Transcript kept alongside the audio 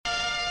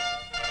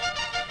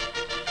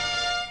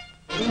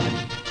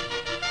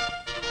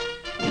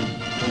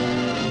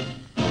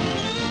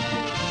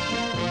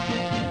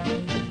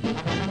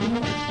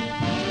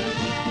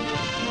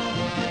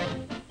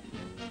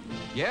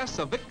Yes,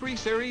 a victory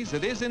series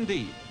it is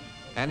indeed.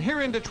 And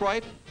here in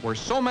Detroit, where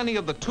so many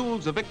of the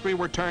tools of victory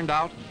were turned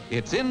out,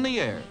 it's in the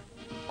air.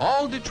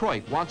 All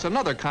Detroit wants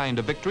another kind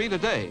of victory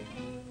today.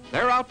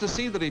 They're out to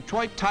see the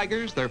Detroit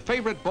Tigers, their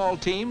favorite ball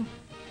team.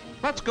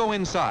 Let's go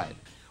inside.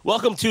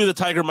 Welcome to the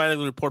Tiger Minor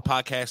League Report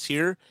podcast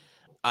here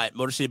at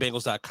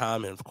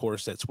MotorCityBengals.com and, of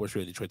course, at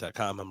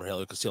SportsRadioDetroit.com. I'm Rahel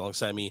Lucas.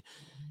 Alongside me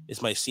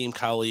is my esteemed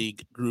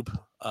colleague group.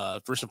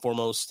 First and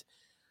foremost,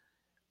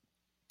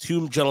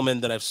 two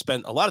gentlemen that I've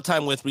spent a lot of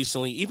time with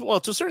recently, even,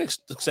 well, to a certain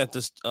extent,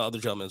 this other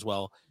gentleman as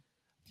well.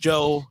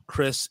 Joe,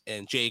 Chris,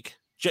 and Jake.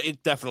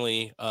 Jake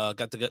definitely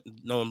got to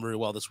know him very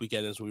well this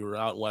weekend as we were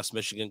out in West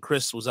Michigan.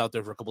 Chris was out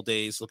there for a couple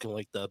days looking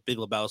like the Big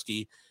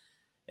Lebowski.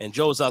 And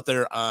Joe was out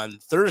there on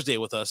Thursday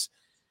with us.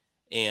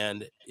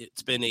 And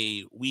it's been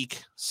a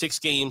week, 6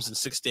 games in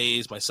 6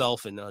 days.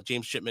 Myself and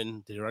James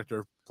Shipman, the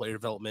director of player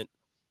development,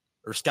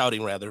 or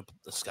scouting rather,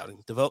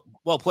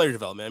 player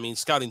development. I mean,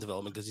 scouting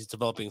development, because he's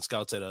developing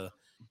scouts at a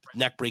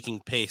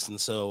neck-breaking pace. And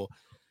so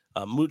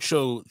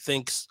Mucho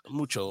thinks,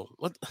 what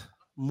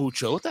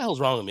the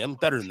hell's wrong with me? I'm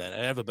better than that.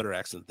 I have a better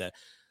accent than that.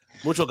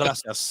 Mucho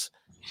gracias,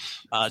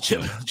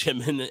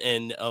 Jim,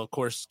 and of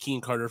course,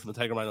 Keen Carter from the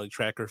Tiger Minor League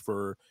Tracker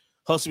for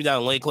hosting me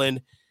down in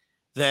Lakeland.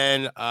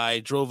 Then I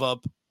drove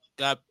up,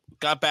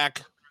 got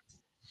back,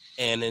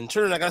 and in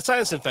turn, I got a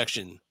sinus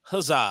infection.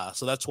 Huzzah.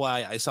 So that's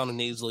why I sounded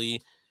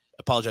nasally.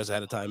 Apologize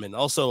ahead of time. And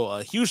also,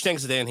 a huge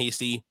thanks to Dan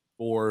Hasty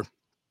for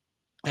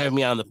having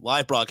me on the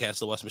live broadcast of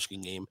the West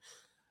Michigan game.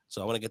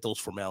 So I want to get those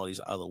formalities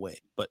out of the way.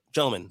 But,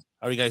 gentlemen,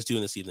 how are you guys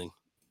doing this evening?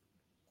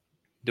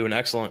 Doing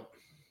excellent.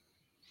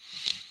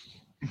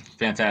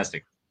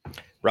 Fantastic.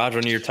 Raj,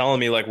 when you're telling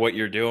me like what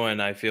you're doing,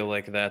 I feel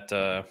like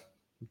that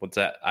what's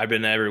that? I've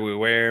been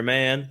everywhere,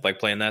 man. Like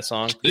playing that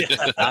song.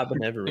 I've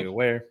been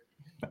everywhere.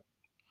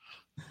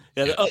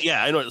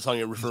 Yeah, I know what the song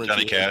you're referring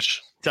Johnny to.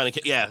 Cash.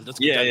 Yeah, that's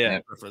a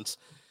good reference.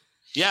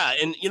 Yeah,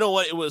 and you know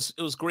what? It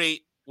was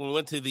great when we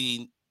went to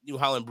the New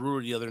Holland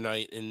Brewery the other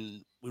night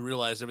and we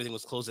realized everything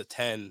was closed at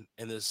 10,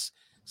 and this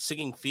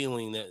singing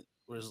feeling that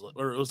was,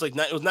 or it was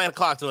 9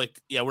 o'clock. They're like,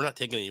 yeah, we're not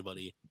taking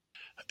anybody.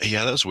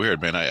 Yeah, that was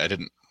weird, man. I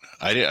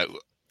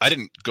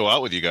didn't go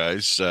out with you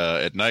guys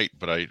at night,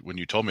 but when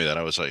you told me that,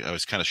 I was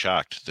kind of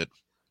shocked that.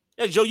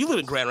 Yeah, Joe, you live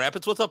in Grand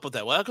Rapids. What's up with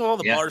that? Why come all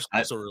the bars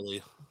close so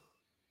early?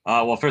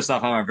 Well, first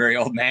off, I'm a very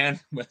old man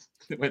with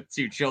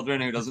 2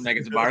 children who doesn't make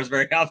it to bars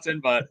very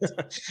often, but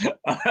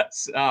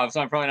so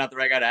I'm probably not the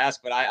right guy to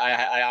ask. But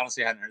I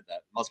honestly hadn't heard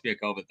that. Must be a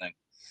COVID thing.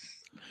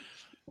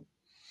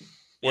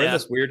 We're in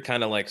this weird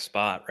kind of like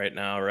spot right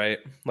now, right?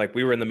 Like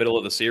we were in the middle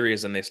of the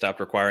series and they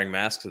stopped requiring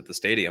masks at the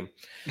stadium.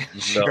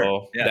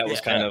 So that was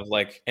kind of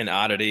like an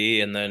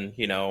oddity. And then,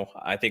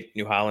 I think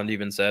New Holland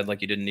even said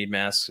like you didn't need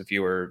masks if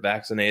you were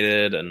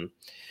vaccinated. And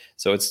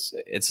so it's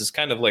this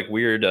kind of like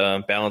weird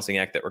balancing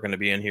act that we're going to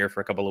be in here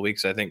for a couple of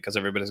weeks, I think, because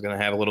everybody's going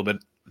to have a little bit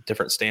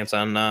different stance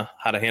on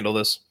how to handle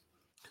this.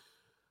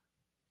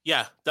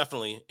 Yeah,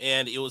 definitely.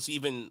 And it was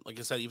even, like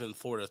I said, even in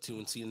Florida too,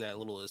 and seeing that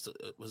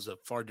it was a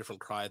far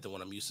different cry than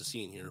what I'm used to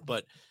seeing here.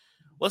 But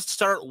let's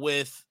start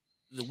with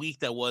the week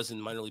that was in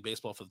minor league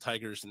baseball for the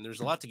Tigers. And there's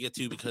a lot to get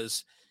to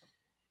because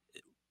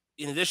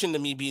in addition to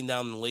me being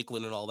down in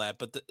Lakeland and all that,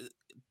 but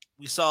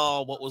we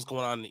saw what was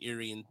going on in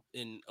Erie.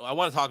 And I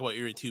want to talk about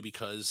Erie too,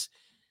 because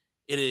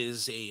it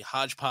is a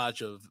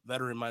hodgepodge of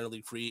veteran minor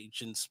league free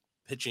agents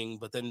pitching,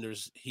 but then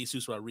there's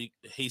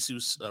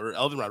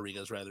Elvin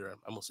Rodriguez, rather. I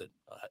almost said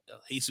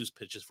Jesus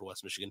pitches for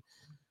West Michigan.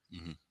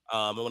 Mm-hmm.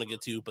 I want to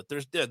get to, but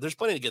there's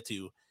plenty to get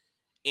to.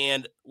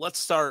 And let's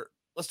start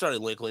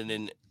at Lakeland.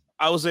 And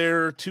I was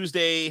there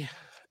Tuesday,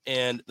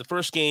 and the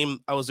first game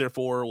I was there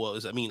for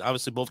was,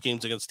 obviously both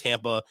games against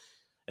Tampa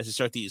as they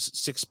start these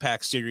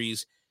 6-pack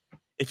series,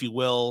 if you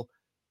will.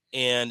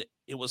 And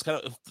it was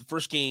kind of, the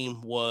first game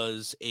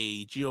was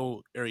a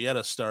Gio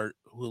Arrieta start,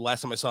 who the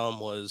last time I saw him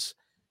was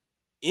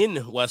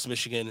in West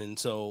Michigan, and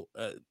so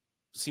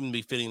seemed to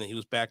be fitting that he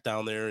was back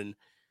down there. And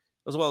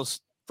as well as,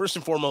 first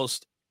and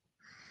foremost,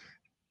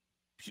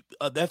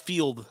 that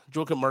field,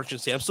 Joachim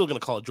Marchant, I'm still going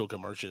to call it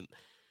Joachim Marchant.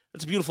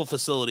 It's a beautiful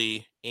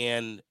facility,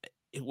 and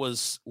it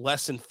was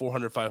less than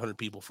 400, 500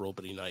 people for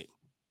opening night.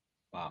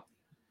 Wow.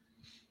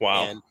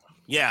 And,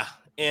 yeah,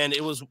 and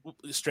it was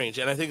strange,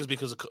 and I think it's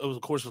because of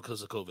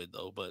COVID,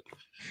 though. But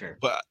sure.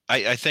 But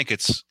I think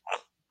it's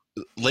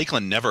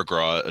Lakeland never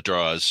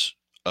draws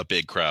a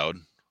big crowd.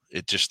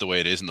 It's just the way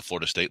it is in the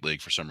Florida State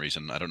League for some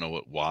reason. I don't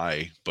know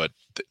why, but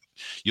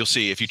you'll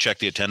see if you check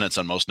the attendance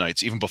on most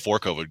nights, even before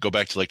COVID, go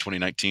back to like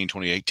 2019,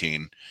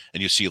 2018,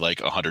 and you see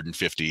like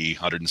 150,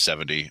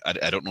 170.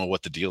 I don't know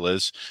what the deal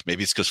is.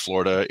 Maybe it's because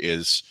Florida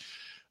is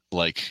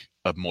like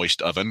a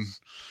moist oven,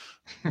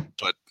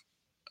 but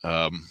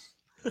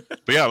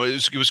yeah,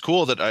 it was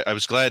cool that I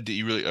was glad that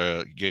you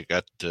really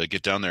got to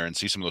get down there and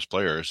see some of those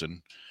players.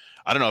 And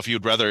I don't know if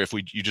you'd rather,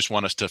 you just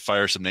want us to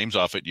fire some names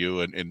off at you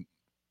and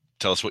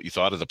tell us what you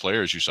thought of the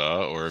players you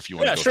saw, or if you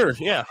want to go. Sure.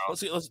 Yeah.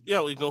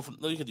 We can go from,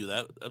 you can do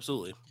that.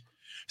 Absolutely.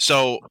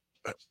 So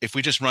if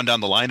we just run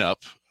down the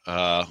lineup,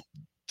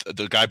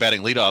 the guy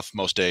batting leadoff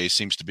most days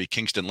seems to be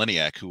Kingston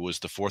Liniak, who was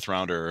the 4th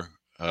rounder,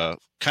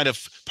 kind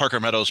of Parker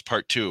Meadows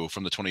part 2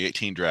 from the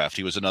 2018 draft.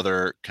 He was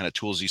another kind of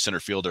toolsy center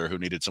fielder who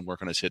needed some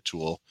work on his hit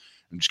tool.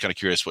 I'm just kind of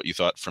curious what you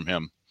thought from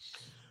him.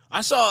 I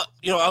saw,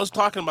 I was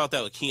talking about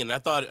that with Kean. I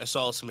thought I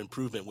saw some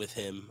improvement with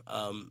him.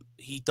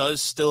 He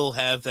does still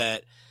have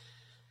that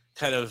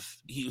kind of,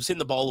 he was hitting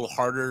the ball a little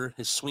harder.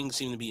 His swing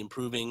seemed to be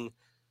improving.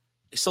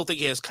 I still think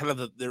he has kind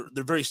of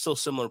they're very still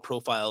similar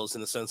profiles in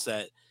the sense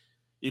that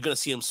you're going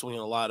to see him swinging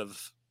a lot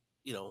of,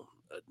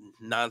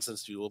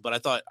 nonsense fuel. But I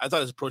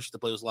thought his approach to the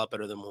play was a lot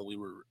better than what we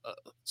were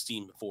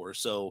seeing before.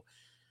 So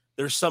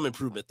there's some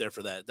improvement there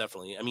for that,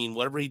 definitely. I mean,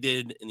 whatever he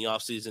did in the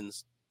off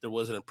seasons, there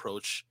was an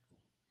approach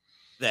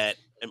that,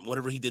 and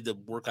whatever he did to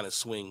work on his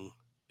swing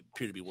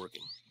appeared to be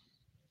working.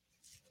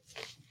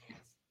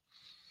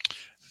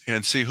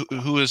 And see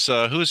who is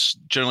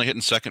generally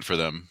hitting second for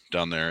them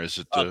down there. Is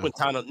it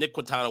Quintana? Nick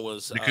Quintana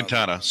was Nick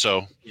Quintana.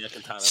 So yeah,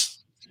 Quintana.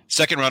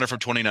 Second runner from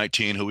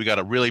 2019, who we got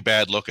a really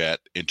bad look at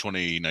in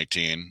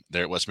 2019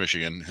 there at West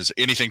Michigan. Has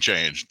anything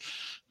changed?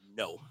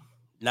 No,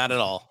 not at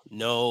all.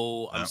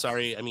 No, I'm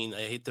sorry. I mean,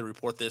 I hate to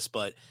report this,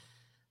 but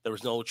there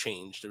was no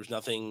change. There was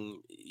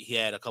nothing. He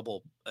had a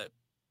couple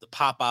the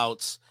pop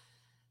outs.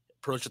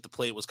 Approach at the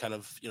plate was kind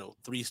of,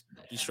 three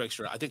strikes.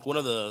 I think one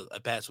of the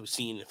at bats we've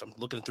seen, if I'm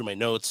looking through my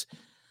notes,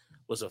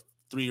 was a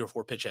 3 or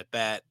 4 pitch at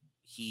bat.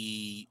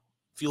 He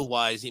field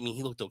wise, I mean,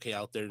 he looked okay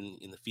out there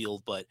in the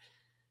field, but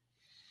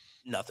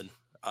nothing.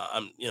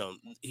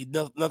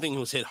 Nothing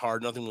was hit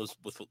hard. Nothing was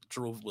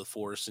drove with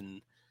force, and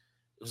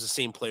it was the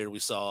same player we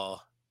saw.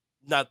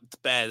 Not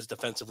bad as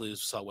defensively as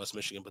we saw West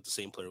Michigan, but the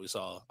same player we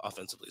saw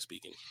offensively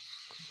speaking.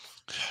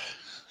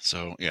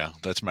 So yeah,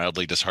 that's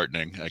mildly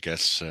disheartening, I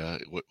guess.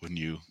 When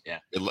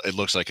it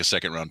looks like a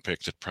second round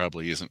pick that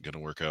probably isn't going to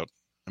work out.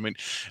 I mean,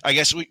 I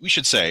guess we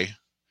should say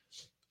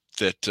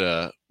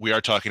that we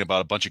are talking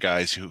about a bunch of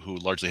guys who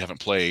largely haven't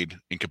played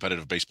in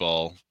competitive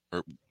baseball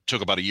or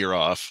took about a year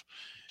off,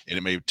 and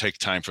it may take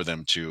time for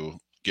them to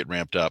get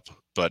ramped up.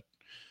 But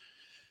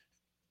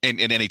in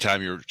any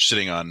time you're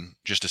sitting on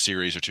just a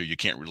series or two, you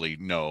can't really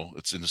know.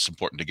 It's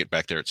important to get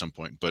back there at some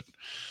point. But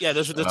yeah,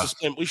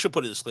 we should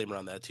put a disclaimer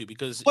on that too,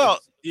 because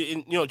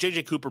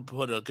JJ Cooper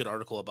put a good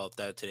article about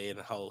that today and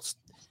how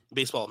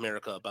Baseball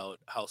America about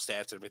how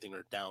stats and everything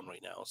are down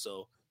right now.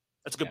 So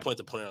that's a good point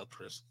to point out,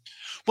 Chris.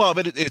 Well,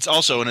 but it's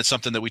also, and it's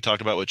something that we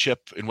talked about with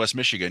Chip in West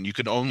Michigan. You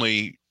can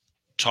only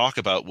talk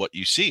about what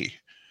you see.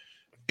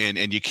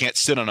 And you can't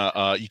sit on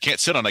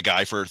a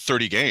guy for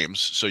 30 games.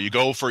 So you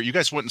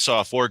guys went and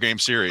saw a 4-game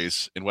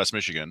series in West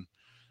Michigan,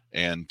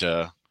 and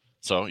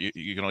so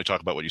you can only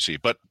talk about what you see.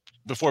 But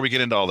before we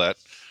get into all that,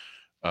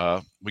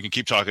 we can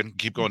keep talking,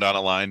 keep going down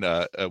the line.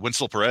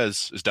 Winslow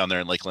Perez is down there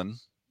in Lakeland.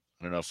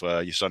 I don't know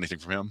if you saw anything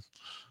from him.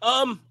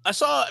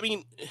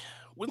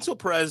 Winslow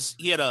Perez,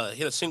 he had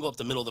a single up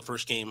the middle of the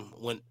first game,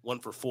 went 1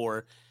 for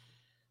 4.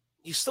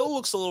 He still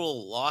looks a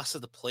little lost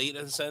at the plate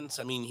in a sense.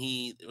 I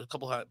mean, a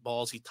couple of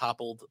balls he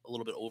toppled a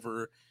little bit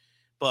over,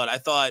 but I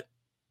thought,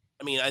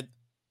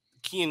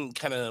 Kean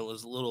kind of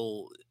was a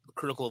little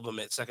critical of him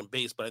at second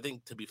base, but I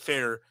think to be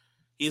fair,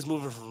 he is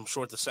moving from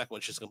short to second,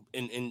 which is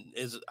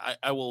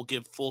I will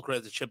give full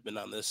credit to Chipman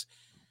on this.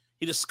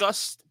 He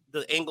discussed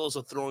the angles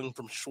of throwing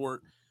from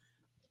short,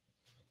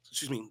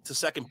 to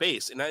second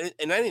base, and I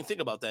didn't think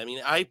about that. I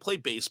mean, I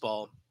played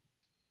baseball,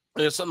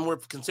 and it's something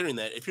worth considering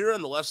that if you're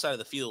on the left side of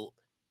the field,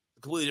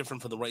 completely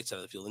different from the right side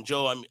of the field. And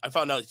Joe, I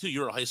found out too,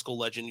 you're a high school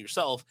legend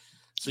yourself,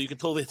 so you can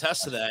totally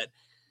attest to that.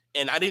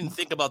 And I didn't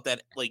think about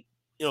that.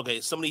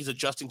 Somebody's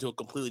adjusting to a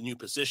completely new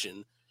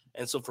position.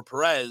 And so for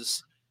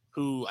Perez,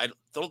 who I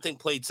don't think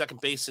played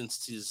second base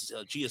since his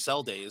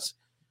GSL days,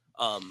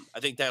 I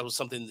think that was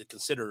something to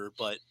consider.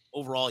 But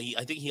overall,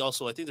 I think there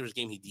was a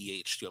game he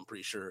DH'd too, I'm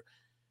pretty sure.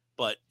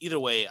 But either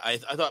way, I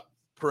thought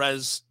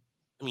Perez,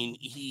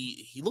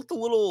 he looked a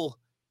little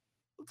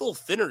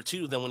thinner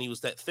too than when he was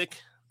that thick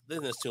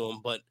business to him,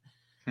 but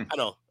I don't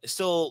know. It's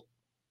still,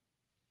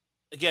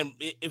 again,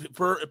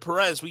 for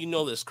Perez, we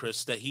know this,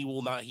 Chris, that he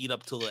will not heat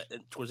up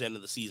towards the end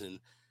of the season.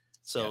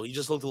 So he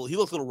looked a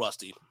little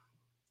rusty.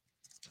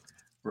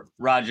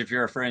 Raj, if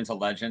you're referring to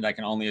legend, I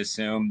can only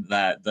assume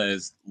that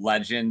the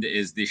legend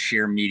is the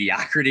sheer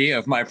mediocrity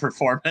of my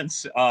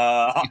performance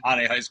on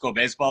a high school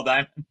baseball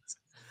diamond.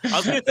 I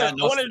was going to that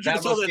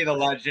must be the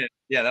legend.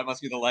 Yeah, that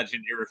must be the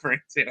legend you're referring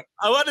to.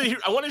 I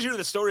wanted to hear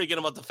the story again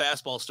about the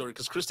fastball story,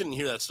 because Chris didn't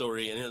hear that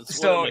story. And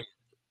go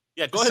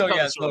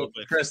ahead. So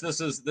Chris,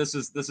 this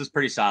is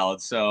pretty solid.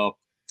 So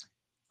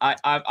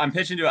I'm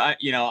pitching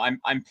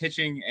I'm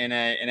pitching in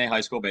a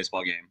high school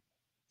baseball game,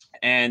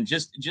 and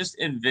just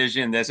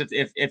envision this.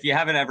 If you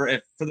haven't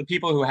if for the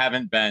people who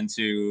haven't been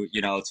to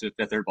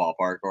Fifth Third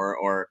Ballpark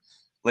or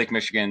Lake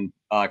Michigan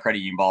Credit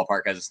Union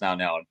Ballpark as it's now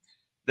known.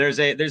 There's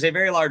a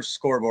very large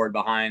scoreboard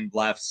behind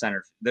left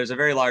center. There's a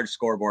very large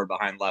scoreboard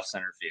behind left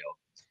center field,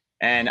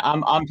 and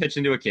I'm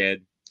pitching to a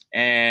kid,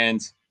 and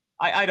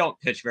I don't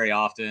pitch very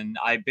often.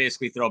 I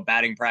basically throw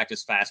batting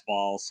practice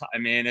fastballs. I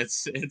mean,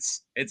 this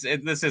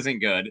isn't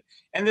good.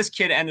 And this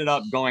kid ended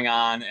up going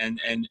on and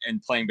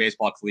playing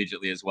baseball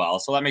collegiately as well.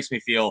 So that makes me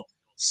feel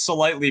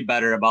slightly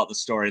better about the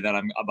story that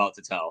I'm about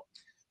to tell.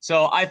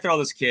 So I throw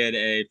this kid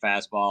a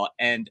fastball,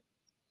 and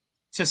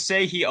to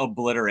say he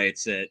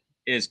obliterates it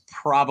is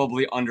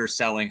probably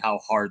underselling how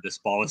hard this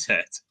ball was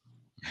hit.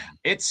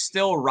 It's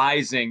still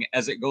rising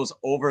as it goes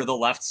over the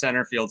left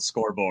center field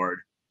scoreboard.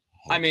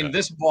 Okay. I mean,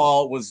 this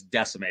ball was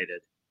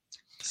decimated.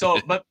 So,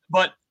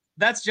 but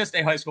that's just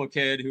a high school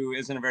kid who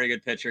isn't a very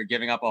good pitcher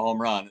giving up a home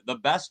run. The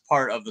best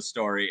part of the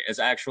story is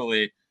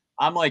actually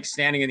I'm like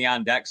standing in the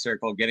on deck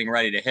circle getting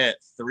ready to hit.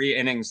 3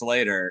 innings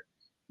later,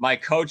 my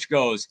coach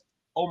goes,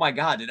 "Oh my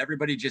God, did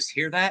everybody just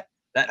hear that?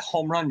 That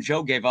home run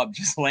Joe gave up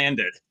just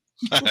landed."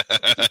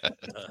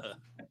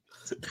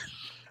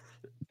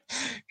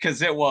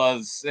 Because it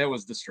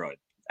was destroyed,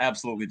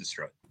 absolutely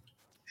destroyed.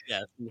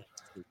 Yeah.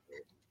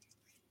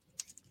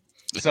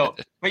 So,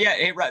 but yeah,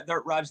 hey,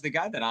 Raj, the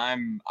guy that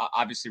I'm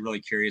obviously really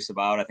curious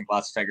about, I think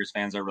lots of Tigers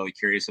fans are really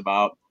curious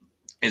about,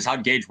 is how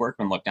Gage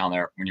Workman looked down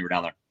there when you were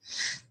down there.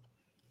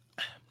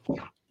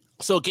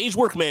 So Gage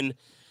Workman,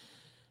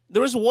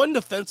 there was one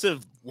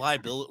defensive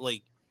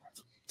liability,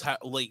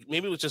 like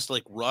maybe it was just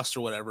like rust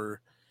or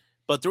whatever,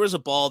 but there was a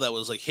ball that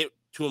was like hit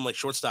to him like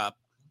shortstop,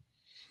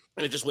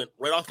 and it just went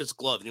right off his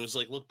glove, and he was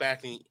like, look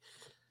back, and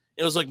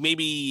it was like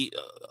maybe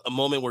a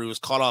moment where he was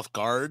caught off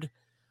guard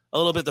a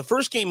little bit. The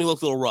first game he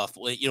looked a little rough.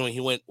 You know, he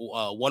went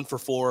 1 for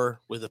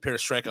 4 with a pair of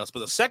strikeouts,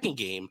 but the second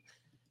game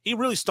he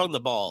really stung the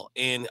ball,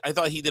 and I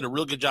thought he did a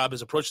real good job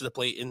his approach to the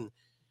plate, and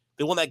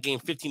they won that game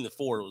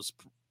 15-4.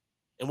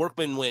 And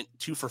Workman went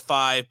 2 for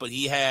 5, but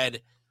he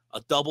had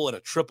a double and a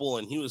triple,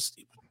 and he was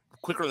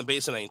quicker on the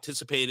base than I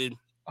anticipated.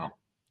 Wow.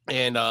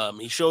 And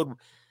he showed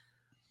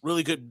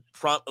really good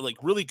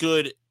really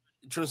good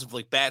in terms of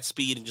like bat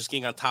speed and just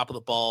getting on top of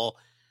the ball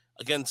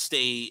against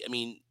I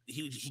mean,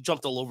 he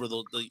jumped all over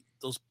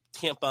those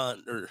Tampa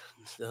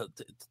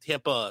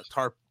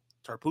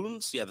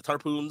Tarpoons. Yeah, the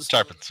Tarpoons.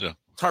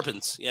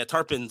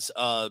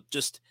 Tarpons.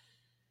 Just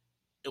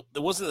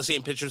it wasn't the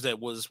same pitchers that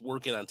was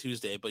working on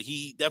Tuesday, but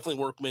he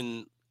definitely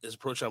Workman, his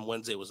approach on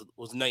Wednesday was a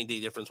 9-day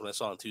difference when I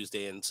saw on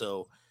Tuesday. And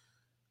so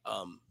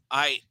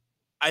I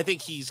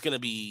think he's going to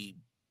be,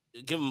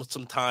 give him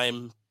some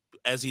time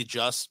as he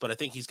adjusts, but I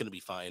think he's going to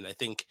be fine. I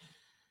think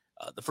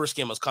the first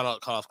game was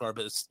caught off guard,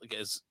 but it's like,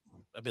 as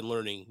I've been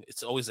learning,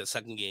 it's always that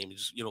second game.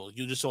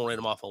 You just don't write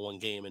him off on one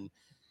game.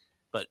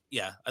 But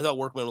yeah, I thought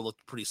Workman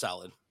looked pretty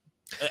solid.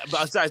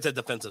 Besides that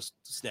defensive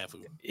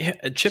snafu. Yeah,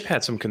 Chip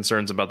had some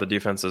concerns about the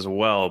defense as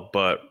well,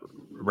 but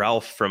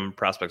Ralph from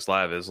Prospects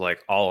Live is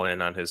like all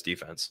in on his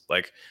defense.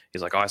 Like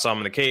he's like, "Oh, I saw him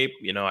in the Cape.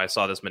 You know, I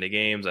saw this many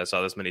games. I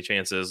saw this many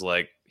chances.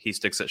 Like he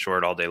sticks it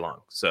short all day long."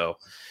 So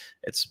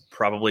it's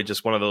probably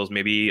just one of those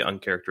maybe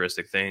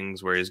uncharacteristic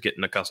things where he's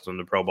getting accustomed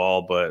to pro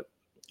ball, but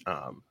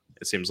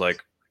it seems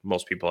like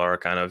most people are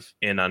kind of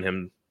in on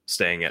him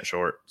staying at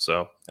short.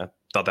 So I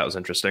thought that was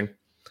interesting.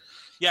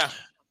 Yeah.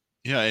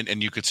 Yeah,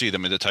 and you could see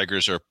them. The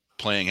Tigers are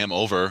playing him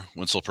over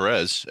Winslow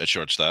Perez at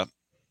shortstop,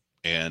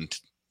 and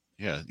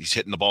yeah, he's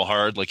hitting the ball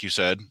hard, like you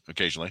said,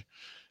 occasionally.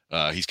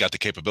 He's got the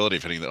capability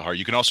of hitting that hard.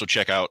 You can also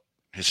check out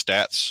his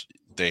stats.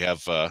 They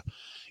have.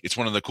 It's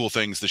one of the cool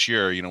things this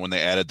year. You know, when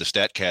they added the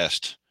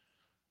StatCast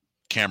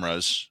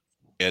cameras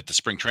at the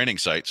spring training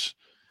sites,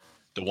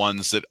 the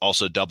ones that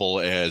also double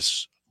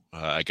as,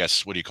 I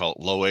guess, what do you call it,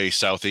 low A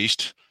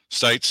Southeast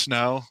sites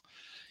now.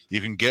 You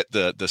can get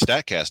the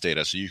StatCast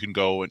data, so you can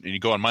go and you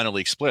go on minor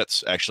league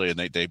splits actually, and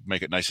they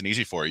make it nice and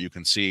easy for you. You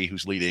can see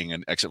who's leading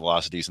and exit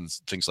velocities and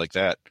things like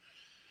that.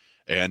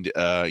 And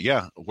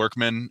yeah,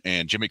 Workman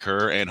and Jimmy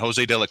Kerr and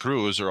Jose De La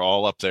Cruz are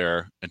all up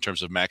there in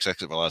terms of max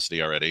exit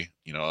velocity already.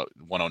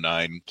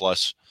 109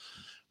 plus,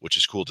 which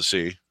is cool to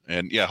see.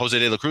 And yeah, Jose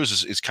De La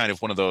Cruz is kind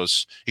of one of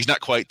those. He's not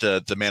quite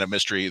the man of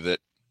mystery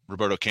that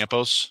Roberto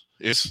Campos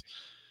is.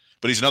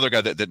 But he's another guy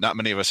that not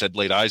many of us had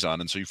laid eyes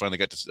on, and so you finally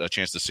got a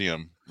chance to see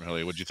him.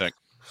 Really, what did you think?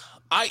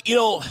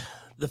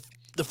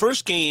 The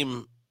first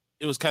game,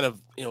 it was kind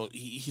of,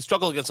 he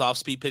struggled against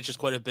off-speed pitches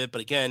quite a bit.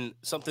 But again,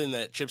 something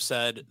that Chip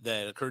said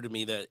that occurred to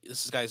me, that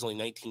this guy's only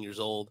 19 years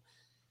old,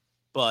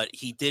 but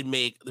he did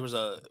there was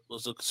a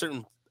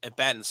certain at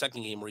bat in the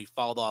second game where he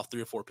fouled off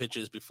 3 or 4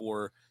 pitches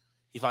before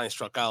he finally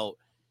struck out.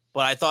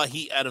 But I thought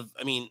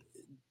De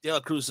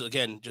La Cruz,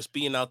 again, just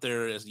being out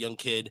there as a young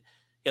kid,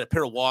 he had a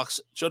pair of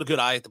walks, showed a good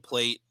eye at the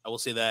plate. I will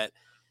say that.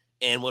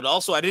 And what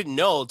also I didn't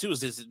know, too, is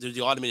there's the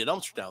automated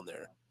umps down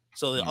there.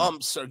 So the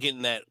umps are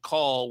getting that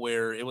call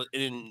where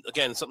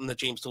again, something that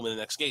James told me the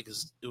next game,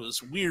 because it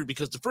was weird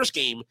because the first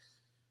game,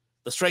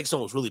 the strike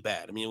zone was really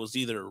bad. I mean, it was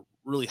either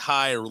really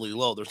high or really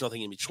low. There's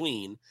nothing in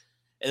between.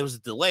 And there was a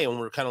delay when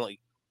we were kind of like,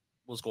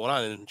 what's going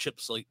on? And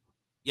Chip's like,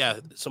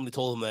 yeah, somebody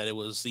told him that it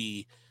was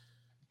they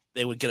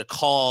would get a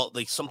call,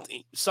 like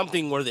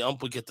something where the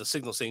ump would get the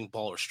signal saying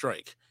ball or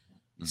strike.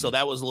 So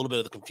that was a little bit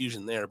of the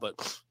confusion there. But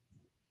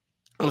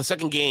in the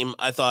second game,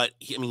 I thought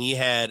he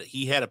had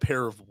a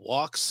pair of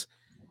walks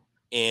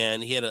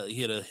and he had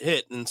a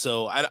hit, and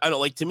so I don't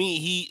like, to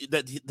me,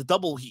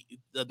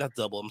 not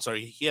double. I'm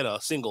sorry, he had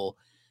a single.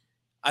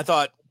 I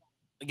thought,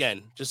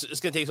 again, just it's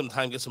gonna take some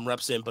time, get some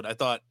reps in, but I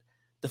thought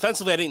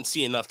defensively I didn't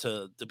see enough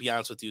to be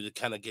honest with you to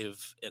kind of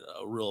give it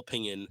a real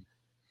opinion.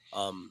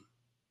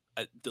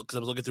 Because I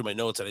was looking through my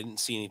notes and I didn't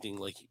see anything.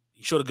 Like,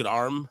 he showed a good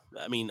arm.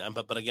 I mean,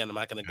 but again, I'm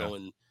not going to go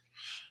and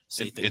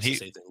say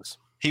things.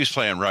 He was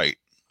playing right,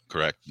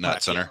 correct?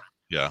 Not center.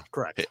 Yeah.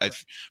 Correct.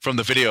 From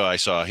the video I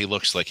saw, he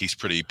looks like he's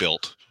pretty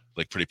built,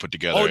 like pretty put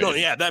together. Oh no,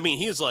 yeah. I mean,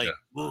 he's like,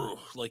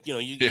 like,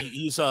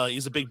 he's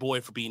a big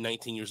boy for being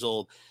 19 years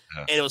old.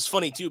 Yeah. And it was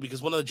funny too,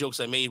 because one of the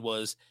jokes I made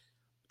was,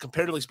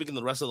 comparatively speaking,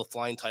 the rest of the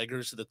Flying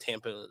Tigers to the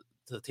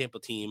Tampa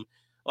team,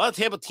 a lot of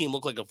Tampa team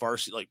looked like a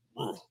varsity, like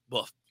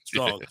buff,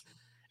 strong.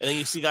 And then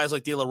you see guys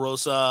like De La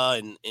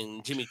Rosa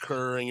and Jimmy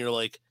Kerr, and you're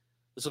like,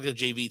 this looks like a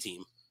JV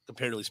team,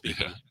 comparatively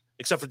speaking,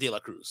 except for De La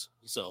Cruz.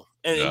 So,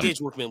 and Gage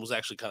Workman was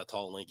actually kind of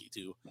tall and lanky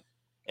too.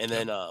 And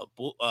then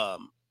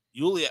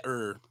Yulia,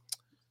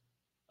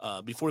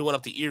 before he went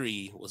up to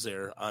Erie, was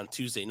there on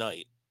Tuesday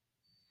night.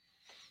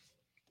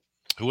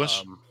 Who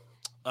was?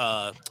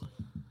 The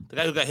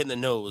guy who got hit in the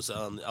nose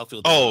on the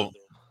outfield. Oh,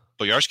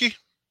 Boyarski?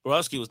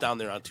 Boyarski was down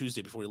there on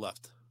Tuesday before he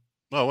left.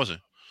 Oh, was it?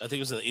 I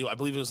think I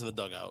believe it was in the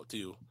dugout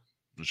too.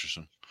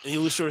 Interesting. And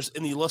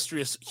the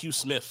illustrious Hugh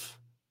Smith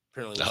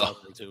apparently was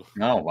out there too.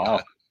 Oh,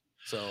 wow.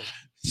 So,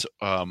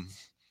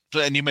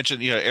 and you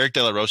mentioned, Eric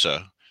De La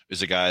Rosa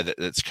is a guy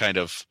that's kind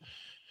of,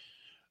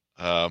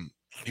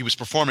 he was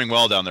performing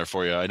well down there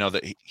for you. I know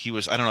that he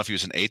was, I don't know if he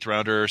was an 8th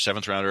rounder,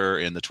 7th rounder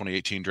in the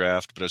 2018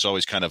 draft, but it was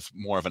always kind of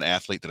more of an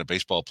athlete than a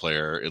baseball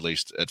player, at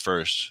least at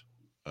first.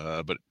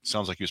 But it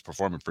sounds like he was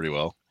performing pretty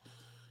well.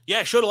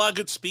 Yeah, showed a lot of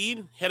good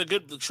speed.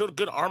 Showed a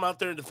good arm out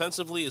there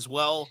defensively as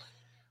well.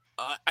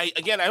 I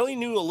only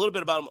knew a little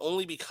bit about him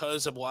only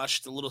because I've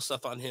watched a little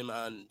stuff on him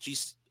on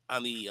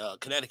the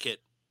Connecticut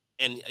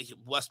and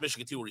West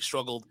Michigan too, where he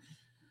struggled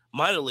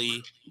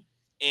mightily.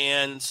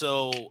 And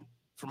so,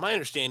 from my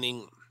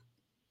understanding,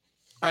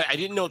 I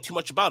didn't know too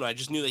much about him. I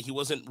just knew that he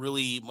wasn't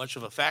really much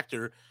of a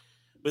factor,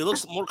 but he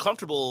looks more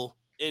comfortable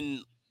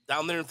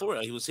down there in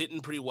Florida. He was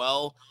hitting pretty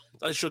well. I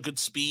thought he showed good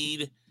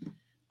speed.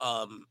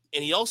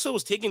 And he also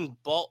was taking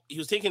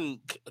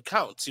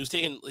counts.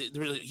 He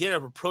had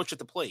an approach at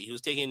the plate. He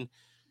was taking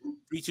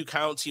 3-2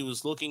 counts. He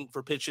was looking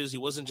for pitches. He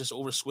wasn't just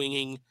over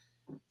swinging.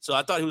 So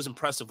I thought he was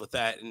impressive with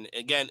that. And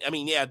again, I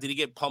mean, did he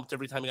get pumped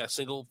every time he got a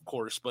single? Of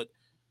course, but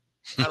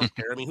I don't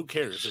care. I mean, who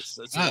cares? It's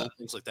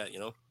things like that,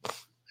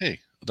 Hey,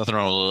 nothing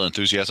wrong with a little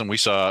enthusiasm. We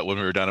saw it when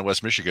we were down in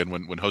West Michigan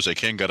when Jose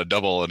King got a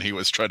double and he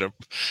was trying to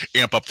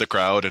amp up the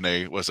crowd in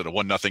a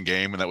 1-0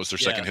 game, and that was their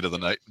second hit of the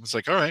night. It's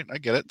like, all right, I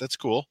get it. That's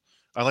cool.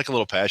 I like a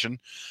little passion.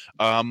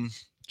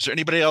 Is there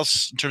anybody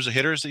else in terms of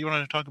hitters that you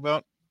wanted to talk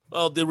about?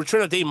 Well, the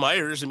return of Dave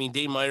Myers. I mean,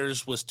 Dave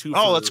Myers was 2 for.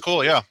 Oh, that's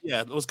cool. Yeah.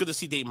 Yeah, it was good to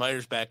see Dave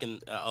Myers back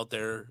out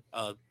there.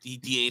 He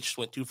DH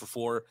went 2 for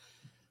 4,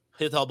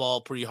 hit the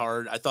ball pretty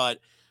hard. I thought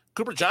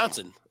Cooper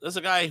Johnson, that's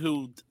a guy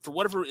who, for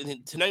whatever,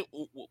 tonight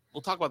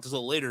we'll talk about this a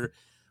little later.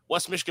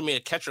 West Michigan made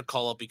a catcher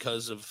call up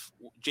because of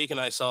Jake and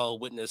I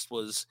witnessed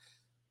was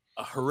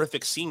a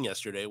horrific scene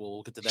yesterday.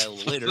 We'll get to that a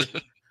little later.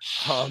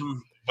 Not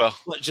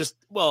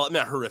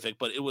horrific,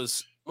 but it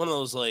was one of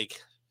those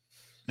like.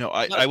 No,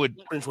 I would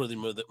cringeworthy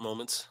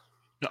moments.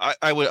 No,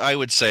 I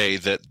would say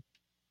that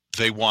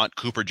they want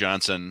Cooper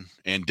Johnson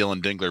and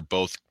Dylan Dingler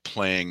both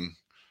playing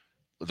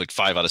like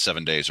 5 out of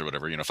 7 days or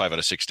whatever, 5 out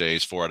of 6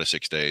 days, 4 out of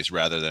 6 days,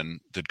 rather than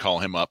to call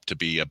him up to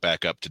be a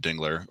backup to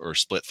Dingler or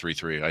split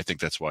 3-3. I think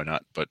that's why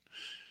not. But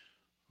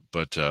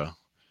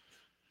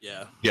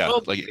yeah.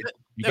 Well, like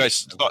you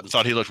guys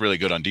thought he looked really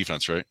good on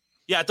defense, right?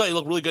 Yeah, I thought he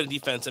looked really good in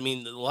defense. I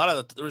mean,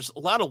 there was a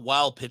lot of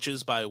wild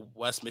pitches by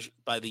Lake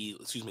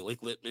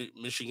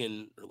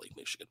Michigan.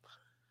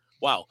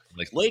 Wow,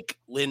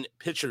 Lakeland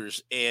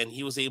pitchers, and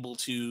he was able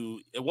to.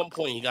 At one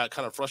point, he got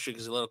kind of frustrated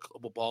because he let a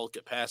couple balls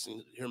get past,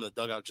 and hear him in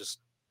the dugout just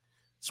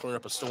swearing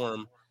up a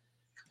storm.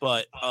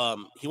 But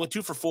he went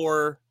 2 for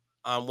 4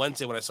 on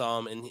Wednesday when I saw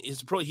him, and he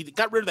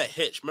got rid of that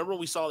hitch. Remember when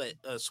we saw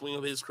that swing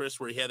of his, Chris,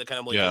 where he had the kind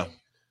of a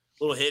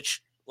little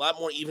hitch, a lot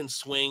more even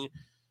swing.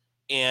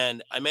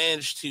 And I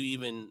managed to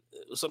it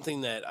was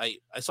something that I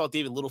saw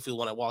David Littlefield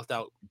when I walked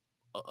out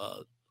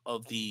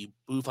of the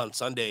booth on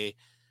Sunday.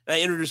 And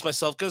I introduced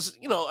myself because,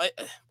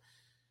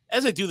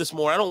 as I do this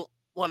more, I don't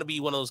want to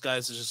be one of those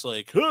guys that's just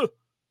like,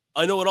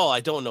 I know it all. I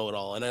don't know it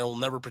all. And I will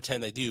never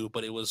pretend I do.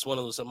 But it was one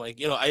of those, I'm like,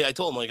 I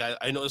told him, like,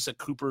 I noticed that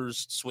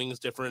Cooper's swing is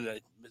different.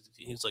 And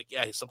he's like,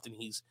 yeah, he's something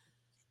he's,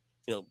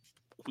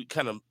 we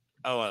kind of,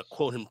 I don't want to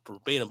quote him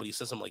verbatim, but he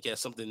says something like, yeah,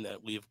 something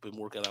that we've been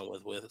working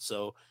on with.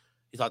 So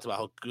he talked about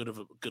how good of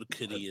a good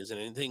kid he is and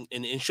anything,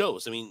 and it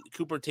shows. I mean,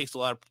 Cooper takes a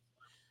lot of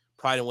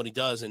pride in what he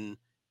does, and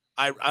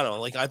I don't know,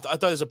 like I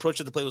thought his approach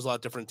to the play was a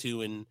lot different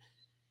too, and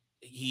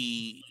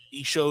he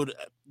showed.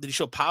 Did he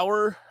show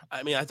power?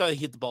 I mean, I thought he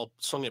hit the ball,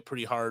 swung it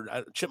pretty hard.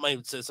 Chip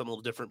might say something a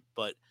little different,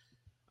 but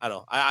I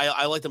don't know.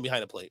 I liked him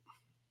behind the plate.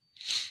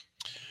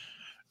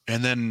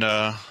 And then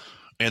I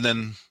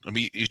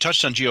mean, you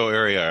touched on Gio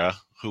Arrieta,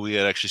 who we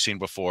had actually seen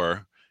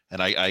before.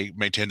 and I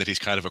maintain that he's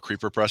kind of a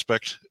creeper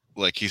prospect.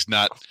 Like he's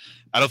not.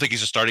 I don't think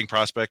he's a starting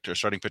prospect or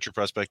starting pitcher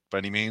prospect by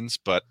any means,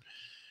 but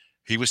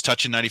he was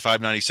touching 95,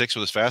 96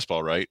 with his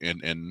fastball, right,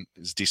 and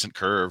his decent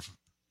curve.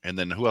 And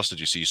then who else did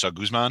you see? You saw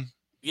Guzman?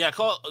 Yeah,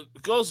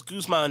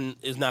 Guzman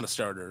is not a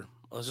starter.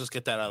 Let's just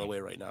get that out of the way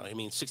right now. I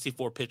mean,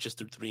 64 pitches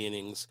through 3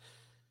 innings,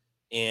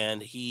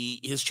 and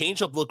his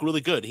changeup looked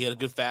really good. He had a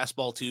good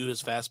fastball too.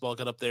 His fastball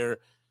got up there,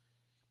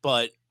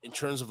 but in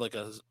terms of like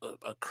a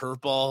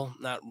curveball,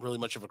 not really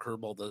much of a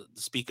curveball to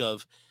speak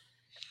of.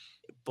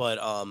 But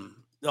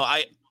no,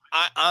 I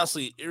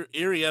honestly,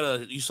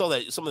 Arrieta, you saw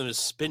that some of his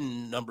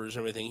spin numbers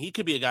and everything. He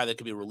could be a guy that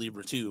could be a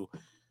reliever too,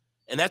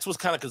 and that's what's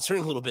kind of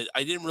concerning a little bit.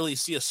 I didn't really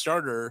see a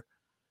starter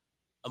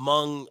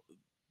among.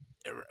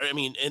 I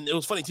mean, and it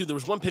was funny too. There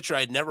was one pitcher I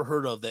had never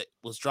heard of that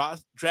was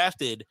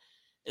drafted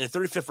in the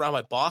 35th round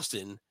by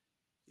Boston.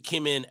 It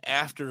came in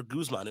after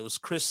Guzman. It was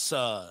Chris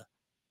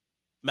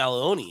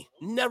Maloney.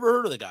 Never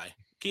heard of the guy.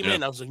 Came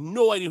in. I was like,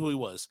 no idea who he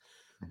was.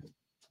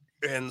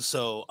 And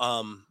so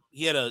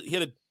he had a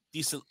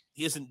decent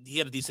day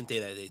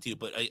that day too.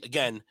 But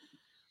again,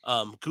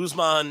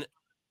 Guzman,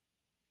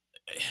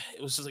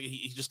 it was just like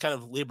he just kind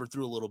of labored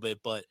through a little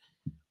bit. But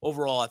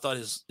overall, I thought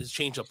his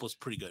changeup was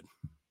pretty good.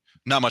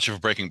 Not much of a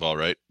breaking ball,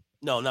 right?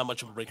 No, not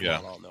much of a breaking ball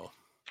at all. No.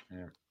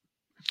 Yeah.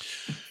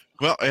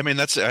 Well, I mean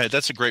that's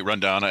a great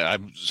rundown.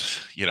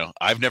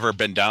 I've never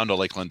been down to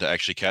Lakeland to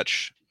actually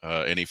catch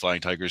any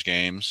Flying Tigers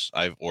games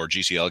or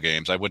GCL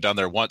games. I went down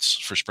there once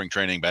for spring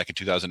training back in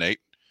 2008.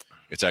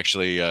 It's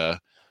actually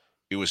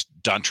it was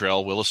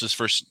Dontrell Willis's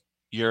first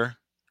year.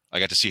 I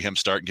got to see him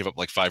start and give up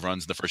like 5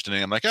 runs in the first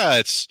inning. I'm like,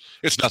 it's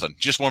nothing,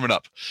 just warming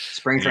up.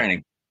 Spring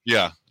training.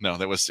 Yeah, no,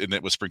 it was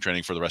spring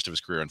training for the rest of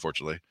his career,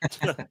 unfortunately.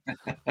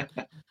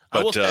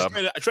 I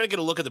tried to get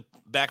a look at the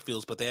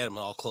backfields, but they had them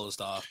all closed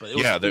off. But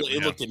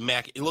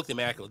it looked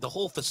immaculate. The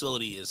whole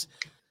facility is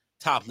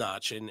top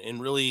notch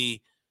and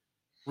really,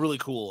 really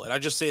cool. And I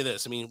just say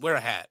this: I mean, wear a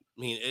hat.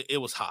 I mean,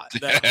 it was hot.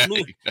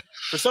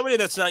 For somebody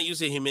that's not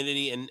used to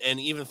humidity, and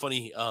even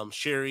funny,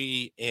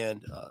 Sherry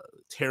and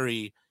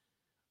Terry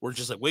were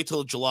just like, wait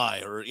till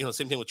July, or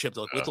same thing with Chip.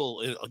 They're like, wait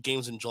till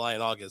games in July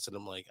and August, and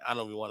I'm like, I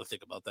don't even want to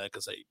think about that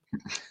because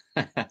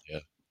I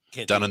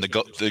can't. Down in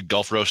the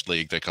Gulf Roast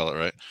League, they call it,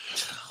 right?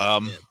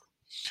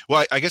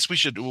 Well, I guess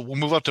we'll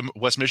move up to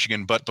West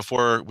Michigan, but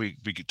before we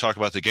could talk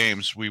about the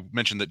games, we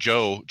mentioned that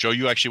Joe,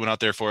 you actually went out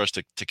there for us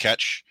to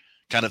catch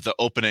kind of the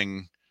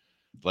opening,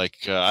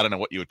 like I don't know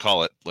what you would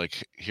call it,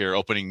 like here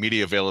opening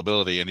media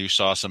availability, and you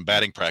saw some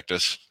batting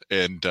practice.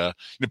 And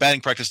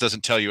batting practice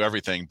doesn't tell you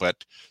everything, but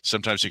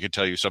sometimes it can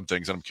tell you some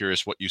things. And I'm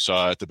curious what you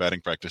saw at the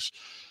batting practice.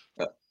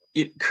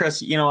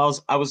 Chris,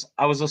 I was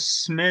a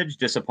smidge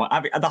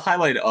disappointed. The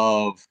highlight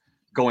of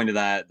going to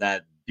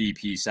that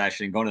BP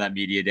session, going to that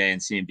media day,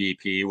 and seeing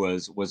BP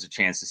was a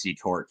chance to see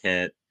Torque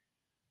hit.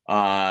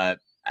 They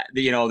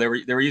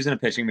were using a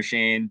pitching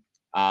machine.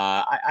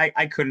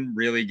 I couldn't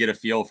really get a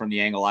feel from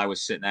the angle I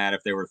was sitting at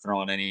if they were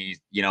throwing any,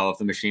 if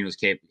the machine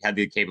had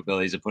the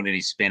capabilities of putting any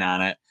spin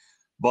on it.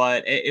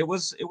 But it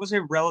was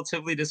a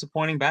relatively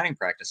disappointing batting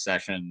practice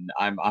session.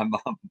 I'm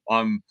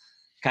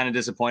kind of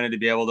disappointed to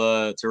be able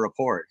to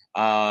report.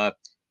 I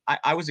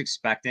was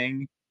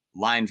expecting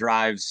line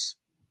drives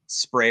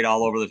sprayed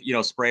all over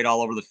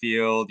the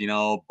field.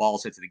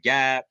 Balls hit to the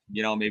gap.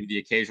 Maybe the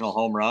occasional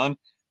home run.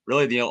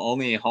 Really, the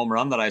only home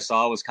run that I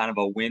saw was kind of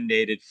a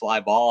wind-aided fly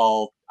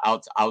ball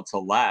out to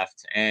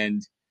left,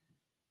 and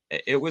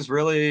it was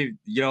really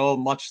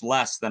much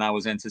less than I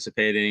was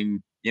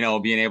anticipating.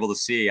 Being able to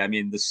see. I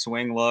mean, the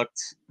swing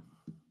looked.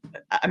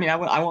 I mean, I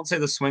won't say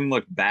the swing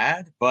looked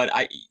bad, but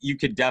you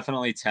could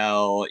definitely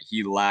tell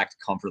he lacked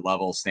comfort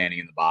level standing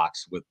in the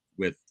box with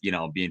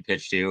being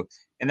pitched to,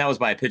 and that was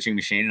by a pitching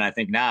machine. And I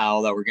think now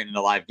that we're getting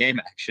into live game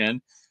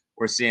action,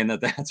 we're seeing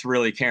that that's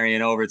really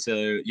carrying over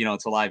to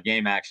to live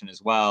game action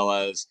as well,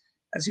 as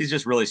he's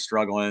just really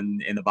struggling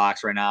in the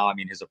box right now. I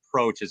mean, his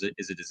approach is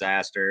a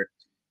disaster,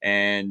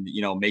 and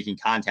making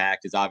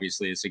contact is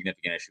obviously a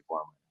significant issue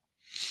for him.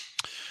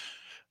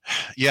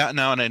 Yeah,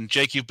 no, and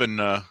Jake, you've been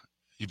kind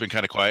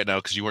of quiet now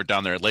because you weren't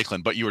down there at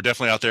Lakeland, but you were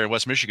definitely out there in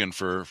West Michigan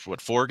for what,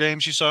 4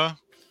 games you saw?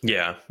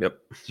 Yeah. Yep.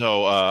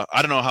 So I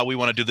don't know how we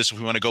want to do this. If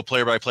we want to go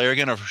player by player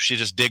again, or if she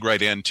just dig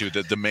right into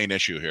the main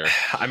issue here.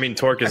 I mean,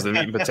 Torque is the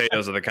meat and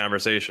potatoes of the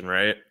conversation,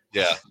 right?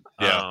 Yeah.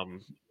 Yeah.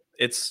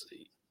 It's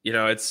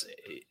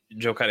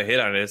Joe kind of hit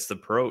on it. It's the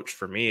approach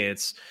for me.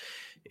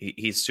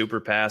 He's super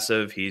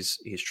passive. He's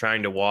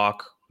trying to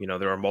walk.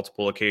 There are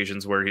multiple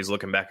occasions where he's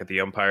looking back at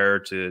the umpire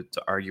to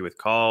argue with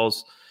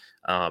calls.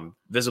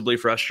 Visibly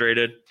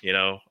frustrated.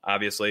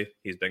 Obviously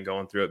he's been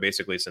going through it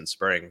basically since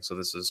spring. So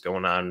this is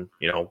going on,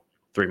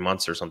 3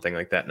 months or something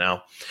like that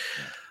now.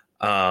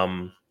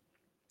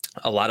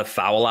 A lot of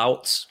foul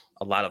outs,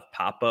 a lot of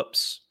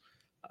pop-ups.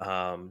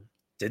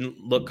 Didn't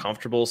look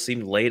comfortable,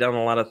 seemed late on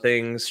a lot of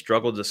things,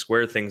 struggled to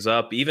square things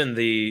up. Even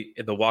the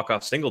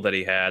walk-off single that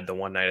he had the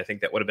one night, I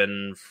think that would have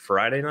been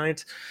Friday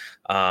night,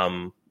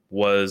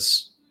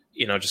 was,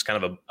 just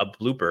kind of a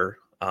blooper.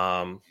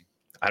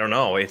 I don't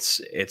know.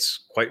 It's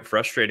quite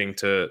frustrating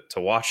to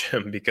watch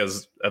him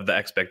because of the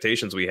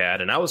expectations we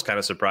had. And I was kind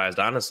of surprised,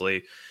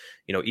 honestly,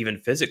 even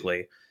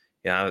physically.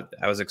 Yeah,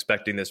 I was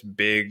expecting this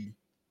big,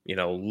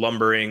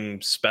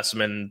 lumbering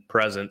specimen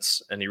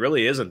presence, and he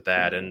really isn't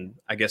that. And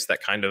I guess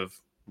that kind of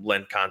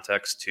lent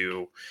context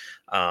to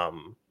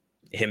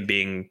him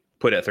being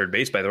put at third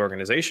base by the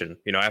organization.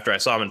 After I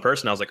saw him in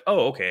person, I was like,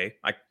 oh, okay,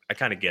 I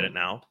kind of get it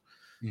now.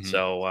 Mm-hmm.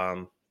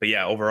 So, but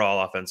yeah,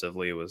 overall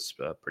offensively, it was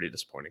pretty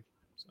disappointing.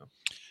 So.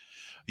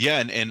 Yeah,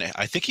 and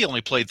I think he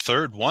only played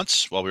third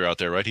once while we were out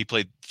there, right? He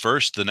played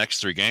first the next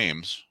 3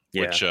 games,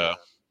 which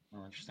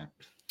interesting.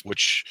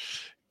 Which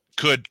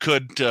could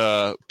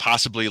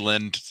possibly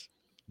lend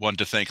one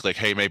to think like,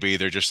 hey, maybe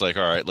they're just like,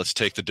 all right, let's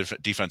take the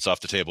defense off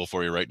the table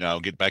for you right now,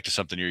 get back to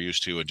something you're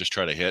used to, and just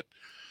try to hit.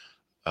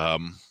 But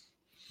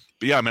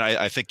yeah, I mean,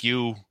 I think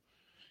you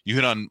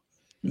hit on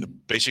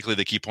basically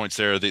the key points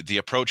there. The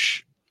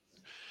approach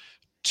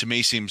to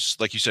me seems,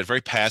 like you said,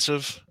 very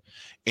passive.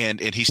 And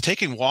he's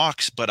taking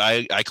walks, but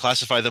I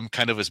classify them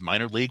kind of as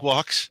minor league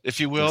walks, if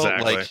you will.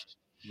 Exactly. Like,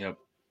 yep.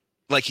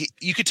 Like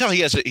you could tell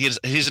he has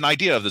an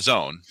idea of the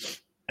zone,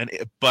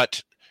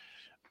 but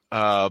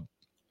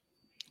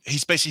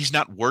he's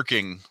not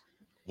working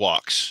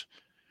walks.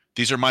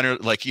 These are minor,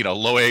 like,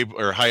 low A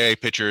or high A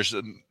pitchers.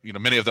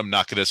 Many of them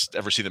not going to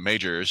ever see the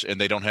majors,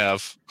 and they don't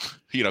have,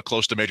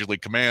 close to major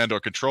league command or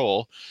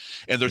control,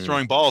 and they're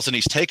throwing balls, and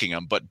he's taking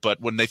them. But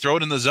when they throw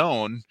it in the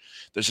zone,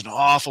 there's an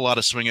awful lot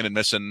of swinging and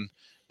missing,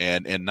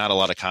 and not a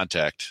lot of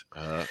contact,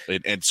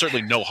 and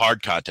certainly no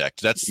hard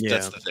contact. That's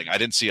the thing. I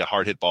didn't see a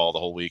hard hit ball the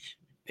whole week.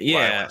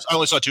 Yeah, I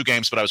only saw 2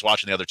 games, but I was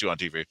watching the other 2 on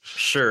TV.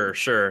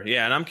 Sure.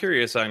 Yeah, and I'm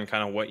curious on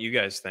kind of what you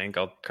guys think.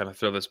 I'll kind of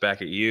throw this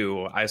back at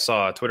you. I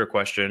saw a Twitter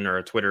question or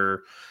a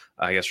Twitter,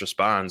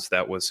 response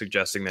that was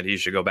suggesting that he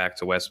should go back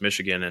to West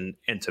Michigan.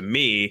 And to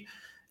me,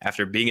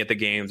 after being at the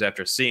games,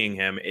 after seeing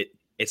him,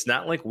 it's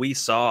not like we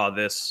saw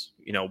this,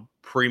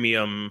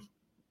 premium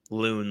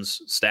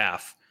Loons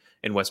staff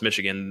in West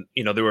Michigan.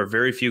 There were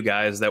very few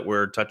guys that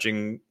were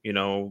touching,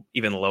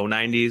 even low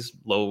 90s,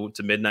 low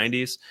to mid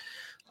 90s.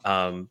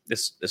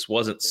 This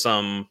wasn't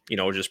some,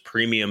 just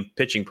premium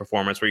pitching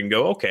performance where you can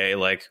go, okay,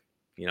 like,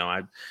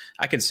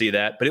 I can see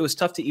that, but it was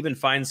tough to even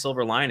find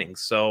silver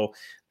linings. So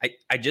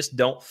I just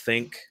don't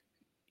think,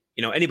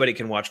 anybody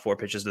can watch 4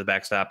 pitches to the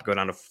backstop, go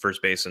down to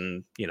first base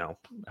and,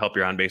 help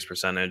your on base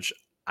percentage.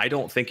 I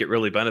don't think it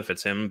really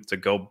benefits him to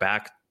go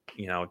back,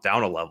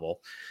 down a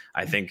level.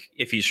 I think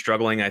if he's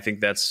struggling, I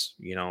think that's,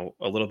 a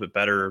little bit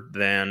better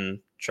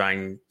than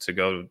trying to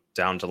go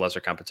down to lesser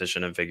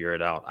competition and figure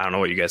it out. I don't know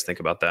what you guys think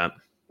about that.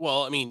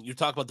 Well, I mean, you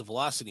talk about the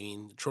velocity. I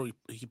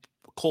mean,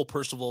 Cole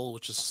Percival,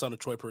 which is the son of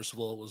Troy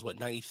Percival, was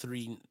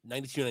 92,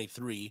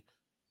 93.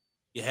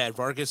 You had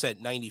Vargas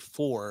at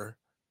 94.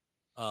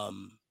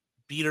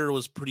 Beater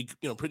was pretty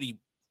mid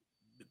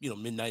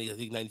 90s, I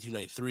think 92,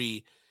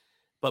 93.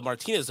 But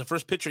Martinez, the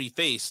first pitcher he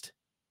faced,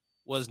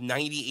 was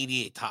 90,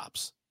 88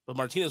 tops. But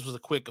Martinez was a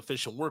quick,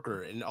 efficient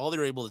worker, and all they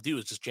were able to do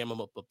is just jam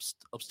him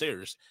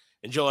upstairs.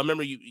 And Joe, I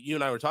remember you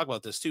and I were talking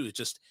about this too. It's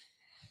just,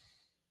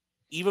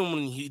 even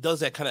when he does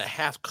that kind of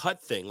half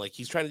cut thing, like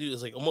he's trying to do,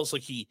 is like almost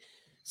like it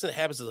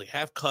happens as like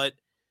half cut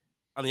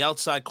on the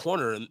outside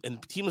corner,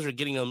 and teams are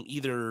getting him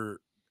either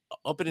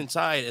up and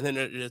inside, and then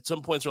at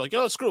some points they're like,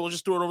 oh, screw it, we'll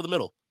just throw it over the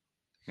middle.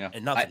 Yeah,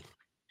 and nothing.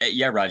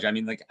 Raj. I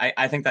mean, like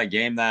I think that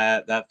game,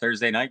 that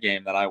Thursday night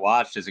game that I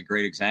watched, is a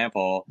great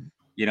example.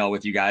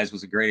 With you guys,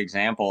 was a great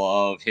example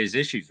of his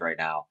issues right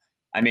now.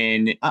 I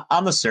mean,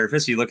 on the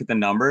surface, you look at the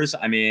numbers.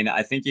 I mean,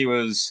 I think he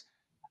was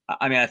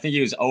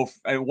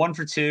 1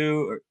 for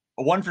 2.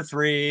 1 for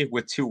 3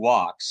 with 2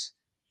 walks,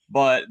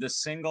 but the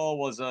single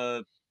was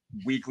a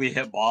weakly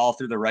hit ball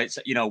through the right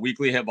side,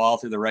 weakly hit ball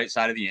through the right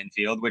side of the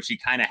infield, which he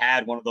kind of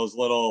had one of those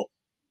little,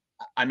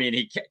 I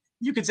mean,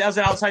 you could say as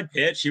an outside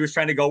pitch, he was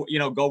trying to go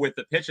with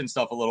the pitch and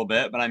stuff a little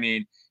bit, but I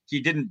mean, he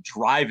didn't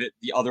drive it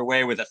the other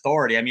way with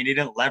authority. I mean, he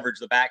didn't leverage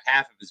the back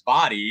half of his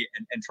body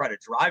and try to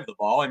drive the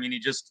ball. I mean, he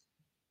just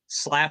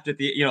slapped it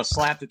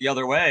the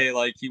other way,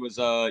 like he was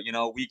a,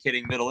 weak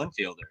hitting middle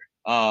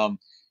infielder.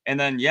 And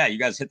then, yeah, you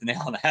guys hit the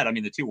nail on the head. I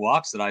mean, the 2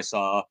 walks that I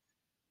saw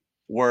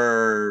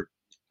were,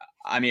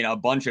 I mean, a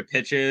bunch of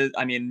pitches.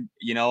 I mean,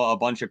 a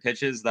bunch of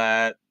pitches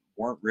that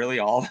weren't really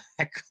all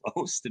that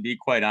close, to be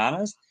quite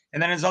honest.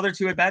 And then his other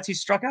 2 at-bats, he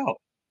struck out,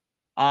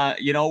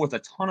 with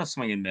a ton of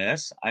swing and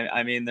miss.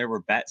 I mean, there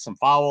were some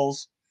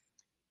fouls.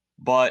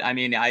 But, I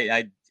mean,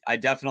 I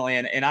definitely,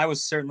 and I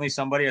was certainly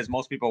somebody, as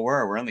most people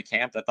were in the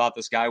camp, that thought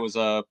this guy was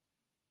a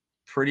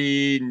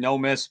pretty no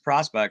miss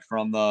prospect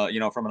from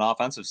the from an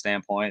offensive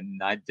standpoint,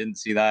 and I didn't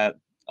see that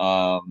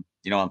on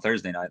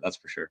Thursday night, that's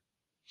for sure.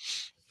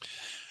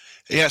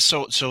 Yeah,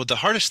 so the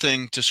hardest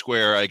thing to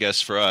square, I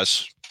guess, for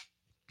us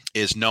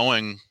is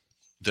knowing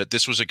that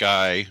this was a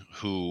guy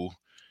who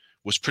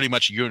was pretty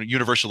much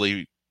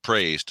universally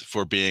praised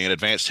for being an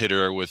advanced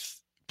hitter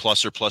with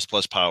plus or plus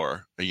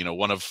power.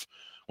 One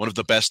of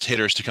the best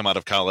hitters to come out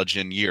of college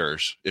in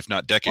years, if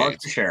not decades. Mark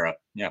Teixeira,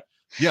 yeah.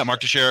 Yeah, Mark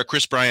Teixeira,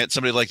 Chris Bryant,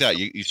 somebody like that.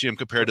 You see him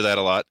compared to that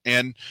a lot.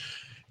 And,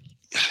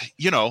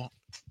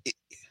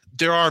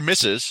 there are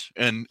misses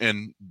in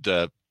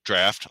the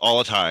draft all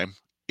the time.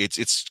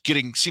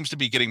 Seems to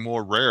be getting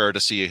more rare to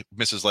see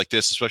misses like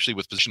this, especially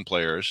with position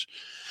players.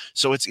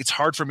 So it's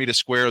hard for me to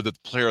square the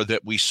player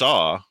that we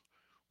saw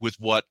with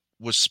what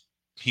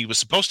he was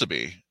supposed to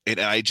be. And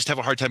I just have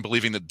a hard time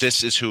believing that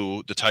this is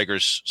who the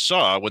Tigers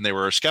saw when they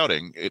were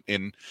scouting.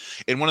 And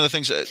one of the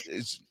things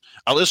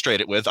I'll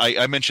illustrate it with,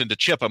 I mentioned to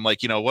Chip, I'm like,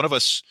 one of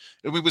us,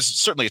 it was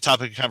certainly a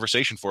topic of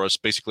conversation for us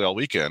basically all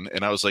weekend.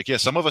 And I was like, yeah,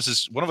 one of us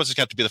has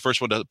got to be the first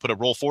one to put a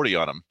roll 40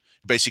 on him,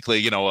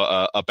 basically,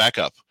 a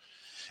backup.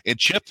 And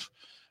Chip,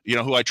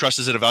 who I trust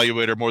as an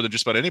evaluator more than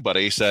just about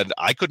anybody, said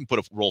I couldn't put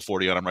a roll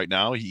 40 on him right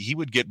now. He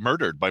would get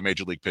murdered by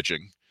Major League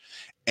pitching.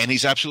 And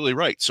he's absolutely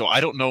right. So I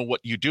don't know what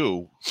you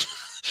do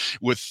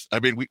we've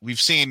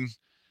seen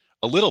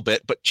a little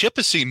bit, but Chip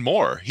has seen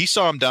more. He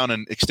saw him down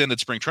in extended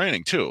spring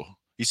training too.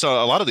 He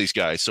saw a lot of these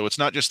guys. So it's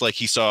not just like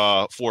he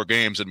saw 4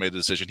 games and made the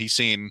decision. He's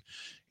seen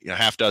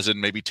half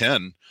dozen, maybe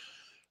 10.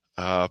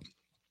 And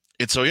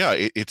so, yeah,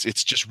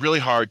 it's just really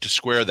hard to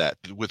square that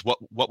with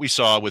what we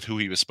saw with who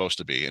he was supposed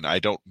to be. And I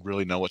don't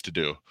really know what to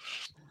do.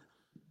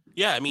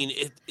 Yeah, I mean,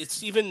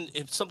 it's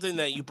something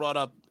that you brought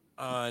up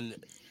on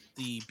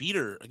the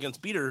beater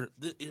against beater.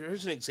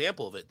 Here's an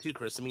example of it too,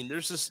 Chris. I mean,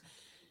 there's this.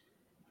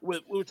 We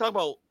were talking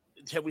about,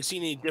 have we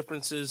seen any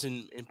differences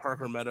in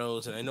Parker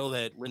Meadows? And I know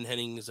that Lynn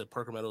Henning is a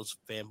Parker Meadows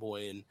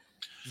fanboy. And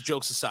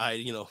jokes aside,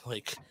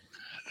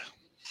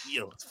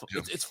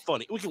 it's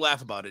funny. We can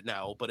laugh about it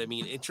now, but I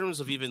mean, in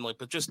terms of even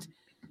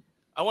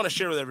I want to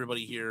share with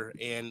everybody here,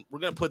 and we're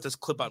gonna put this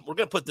clip on. We're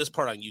gonna put this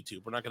part on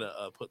YouTube. We're not gonna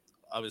put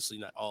obviously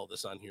not all of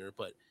this on here,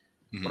 but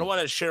what I want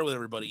to share with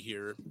everybody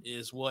here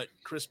is what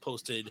Chris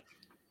posted.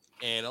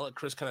 And I'll let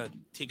Chris kind of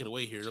take it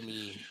away here. Let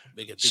me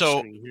make it big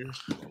screen here.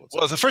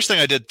 Well, the first thing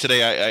I did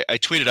today, I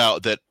tweeted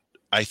out that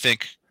I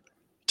think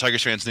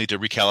Tigers fans need to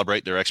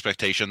recalibrate their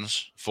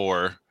expectations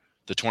for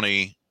the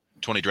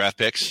 2020 draft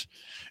picks.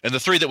 And the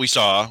 3 that we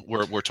saw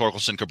were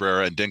Torkelson,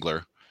 Cabrera, and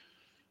Dingler.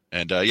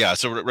 And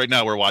so right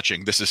now we're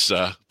watching. This is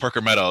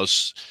Parker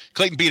Meadows.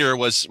 Clayton Beeter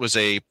was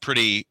a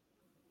pretty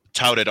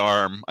touted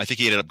arm. I think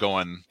he ended up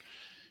going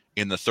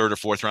in the 3rd or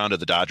 4th round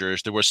of the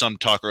Dodgers. There was some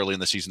talk early in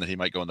the season that he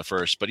might go in the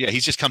 1st, but yeah, he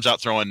just comes out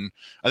throwing,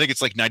 I think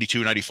it's like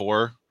 92,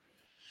 94,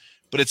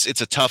 but it's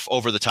a tough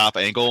over the top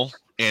angle.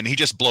 And he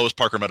just blows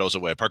Parker Meadows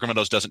away. Parker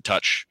Meadows doesn't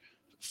touch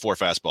 4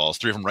 fastballs,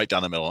 3 of them right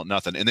down the middle,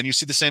 nothing. And then you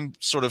see the same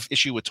sort of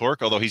issue with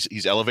Torque, although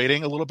he's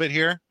elevating a little bit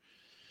here.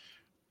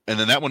 And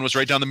then that one was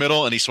right down the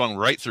middle and he swung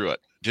right through it.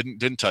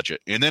 Didn't touch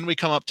it. And then we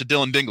come up to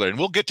Dylan Dingler, and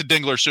we'll get to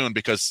Dingler soon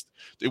because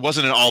it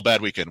wasn't an all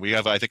bad weekend.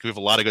 I think we have a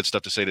lot of good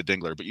stuff to say to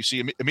Dingler, but you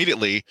see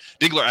immediately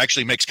Dingler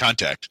actually makes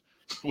contact,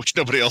 which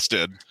nobody else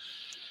did.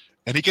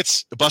 And he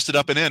gets busted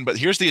up and in, but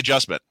here's the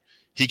adjustment.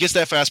 He gets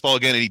that fastball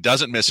again and he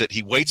doesn't miss it.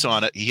 He waits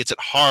on it. He hits it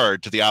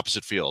hard to the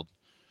opposite field.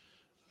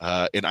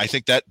 And I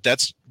think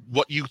that's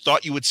what you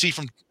thought you would see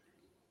from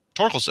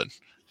Torkelson,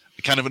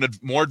 kind of a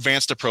more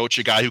advanced approach,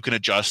 a guy who can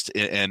adjust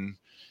and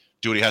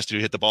do what he has to do,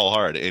 hit the ball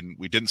hard. And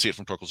we didn't see it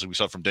from Torkelson. We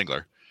saw it from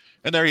Dingler.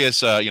 And there he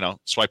is,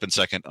 swiping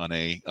second on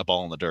a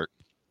ball in the dirt.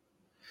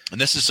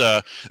 And this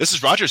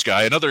is Rogers'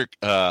 guy, another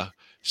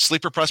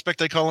sleeper prospect,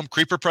 they call him,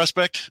 creeper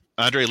prospect,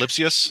 Andre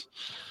Lipsius.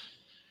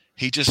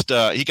 He just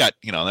he got,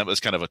 that was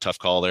kind of a tough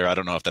call there. I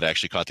don't know if that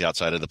actually caught the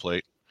outside of the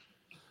plate.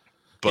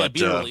 But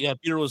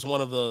Peter was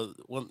one of the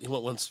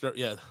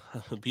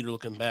Peter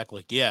looking back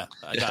like, yeah,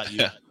 I got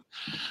you.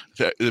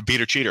 The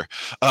beater cheater.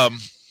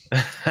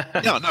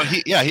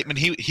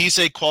 He's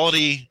a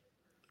quality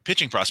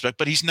pitching prospect,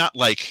 but he's not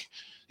like,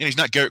 he's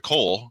not Garrett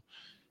Cole.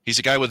 He's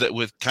a guy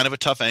with kind of a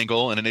tough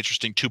angle and an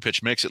interesting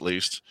 2-pitch mix, at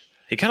least.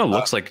 He kind of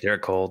looks like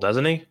Garrett Cole,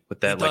 doesn't he?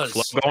 With that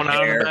flow going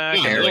out in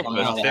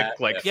the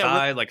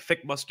back,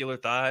 thick muscular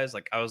thighs.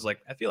 Like I was like,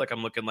 I feel like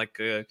I'm looking like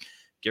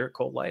Garrett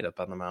Cole light up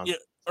on the mound. Yeah,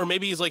 or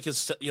maybe he's like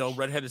his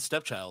redheaded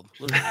stepchild.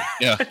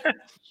 Yeah,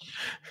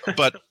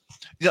 but.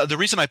 Yeah, the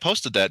reason I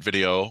posted that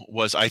video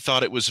was I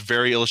thought it was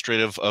very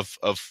illustrative of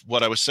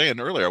what I was saying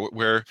earlier,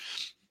 where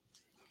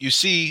you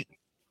see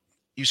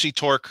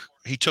Torque.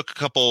 He took a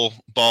couple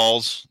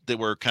balls that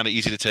were kind of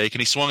easy to take,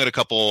 and he swung at a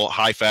couple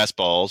high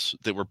fastballs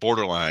that were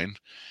borderline.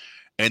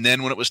 And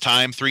then when it was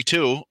time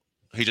 3-2,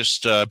 he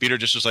just Beater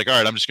just was like, all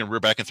right, I'm just going to rear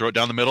back and throw it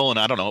down the middle. And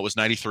I don't know, it was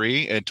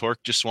 93, and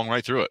Torque just swung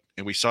right through it.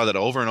 And we saw that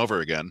over and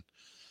over again.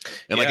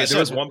 And like I said,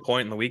 there was one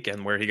point in the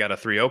weekend where he got a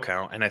 3-0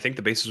 count, and I think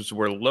the bases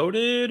were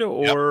loaded,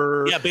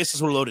 or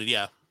bases were loaded,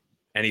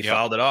 and he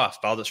fouled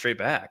it straight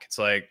back. It's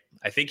like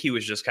I think he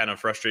was just kind of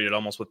frustrated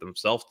almost with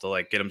himself to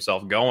like get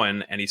himself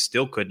going, and he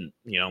still couldn't,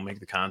 make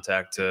the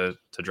contact to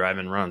drive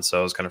and run.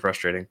 So it was kind of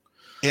frustrating.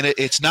 And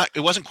it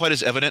wasn't quite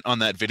as evident on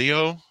that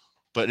video,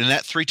 but in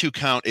that 3-2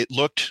 count, it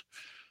looked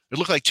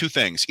like two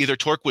things. Either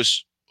Torque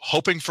was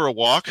hoping for a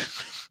walk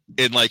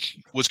and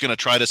was going to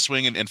try to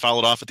swing and foul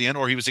it off at the end,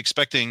 or he was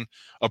expecting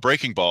a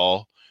breaking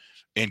ball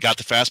and got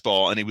the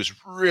fastball, and he was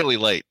really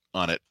late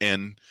on it.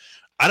 And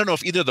I don't know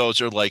if either of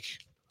those are like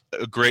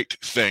a great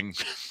thing.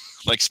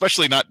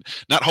 Especially not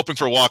hoping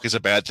for a walk is a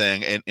bad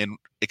thing, and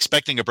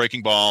expecting a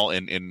breaking ball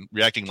and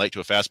reacting late to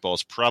a fastball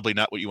is probably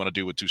not what you want to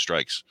do with 2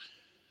 strikes.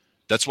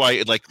 That's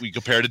why, like, we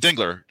compare to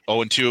Dingler,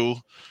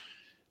 0-2.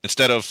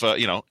 Instead of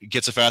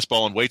gets a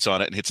fastball and waits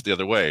on it and hits it the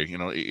other way.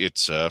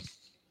 It's I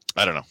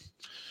don't know.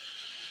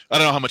 I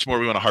don't know how much more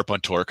we want to harp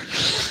on Torque.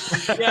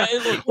 Yeah,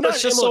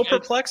 it's just so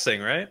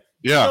perplexing, right?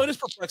 Yeah, no, it is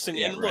perplexing.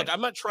 Yeah, and look, I'm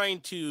not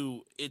trying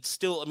to. It's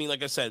still. I mean,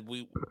 like I said,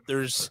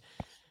 it's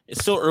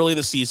still early in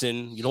the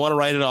season. You don't want to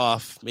write it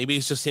off. Maybe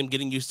it's just him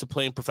getting used to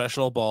playing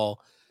professional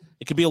ball.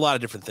 It could be a lot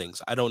of different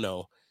things. I don't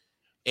know.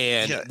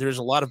 And there's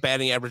a lot of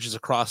batting averages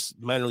across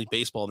minor league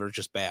baseball that are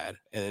just bad.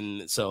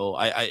 And so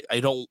I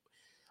don't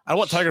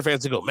want Tiger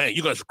fans to go, man,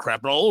 you guys are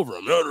crapping all over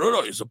him.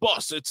 No, he's a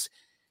bust.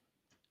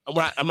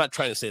 I'm not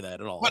trying to say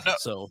that at all.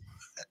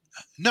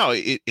 No,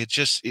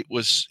 it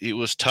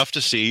was tough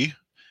to see.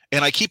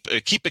 And I keep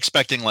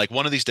expecting, like,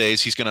 one of these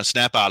days he's going to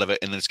snap out of it,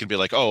 and then it's going to be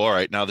like, oh, all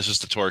right, now this is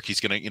the Torque. He's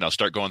going to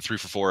start going 3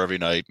 for 4 every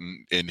night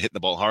and hitting the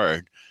ball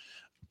hard.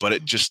 But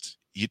it just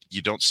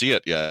you don't see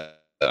it yet.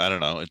 I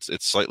don't know.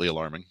 It's slightly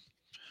alarming.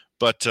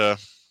 But I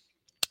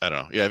don't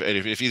know. Yeah,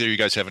 if either of you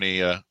guys have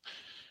any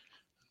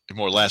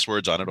more last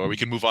words on it, or we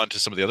can move on to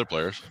some of the other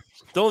players.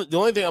 The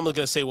only thing I'm going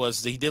to say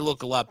was he did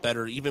look a lot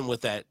better, even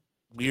with that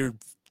weird.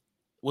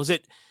 Was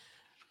it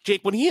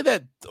Jake when he had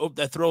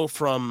that throw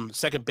from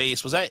second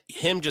base? Was that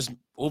him just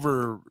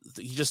over?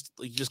 He just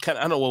kind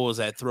of, I don't know what was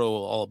that throw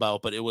all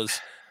about, but it was.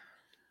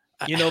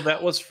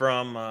 That was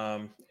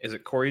from. Is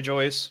it Corey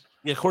Joyce?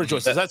 Yeah, Corey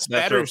Joyce. Is that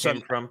Saturday or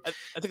Sunday? From? I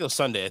think it was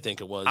Sunday. I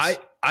think it was.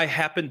 I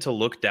happened to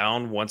look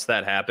down once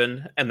that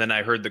happened, and then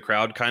I heard the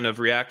crowd kind of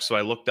react. So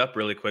I looked up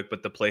really quick,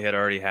 but the play had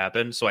already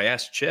happened. So I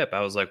asked Chip.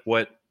 I was like,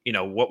 "What?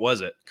 What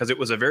was it?" Because it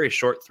was a very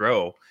short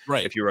throw,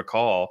 right? If you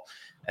recall.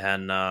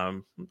 And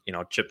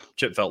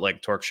Chip felt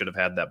like Torque should have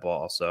had that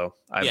ball. So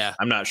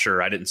I'm not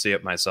sure. I didn't see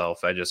it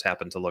myself. I just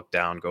happened to look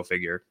down. Go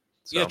figure.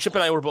 So. Yeah, Chip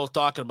and I were both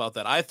talking about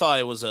that. I thought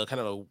it was a kind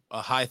of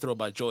a high throw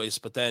by Joyce,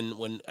 but then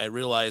when I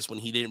realized when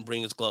he didn't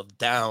bring his glove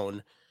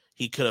down,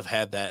 he could have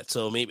had that.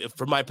 So maybe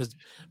from my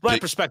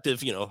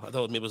perspective, I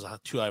thought maybe it was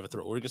too high of a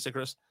throw. What were you gonna say,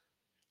 Chris?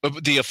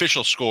 The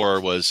official score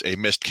was a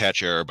missed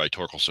catch error by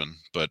Torkelson,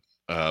 but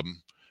I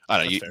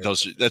don't know.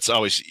 That's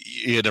always,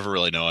 you never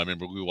really know. I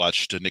remember we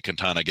watched Nick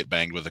Quintana get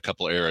banged with a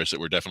couple of errors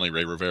that were definitely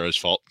Ray Rivera's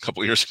fault a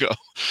couple of years ago.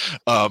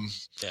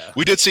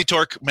 We did see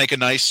Torque make a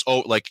nice,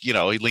 he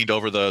leaned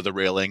over the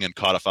railing and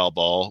caught a foul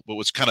ball. What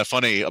was kind of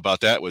funny about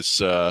that was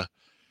the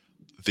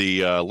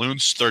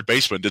Loons third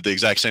baseman did the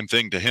exact same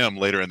thing to him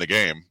later in the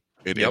game.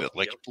 It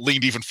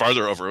leaned even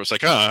farther over. It was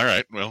like, all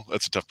right, well,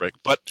 that's a tough break.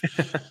 But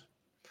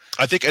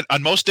I think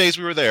on most days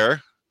we were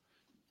there,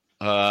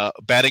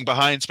 batting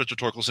behind Spencer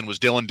Torkelson was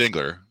Dylan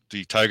Dingler,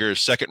 the Tigers'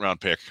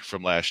 second-round pick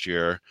from last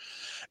year.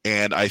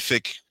 And I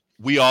think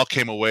we all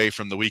came away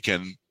from the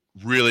weekend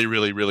really,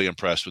 really, really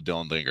impressed with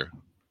Dylan Dingler.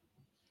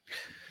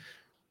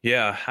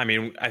 Yeah, I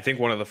mean, I think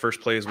one of the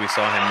first plays we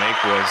saw him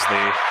make was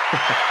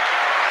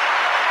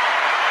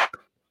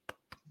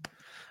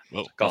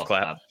the golf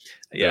clap.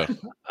 Yeah.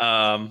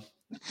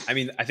 I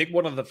mean, I think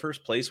one of the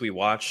first plays we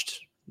watching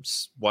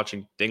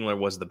Dingler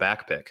was the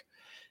back pick.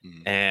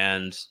 Mm-hmm.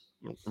 And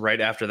right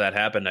after that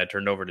happened, I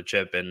turned over to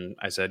Chip and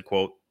I said,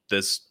 quote,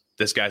 this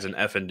guy's an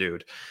effing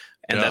dude.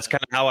 And that's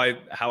kind of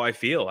how I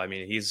feel. I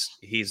mean, he's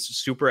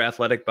super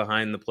athletic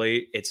behind the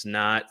plate. It's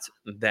not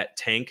that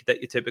tank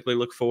that you typically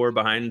look for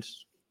behind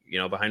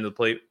the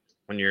plate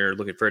when you're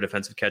looking for a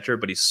defensive catcher,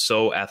 but he's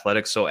so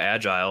athletic, so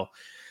agile,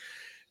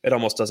 it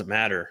almost doesn't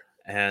matter.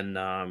 And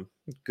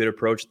good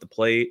approach at the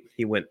plate.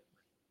 He went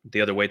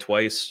the other way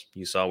twice.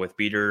 You saw with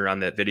Beater on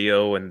that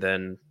video, and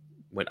then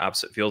went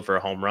opposite field for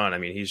a home run. I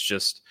mean, he's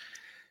just,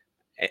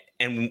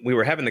 and we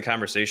were having the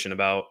conversation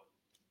about,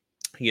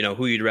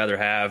 who you'd rather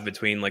have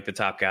between like the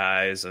top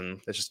guys. And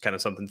it's just kind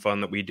of something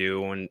fun that we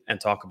do and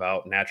talk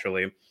about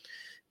naturally.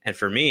 And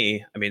for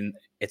me, I mean,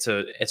 it's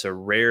a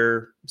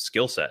rare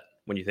skill set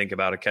when you think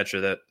about a catcher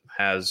that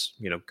has,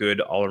 good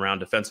all around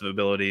defensive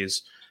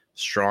abilities,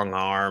 strong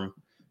arm,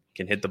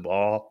 can hit the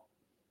ball.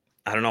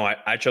 I don't know.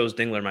 I chose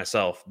Dingler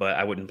myself, but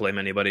I wouldn't blame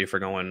anybody for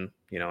going,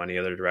 any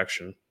other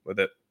direction with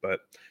it. But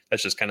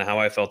that's just kind of how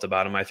I felt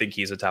about him. I think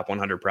he's a top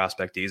 100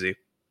 prospect easy.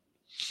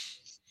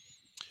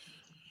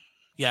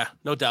 Yeah,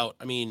 no doubt.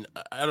 I mean,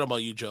 I don't know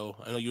about you, Joe.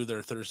 I know you were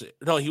there Thursday.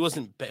 No, he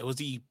wasn't.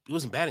 He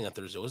wasn't batting on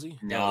Thursday, was he?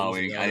 No,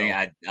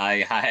 I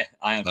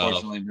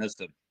unfortunately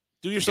missed him.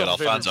 Do yourself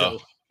a favor,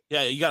 Joe.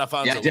 Yeah, you got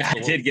Alfonso. Yeah,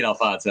 I did get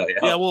Alfonso.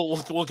 Yeah,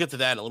 we'll get to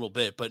that in a little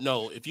bit. But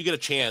no, if you get a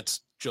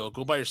chance, Joe,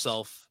 go by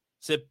yourself,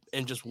 sit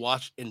and just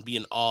watch and be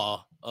in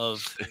awe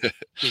of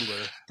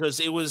Dingler, because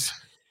it was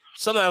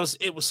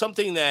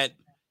something that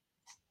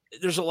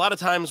there's a lot of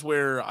times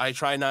where I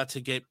try not to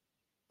get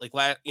like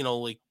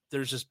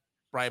there's this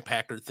Brian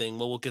Packard thing.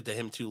 Well, we'll get to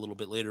him too a little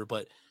bit later.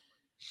 But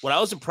what I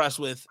was impressed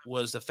with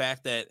was the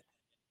fact that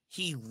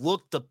he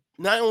looked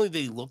not only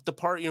did he look the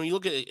part, you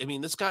look at,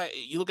 this guy,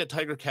 you look at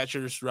Tiger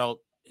catchers throughout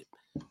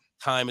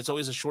time, it's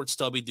always a short,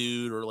 stubby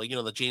dude, or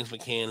the James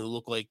McCann who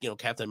looked like,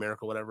 Captain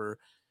America, whatever.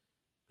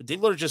 But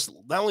Dingler just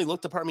not only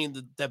looked the part,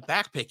 that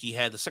back pick he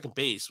had, the second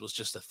base, was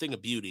just a thing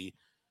of beauty.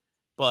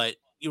 But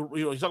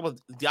you talk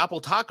about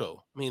Diapo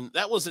Taco.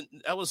 That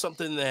was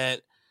something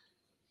that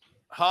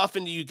How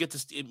often do you get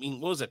to? I mean,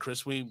 what was that,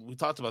 Chris? We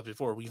talked about it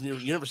before. You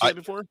never seen it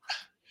before?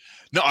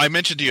 No, I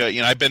mentioned to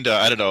you. I've been to,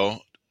 I don't know,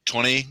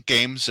 20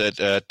 games at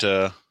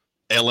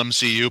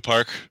LMCU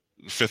Park,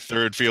 Fifth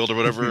Third Field or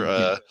whatever,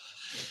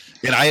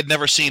 and I had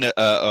never seen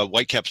a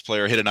Whitecaps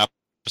player hit an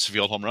opposite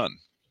field home run.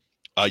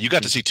 You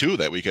got to see 2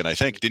 that weekend, I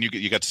think. Then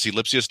you got to see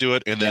Lipsius do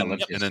it, and then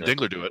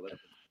Dingler do it.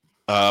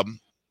 I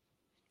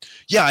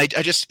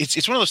just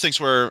it's one of those things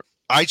where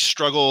I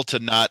struggle to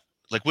not.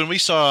 Like when we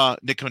saw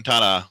Nick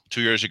Quintana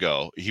 2 years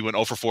ago, he went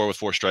 0 for 4 with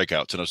 4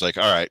 strikeouts. And I was like,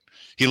 all right,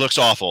 he looks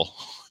awful.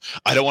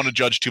 I don't want to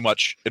judge too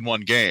much in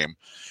one game.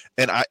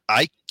 And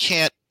I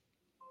can't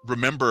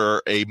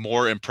remember a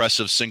more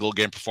impressive single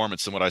game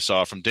performance than what I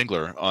saw from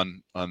Dingler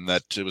on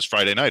that. It was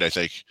Friday night, I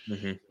think,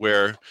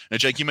 where, and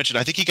Jake, you mentioned,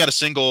 I think he got a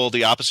single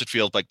the opposite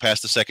field, like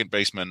past the second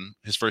baseman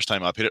his first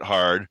time up, hit it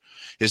hard.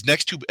 His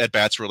next 2 at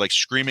bats were like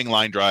screaming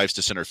line drives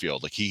to center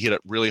field. Like he hit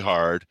it really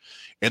hard.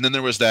 And then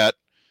there was that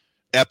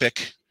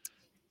epic,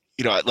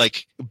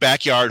 like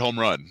backyard home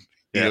run.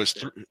 It was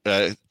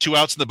 2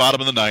 outs in the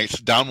bottom of the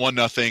 9th, down 1-0,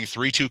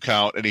 3-2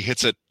 count, and he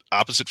hits it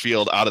opposite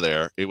field out of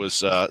there. It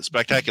was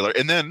spectacular.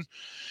 And then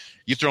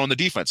you throw in the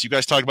defense. You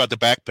guys talked about the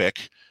back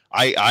pick.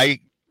 I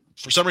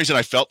for some reason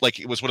I felt like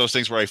it was one of those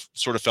things where I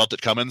sort of felt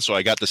it coming, so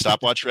I got the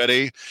stopwatch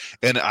ready,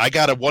 and I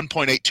got a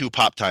 1.82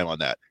 pop time on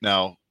that.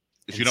 Now,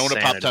 if you know what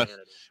a pop time.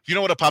 If you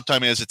know what a pop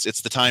time is,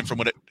 it's the time from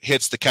when it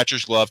hits the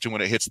catcher's glove to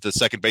when it hits the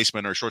second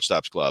baseman or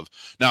shortstop's glove.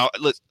 Now,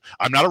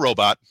 I'm not a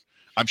robot.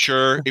 I'm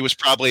sure it was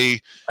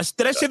probably.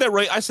 Did I say that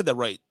right? I said that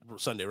right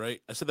Sunday,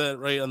 right? I said that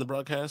right on the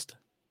broadcast.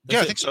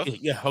 I think so.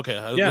 Yeah.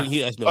 Okay. Yeah.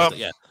 He asked me about that.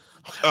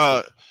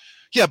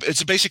 Yeah. But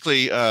it's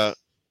basically, I'm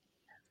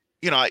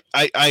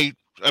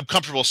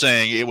comfortable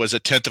saying it was a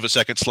 1/10 of a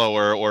second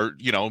slower, or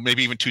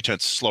maybe even 2/10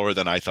 slower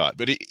than I thought.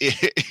 But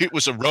it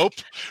was a rope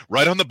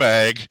right on the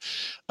bag,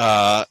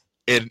 and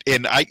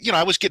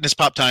I was getting his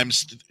pop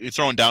times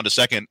throwing down to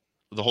second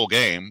the whole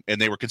game, and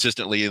they were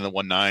consistently in the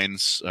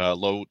 1.9s,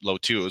 low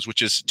 2s,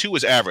 which is 2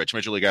 is average,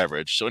 major league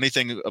average. So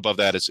anything above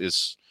that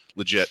is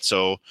legit.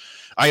 So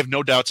I have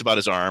no doubts about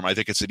his arm. I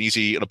think it's an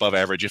easy and above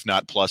average, if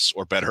not plus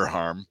or better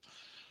arm.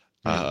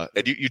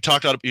 And you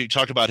talked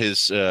about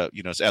his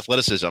his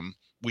athleticism.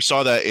 We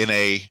saw that in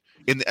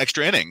the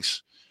extra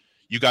innings.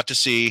 You got to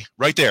see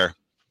right there,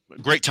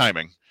 great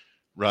timing,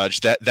 Raj.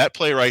 That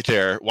play right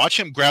there. Watch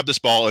him grab this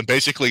ball and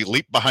basically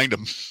leap behind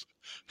him.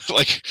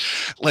 You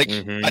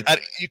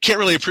can't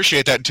really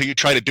appreciate that until you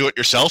try to do it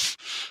yourself.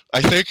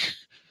 I think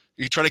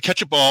you try to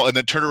catch a ball and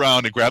then turn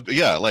around and grab.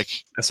 Essentially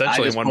I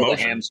just one pulled a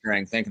motion.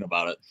 hamstring thinking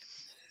about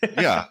it.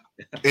 Yeah,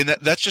 and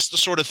that's just the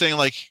sort of thing.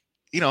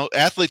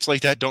 Athletes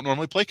like that don't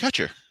normally play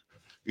catcher.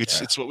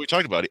 It's what we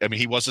talked about. I mean,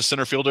 he was a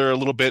center fielder a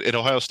little bit at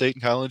Ohio State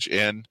in college,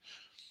 and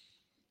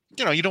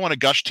you don't want to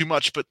gush too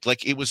much, but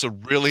it was a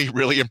really,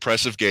 really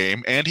impressive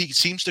game, and he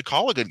seems to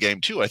call a good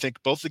game too. I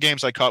think both the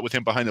games I caught with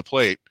him behind the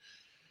plate.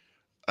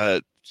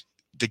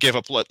 They gave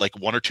up 1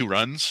 or 2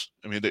 runs.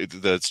 I mean,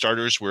 the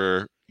starters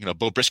were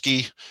Bo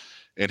Brisky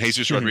and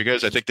Jesus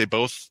Rodriguez. I think they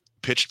both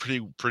pitched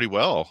pretty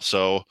well.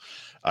 So,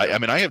 I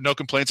mean, I have no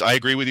complaints. I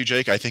agree with you,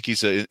 Jake. I think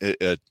he's a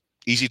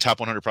easy top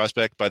 100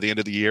 prospect by the end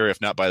of the year,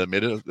 if not by the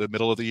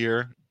middle of the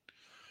year.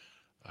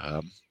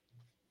 I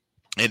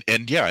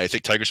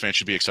think Tigers fans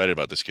should be excited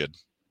about this kid.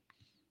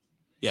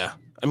 Yeah,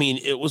 I mean,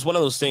 it was one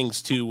of those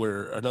things too,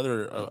 where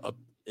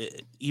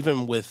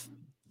even with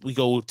we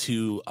go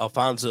to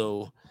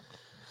Alfonso.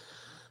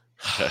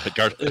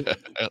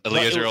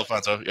 Eliezer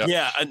Alfonso.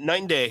 Yeah, a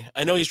 9-day.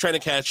 I know he's trying to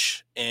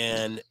catch,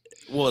 and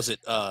what was it,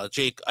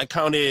 Jake? I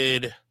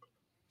counted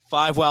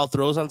 5 wild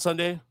throws on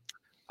Sunday.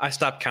 I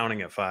stopped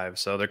counting at 5,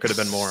 so there could have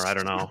been more. I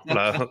don't know.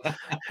 But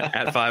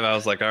at 5, I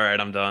was like, all right,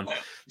 I'm done.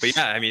 But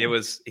yeah, I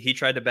mean, he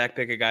tried to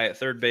backpick a guy at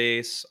third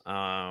base.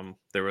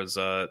 There was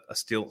a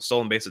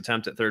stolen base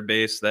attempt at third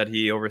base that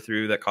he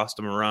overthrew that cost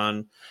him a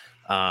run.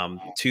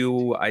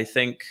 2, I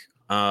think,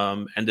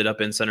 ended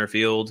up in center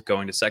field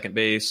going to second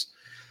base.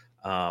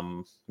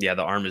 The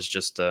arm is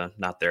just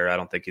not there. I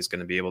don't think he's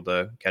going to be able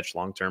to catch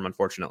long term,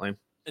 unfortunately.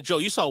 And Joe,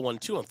 you saw 1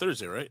 too on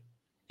Thursday, right?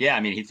 Yeah, I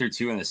mean, he threw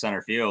 2 in the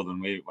center field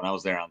when I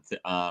was there on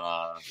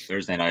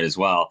Thursday night as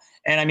well.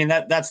 And I mean,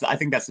 I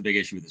think that's the big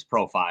issue with his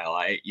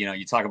profile.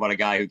 You talk about a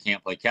guy who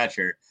can't play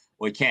catcher.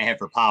 Well, he can't hit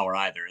for power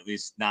either, at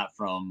least not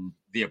from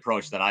the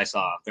approach that I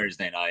saw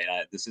Thursday night.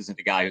 This isn't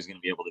a guy who's going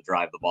to be able to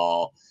drive the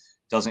ball.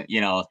 Doesn't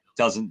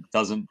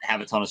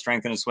have a ton of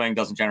strength in his swing,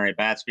 doesn't generate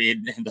bat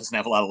speed, and doesn't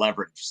have a lot of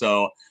leverage.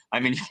 So,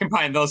 I mean, you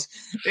combine those,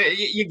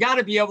 you got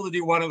to be able to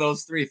do one of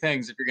those 3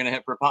 things if you're going to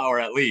hit for power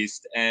at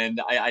least. And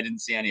I didn't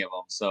see any of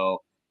them.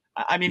 So,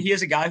 I mean, he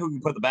is a guy who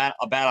can put a bat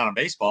on a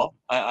baseball.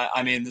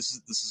 I mean,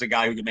 this is a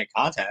guy who can make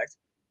contact,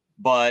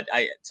 but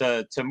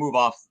to move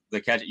off the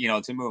catch,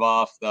 to move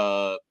off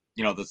the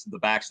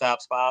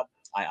backstop spot,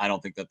 I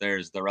don't think that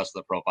there's the rest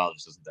of the profile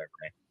just isn't there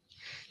for me.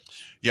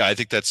 Yeah, I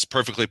think that's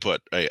perfectly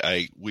put.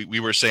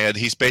 We were saying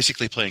he's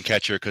basically playing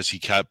catcher because he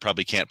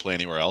probably can't play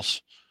anywhere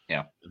else.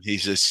 Yeah,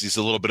 he's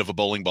a little bit of a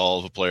bowling ball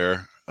of a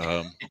player,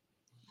 and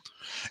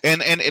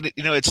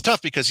it's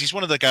tough because he's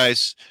one of the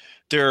guys.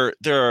 There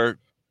are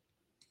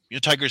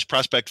Tigers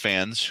prospect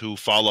fans who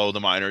follow the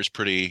minors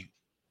pretty,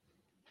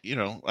 I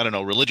don't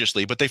know,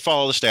 religiously, but they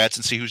follow the stats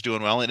and see who's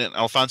doing well. And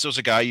Alfonso's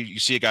a guy, you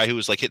see a guy who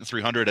was like hitting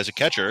 300 as a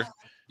catcher.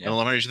 Yeah. And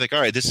the minors, you think,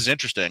 all right, this is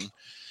interesting.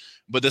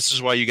 But this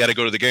is why you got to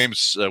go to the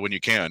games when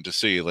you can to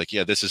see, like,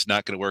 yeah, this is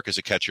not going to work as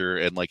a catcher.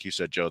 And like you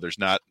said, Joe, there's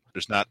not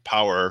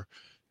power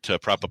to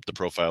prop up the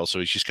profile. So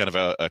he's just kind of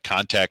a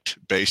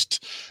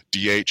contact-based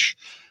DH,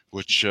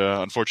 which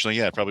unfortunately,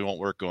 it probably won't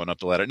work going up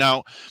the ladder.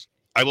 Now,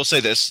 I will say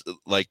this,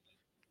 like,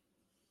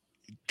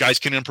 guys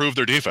can improve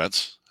their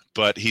defense,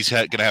 but he's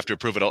going to have to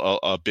improve it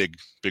a big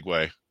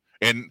way.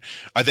 And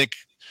I think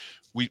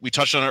we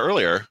touched on it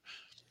earlier.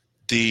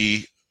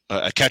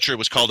 A catcher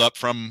was called up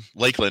from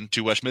Lakeland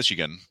to West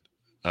Michigan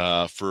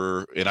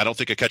and I don't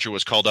think a catcher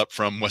was called up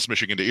from West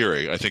Michigan to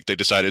Erie. I think they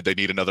decided they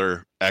need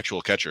another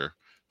actual catcher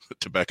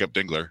to back up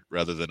Dingler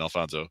rather than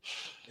Alfonso.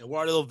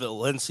 Eduardo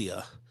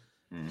Valencia.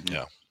 Mm-hmm.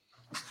 Yeah.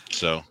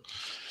 So,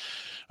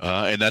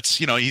 and that's,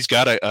 he's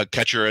got a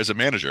catcher as a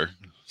manager,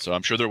 so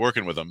I'm sure they're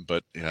working with him,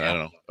 but I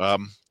don't know.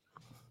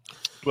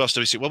 Who else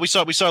did we see? Well, we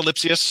saw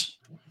Lipsius,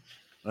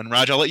 and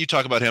Raj, I'll let you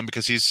talk about him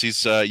because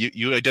he's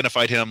you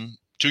identified him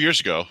 2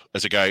 years ago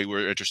as a guy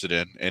we're interested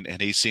in,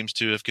 and he seems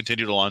to have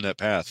continued along that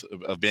path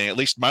of being at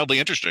least mildly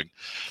interesting.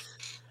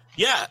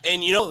 Yeah,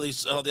 and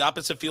the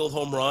opposite field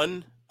home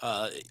run.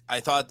 I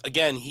thought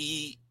again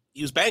he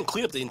was batting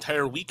cleanup the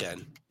entire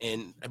weekend,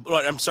 and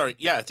I'm sorry,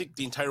 I think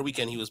the entire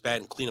weekend he was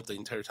batting cleanup the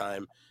entire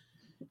time,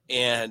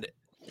 and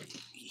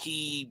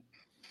he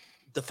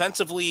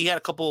defensively he had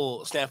a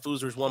couple snafus.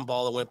 There was one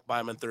ball that went by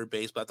him on third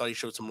base, but I thought he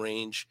showed some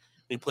range.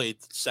 He played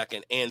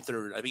second and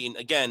third. I mean,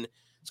 again,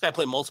 this guy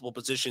played multiple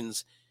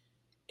positions,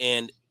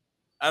 and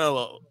I don't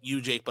know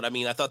you, Jake, but I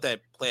mean, I thought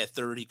that play at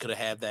third, he could have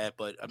had that,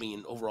 but I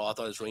mean, overall, I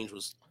thought his range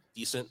was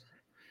decent.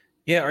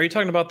 Yeah, are you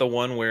talking about the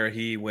one where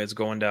he was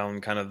going down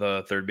kind of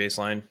the third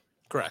baseline?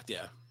 Correct,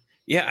 yeah.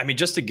 Yeah, I mean,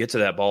 just to get to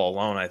that ball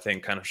alone, I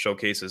think kind of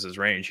showcases his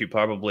range. He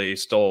probably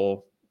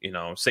stole,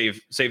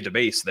 saved a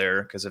base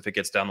there, because if it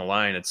gets down the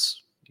line,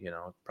 it's,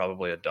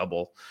 probably a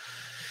double.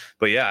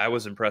 But yeah, I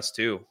was impressed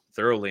too.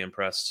 Thoroughly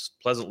impressed,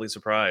 pleasantly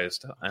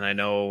surprised. And I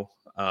know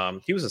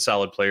he was a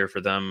solid player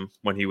for them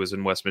when he was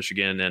in West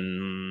Michigan,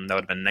 and that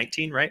would have been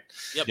 19, right?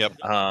 Yep.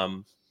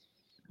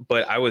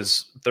 But I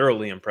was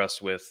thoroughly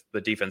impressed with the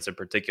defense in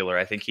particular.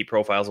 I think he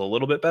profiles a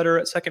little bit better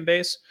at second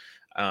base.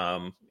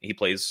 He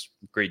plays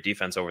great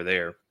defense over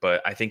there,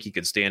 but I think he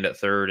could stand at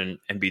third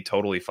and be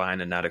totally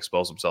fine and not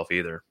expose himself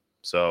either.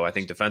 So I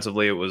think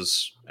defensively it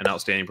was an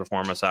outstanding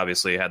performance.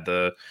 Obviously had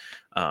the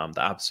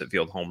opposite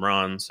field home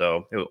run.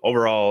 So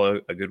overall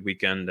a good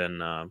weekend,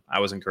 and I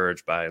was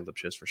encouraged by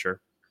Lipsius for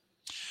sure.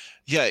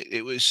 Yeah,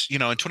 it was, in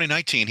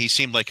 2019, he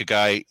seemed like a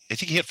guy, I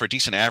think he hit for a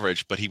decent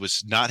average, but he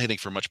was not hitting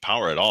for much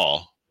power at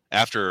all.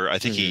 After, I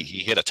think he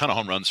hit a ton of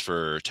home runs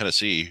for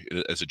Tennessee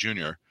as a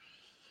junior.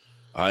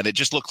 And it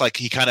just looked like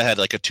he kind of had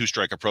like a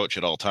two-strike approach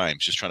at all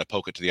times, just trying to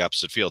poke it to the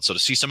opposite field. So to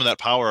see some of that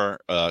power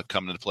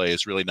come into play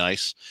is really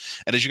nice.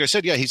 And as you guys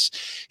said, yeah, he's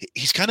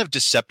kind of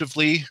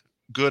deceptively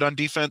good on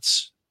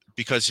defense,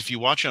 because if you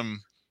watch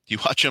him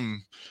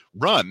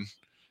run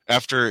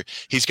after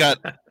he's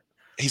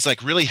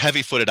like really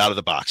heavy-footed out of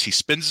the box. He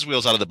spins his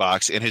wheels out of the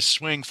box, and his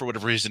swing, for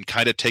whatever reason,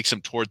 kind of takes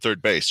him toward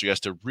third base. So he has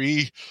to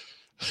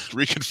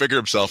reconfigure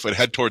himself and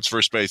head towards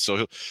first base.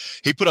 So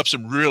he put up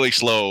some really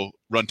slow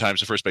run times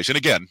to first base. And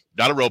again,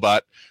 not a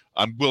robot.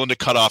 I'm willing to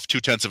cut off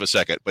 0.2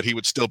 seconds, but he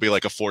would still be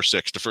like a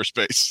 4.6 to first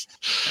base.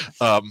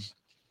 But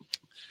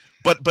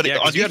yeah,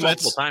 on you had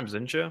multiple times,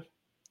 didn't you?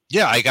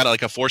 Yeah, I got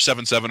like a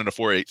 4.77 and a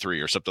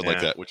 4.83 or something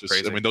like that, which is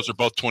crazy. I mean, those are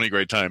both 20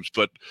 grade times,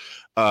 but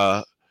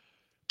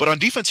on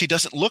defense, he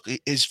doesn't look.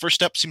 His first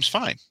step seems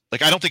fine.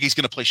 Like, I don't think he's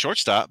going to play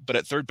shortstop, but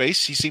at third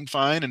base he seemed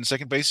fine, and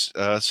second base.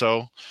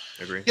 So,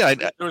 I agree. Yeah,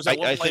 there was that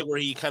one play where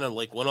he kind of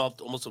like went off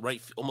almost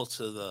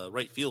to the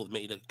right field,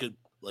 made a good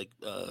went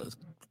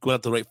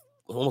out the right,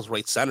 almost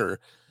right center,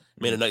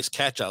 made a nice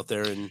catch out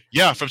there, and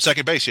from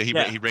second base.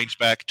 Yeah, he ranged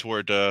back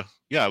toward.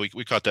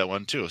 We caught that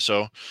one too.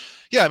 So,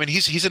 yeah, I mean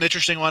he's an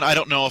interesting one. I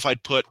don't know if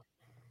I'd put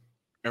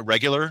a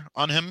regular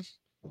on him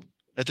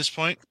at this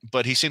point,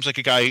 but he seems like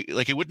a guy,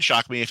 like, it wouldn't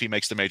shock me if he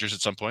makes the majors at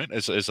some point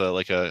as a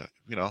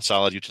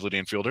solid utility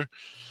infielder,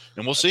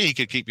 and we'll see. He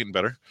could keep getting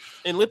better.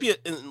 And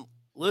Lipsius,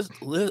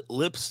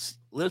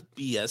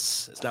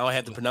 now I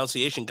have the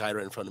pronunciation guide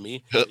right in front of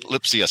me.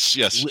 Lipsius,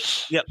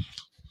 yes. Yep.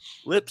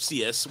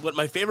 Lipsius. What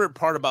my favorite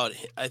part about,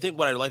 I think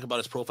what I like about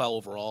his profile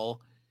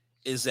overall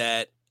is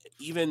that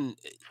even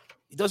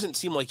it doesn't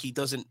seem like he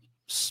doesn't,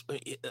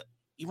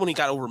 even when he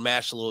got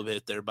overmatched a little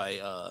bit there by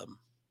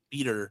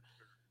Beater,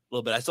 a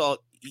little bit, I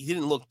thought he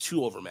didn't look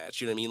too overmatched.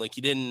 You know what I mean? Like,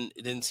 it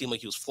didn't seem like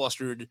he was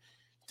flustered.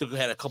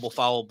 Had a couple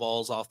foul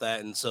balls off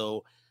that, and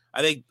so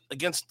I think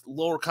against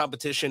lower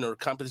competition,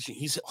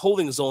 he's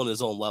holding his own at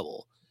his own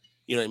level.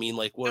 You know what I mean?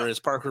 Like, whereas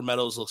Parker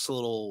Meadows looks a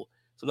little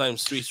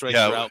sometimes 3 strikes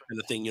are out kind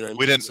of thing. You know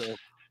what I mean?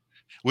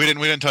 We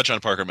didn't touch on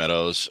Parker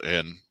Meadows,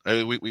 and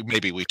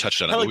we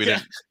touched on it, but we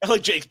didn't. I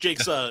like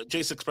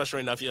Jake's expression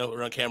right now. If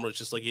we're on camera, it's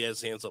just like he has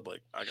his hands up,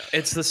 like I got it.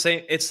 It's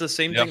the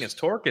same thing as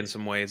Torque in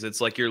some ways.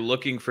 It's like you're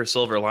looking for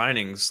silver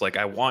linings. Like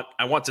I want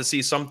to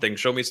see something.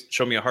 Show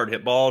me a hard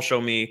hit ball. Show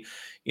me,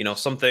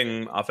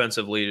 something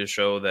offensively to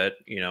show that,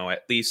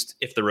 at least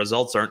if the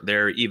results aren't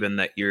there, even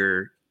that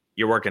you're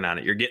working on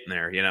it, you're getting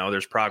there.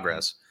 There's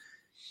progress.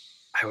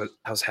 I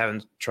was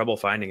having trouble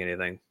finding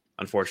anything,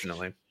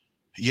 unfortunately.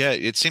 Yeah,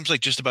 it seems like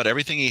just about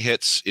everything he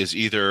hits is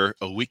either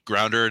a weak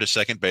grounder to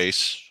second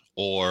base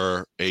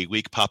or a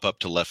weak pop up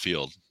to left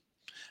field.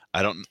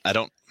 I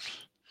don't.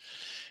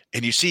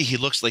 And you see, he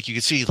looks like, you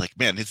can see like,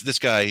 man, this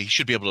guy, he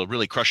should be able to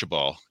really crush a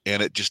ball,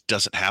 and it just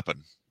doesn't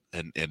happen.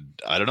 And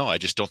I don't know. I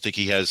just don't think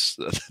he has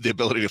the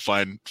ability to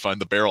find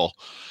the barrel,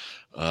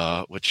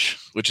 which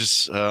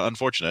is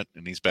unfortunate.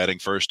 And he's batting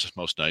first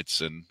most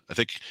nights. And I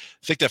think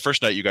that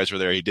first night you guys were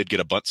there, he did get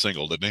a bunt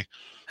single, didn't he?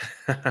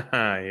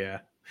 Yeah.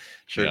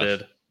 Sure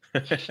did.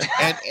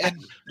 and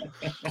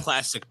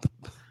Classic.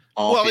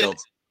 All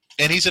fields.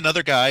 And he's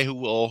another guy who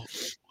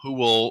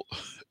will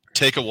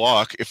take a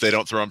walk if they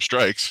don't throw him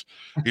strikes.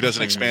 He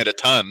doesn't expand a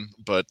ton,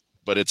 but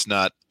it's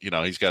not,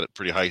 he's got a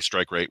pretty high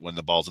strike rate when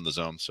the ball's in the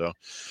zone. So,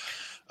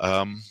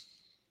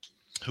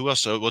 who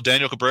else? Well,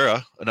 Daniel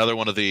Cabrera, another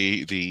one of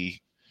the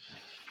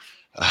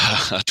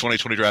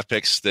 2020 draft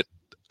picks that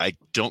I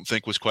don't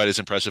think was quite as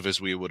impressive as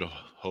we would have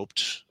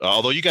hoped.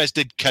 Although you guys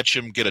did catch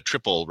him get a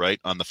triple, right,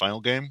 on the final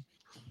game?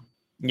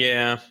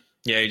 Yeah.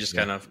 He just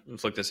kind of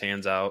flicked his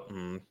hands out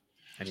and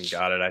he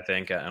got it, I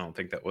think. I don't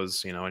think that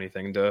was,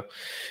 anything to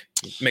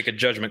make a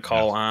judgment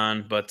call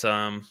on. But,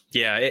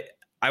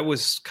 I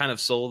was kind of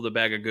sold a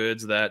bag of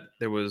goods that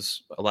there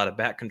was a lot of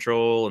bat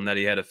control and that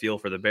he had a feel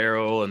for the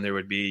barrel and there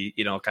would be,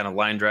 kind of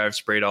line drive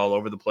sprayed all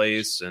over the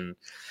place. And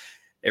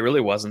it really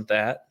wasn't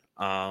that.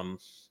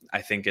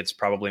 I think it's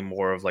probably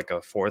more of like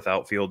a fourth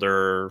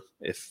outfielder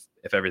if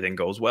everything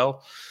goes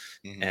well,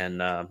 and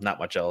not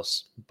much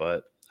else.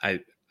 But I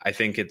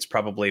think it's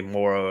probably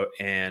more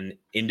an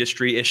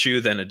industry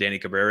issue than a Danny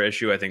Cabrera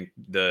issue. I think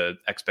the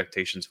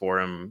expectations for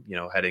him,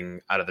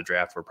 heading out of the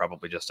draft were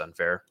probably just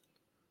unfair.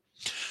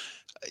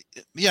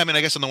 Yeah, I mean,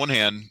 I guess on the one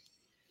hand,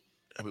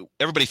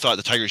 everybody thought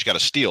the Tigers got a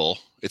steal.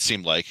 It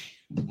seemed like,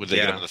 would they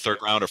get him in the third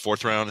round or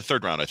fourth round? The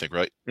third round, I think,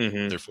 right?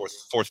 Mm-hmm. Their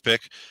fourth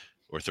pick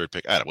or third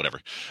pick, I don't know, whatever.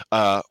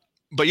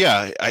 But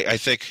yeah, I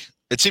think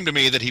it seemed to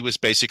me that he was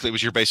basically, it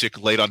was your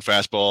basic late on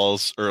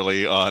fastballs,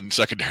 early on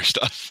secondary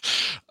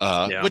stuff,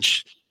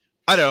 which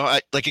I don't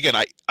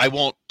know. I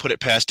won't put it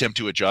past him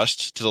to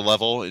adjust to the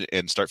level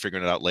and start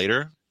figuring it out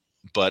later.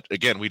 But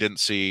again, we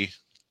didn't see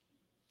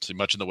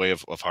much in the way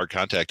of hard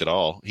contact at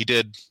all. He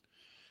did.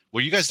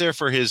 Were you guys there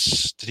for did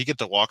he get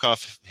the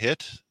walk-off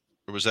hit,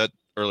 or was that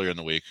earlier in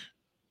the week?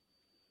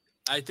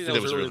 I think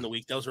that was earlier in the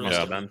week. That was earlier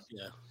in the week.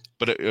 Yeah.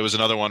 But it was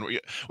another one.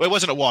 Well, it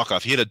wasn't a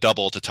walk-off. He had a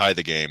double to tie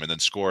the game and then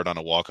scored on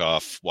a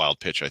walk-off wild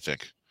pitch, I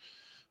think.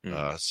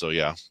 So,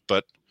 yeah.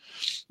 But,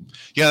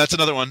 yeah, that's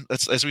another one.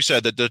 That's, as we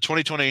said, that the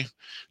 2020,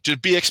 to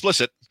be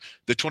explicit,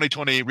 the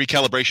 2020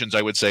 recalibrations,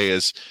 I would say,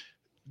 is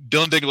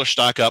Dylan Dingler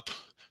stock up,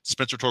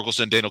 Spencer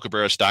Torkelson, Daniel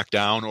Cabrera stock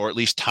down, or at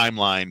least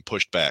timeline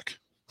pushed back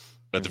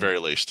at the very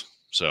least.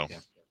 So,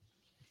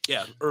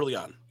 yeah, early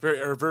on. Very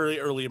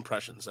early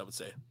impressions, I would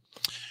say.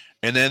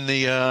 And then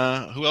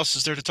who else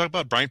is there to talk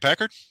about? Brian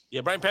Packard?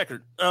 Yeah, Brian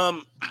Packard.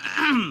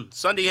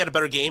 Sunday he had a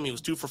better game. He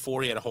was 2 for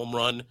 4. He had a home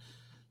run.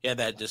 He had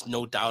that just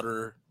no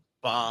doubter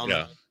bomb.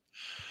 Yeah.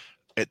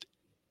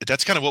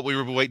 That's kind of what we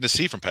were waiting to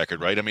see from Packard,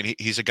 right? I mean,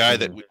 he's a guy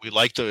that we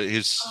liked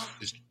his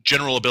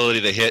general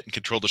ability to hit and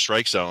control the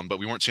strike zone, but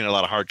we weren't seeing a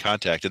lot of hard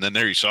contact. And then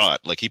there you saw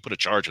it. Like, he put a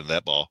charge into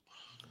that ball.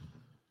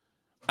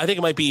 I think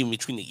it might be in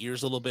between the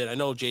ears a little bit. I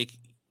know, Jake,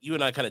 you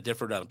and I kind of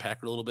differed on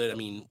Packard a little bit. I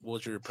mean, what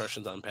was your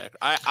impressions on Packard?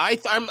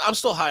 I'm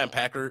still high on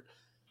Packard.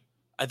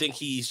 I think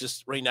he's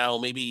just right now,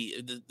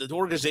 maybe the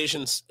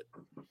organization's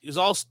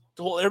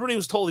everybody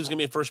was told he was going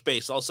to be at first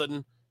base. All of a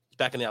sudden, he's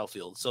back in the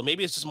outfield. So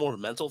maybe it's just more of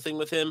a mental thing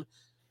with him.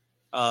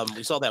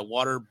 We saw that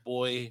water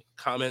boy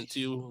comment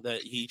too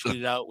that he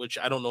tweeted out, which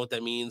I don't know what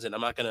that means, and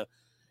I'm not gonna.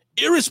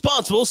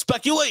 Irresponsible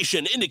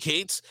speculation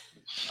indicates,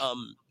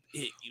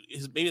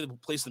 maybe the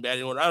place in the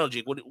batting order. I don't know,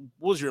 Jake. What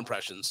was your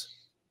impressions?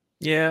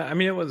 Yeah, I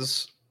mean, it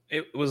was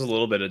a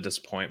little bit of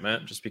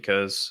disappointment just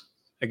because,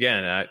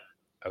 again, I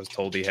was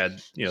told he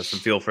had some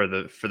feel for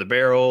the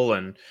barrel,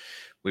 and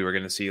we were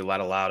going to see a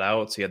lot of loud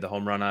outs. He had the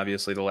home run,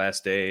 obviously, the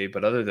last day,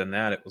 but other than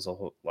that, it was a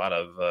lot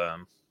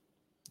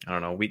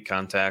of weak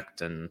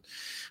contact, and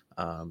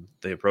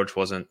the approach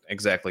wasn't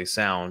exactly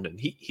sound. And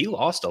he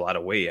lost a lot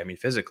of weight. I mean,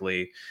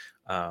 physically,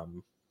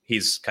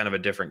 he's kind of a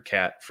different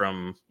cat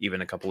from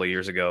even a couple of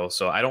years ago.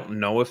 So I don't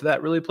know if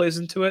that really plays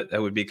into it.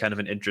 That would be kind of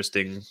an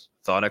interesting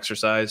thought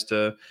exercise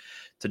to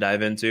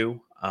dive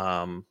into.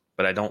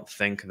 But I don't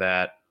think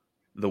that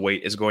the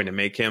weight is going to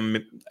make him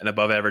an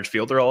above average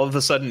fielder all of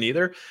a sudden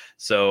either.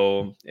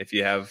 So if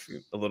you have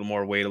a little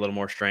more weight, a little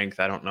more strength,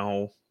 I don't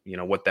know,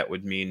 what that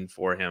would mean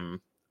for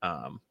him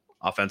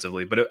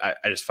offensively, but I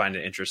just find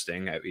it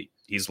interesting.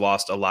 He's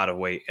lost a lot of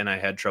weight, and I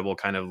had trouble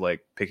kind of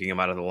like picking him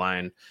out of the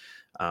line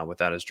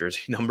without his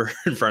jersey number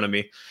in front of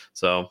me.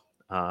 So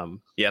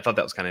yeah, I thought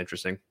that was kind of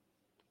interesting.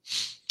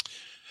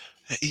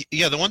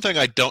 Yeah, the one thing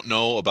I don't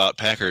know about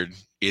Packard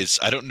is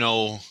I don't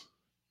know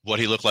what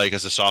he looked like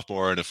as a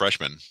sophomore and a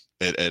freshman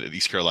at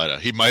East Carolina.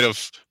 He might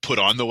have put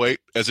on the weight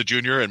as a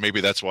junior, and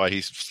maybe that's why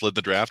he slid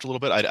the draft a little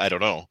bit. I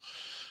don't know.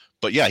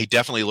 But yeah, he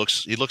definitely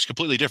looks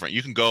completely different.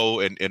 You can go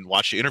and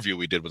watch the interview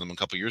we did with him a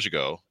couple years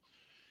ago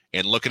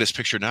and look at his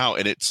picture now,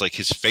 and it's like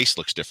his face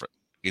looks different.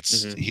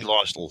 He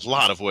lost a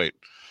lot of weight.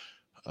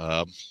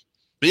 But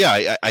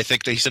yeah, I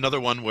think that he's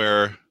another one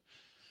where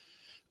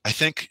I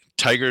think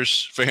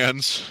Tigers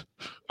fans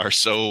are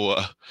so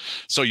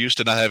used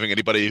to not having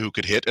anybody who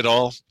could hit at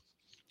all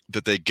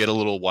that they get a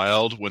little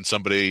wild when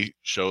somebody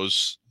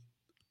shows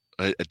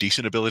a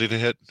decent ability to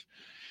hit,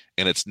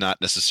 and it's not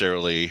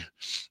necessarily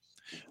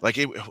like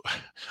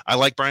I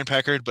like Brian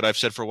Packard, but I've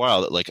said for a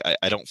while that like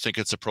I don't think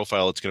it's a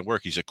profile that's going to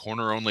work. He's a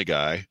corner only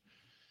guy,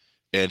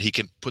 and he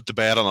can put the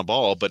bat on the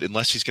ball, but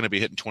unless he's going to be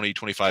hitting 20,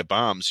 25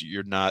 bombs,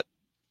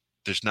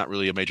 there's not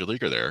really a major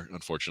leaguer there,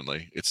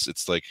 unfortunately.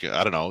 It's like,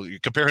 I don't know, you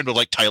compare him to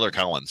like Tyler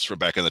Collins from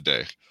back in the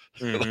day.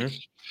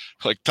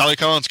 Like Tyler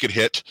Collins could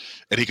hit,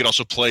 and he could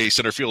also play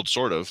center field,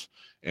 sort of,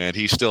 and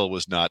he still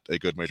was not a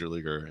good major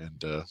leaguer.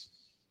 And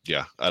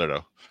yeah, I don't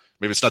know.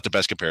 Maybe it's not the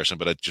best comparison,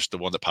 but it's just the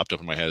one that popped up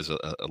in my head as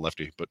a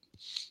lefty. But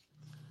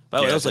by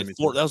the way,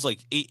 that was like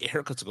 8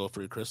 haircuts ago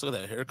for you, Chris. Look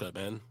at that haircut,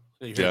 man.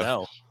 You're here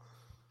now.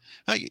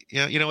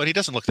 Yeah, you know what? He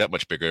doesn't look that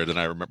much bigger than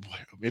I remember.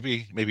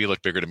 Maybe he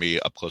looked bigger to me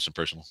up close and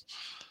personal.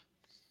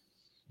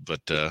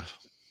 But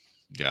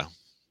yeah,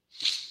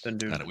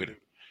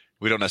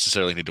 we don't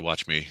necessarily need to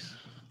watch me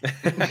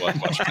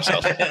watch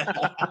myself.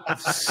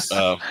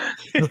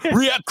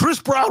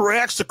 Chris Brown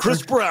reacts to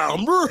Chris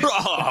Brown.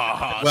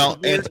 Well,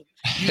 and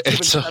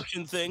it's a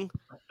thing.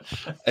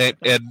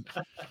 And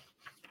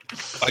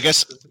I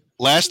guess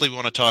lastly, we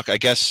want to talk. I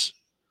guess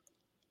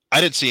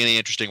I didn't see any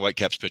interesting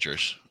Whitecaps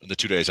pitchers in the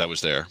 2 days I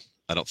was there.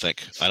 I don't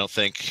think.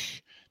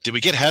 Did we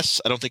get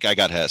Hess? I don't think I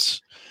got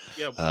Hess.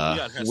 Yeah,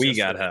 we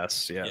got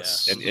Hess.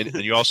 Yes, yeah.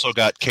 And you also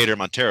got Cater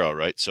Montero,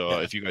 right?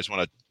 So if you guys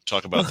want to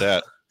talk about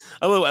that.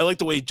 I like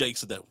the way Jake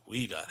said that.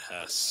 We got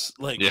Hess.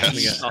 Like, we got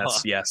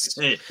Hess. Yes.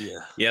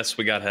 Yes,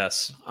 we got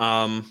Hess.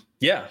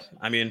 Yeah.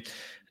 I mean,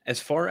 as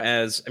far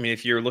as,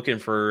 if you're looking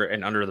for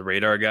an under the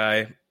radar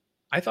guy,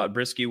 I thought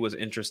Brisky was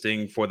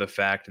interesting for the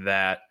fact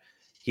that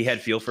he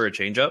had feel for a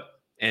changeup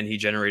and he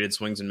generated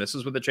swings and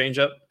misses with a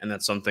changeup. And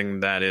that's something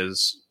that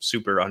is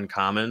super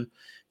uncommon,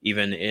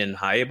 even in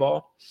high A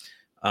ball.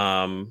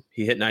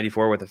 He hit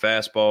 94 with a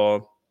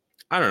fastball.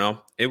 I don't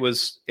know. It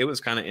was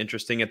kind of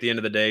interesting. At the end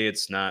of the day,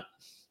 it's not,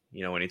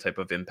 any type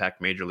of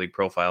impact major league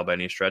profile by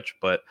any stretch,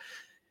 but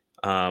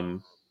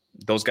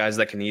those guys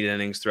that can eat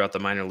innings throughout the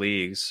minor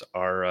leagues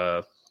are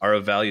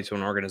of value to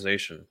an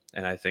organization.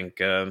 And I think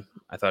I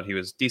thought he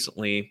was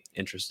decently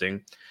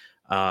interesting.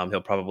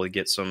 He'll probably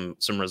get some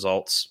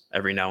results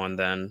every now and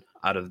then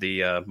out of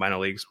the minor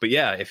leagues. But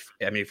yeah,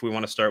 if we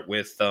want to start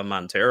with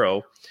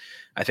Montero,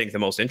 I think the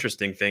most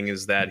interesting thing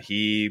is that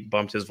he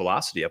bumped his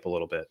velocity up a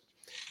little bit.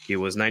 He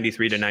was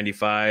 93 to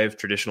 95,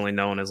 traditionally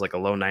known as like a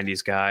low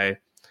 90s guy.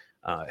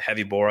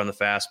 Heavy bore on the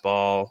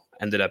fastball,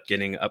 ended up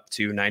getting up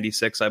to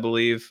 96, I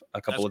believe,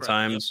 a couple of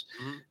times.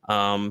 Yep.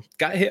 Mm-hmm.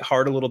 Got hit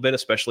hard a little bit,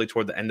 especially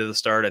toward the end of the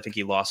start. I think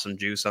he lost some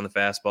juice on the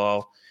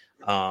fastball.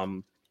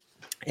 And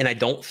I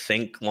don't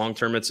think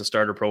long-term it's a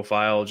starter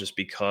profile just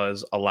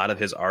because a lot of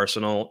his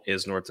arsenal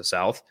is north to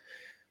south.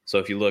 So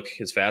if you look,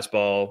 his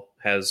fastball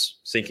has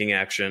sinking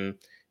action.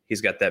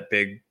 He's got that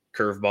big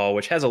curveball,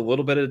 which has a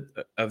little bit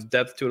of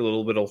depth to it, a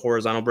little bit of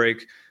horizontal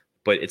break,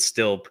 but it's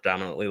still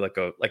predominantly like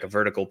a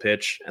vertical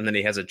pitch. And then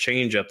he has a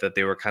changeup that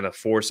they were kind of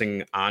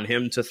forcing on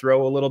him to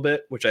throw a little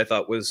bit, which I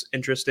thought was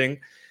interesting,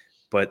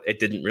 but it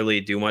didn't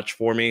really do much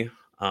for me.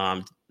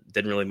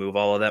 Didn't really move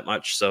all of that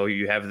much. So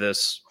you have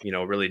this,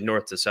 really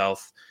north to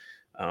south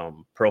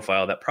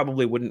profile that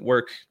probably wouldn't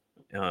work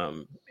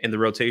in the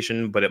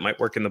rotation, but it might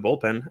work in the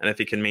bullpen. And if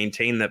he can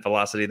maintain that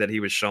velocity that he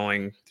was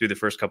showing through the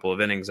first couple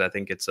of innings, I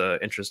think it's an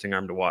interesting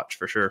arm to watch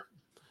for sure.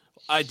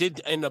 I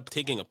did end up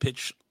taking a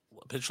pitch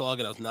log,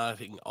 and I was not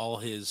taking all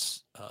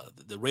his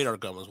the radar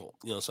gun was,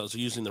 so I was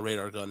using the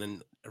radar gun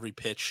in every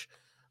pitch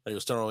that he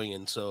was throwing.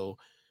 And so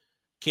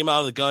came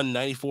out of the gun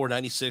 94,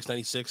 96,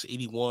 96,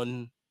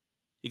 81.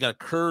 He got a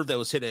curve that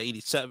was hit at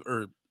 87,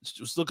 or it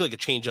was looking like a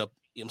changeup.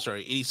 I'm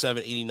sorry,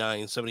 87,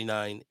 89,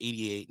 79,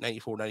 88,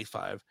 94,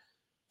 95.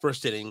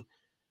 First inning.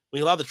 When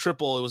he allowed the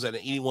triple, it was at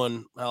an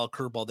 81-mile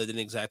curveball that didn't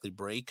exactly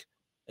break,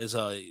 as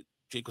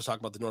Jake was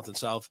talking about the north and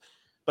south.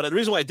 But the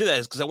reason why I did that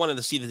is because I wanted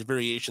to see the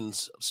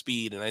variations of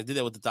speed, and I did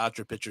that with the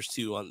Dodger pitchers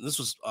too. This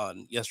was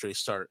on yesterday's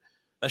start.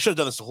 I should have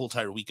done this the whole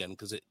entire weekend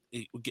because it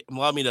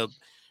allowed me to,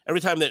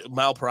 every time that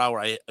mile per hour,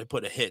 I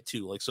put a hit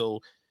too. Like, so,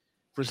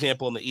 for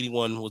example, in the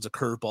 81 was a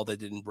curveball that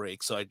didn't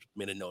break, so I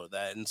made a note of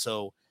that. And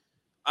so,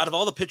 out of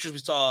all the pitchers we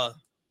saw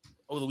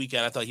over the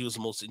weekend, I thought he was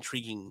the most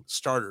intriguing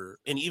starter.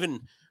 And even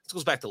this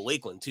goes back to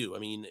Lakeland too. I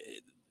mean,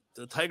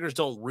 the Tigers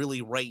don't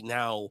really right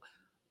now,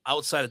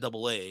 outside of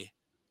AA,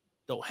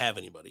 don't have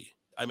anybody.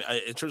 I mean,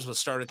 in terms of a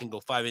starter can go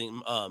 5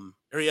 innings.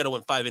 Arrieta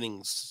went 5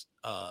 innings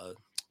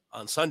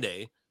on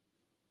Sunday,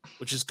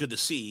 which is good to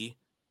see.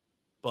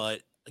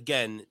 But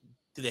again,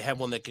 do they have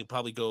one that could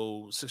probably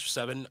go 6 or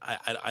 7?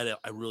 I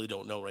really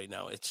don't know right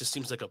now. It just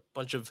seems like a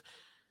bunch of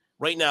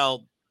right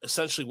now.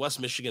 Essentially, West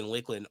Michigan and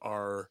Lakeland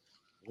are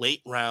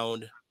late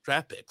round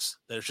draft picks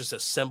that are just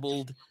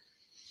assembled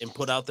and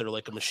put out there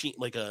like a machine,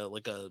 like a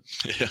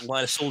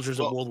line of soldiers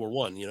in World War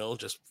One.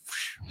 Just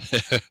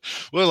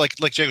well, like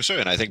Jake was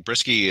saying, I think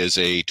Brisky is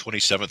a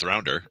 27th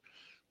rounder,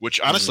 which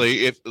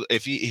honestly,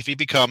 if he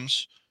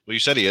becomes what you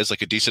said he is,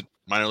 like a decent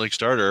minor league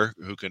starter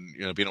who can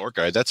be an orc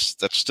guy, that's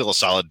still a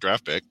solid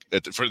draft pick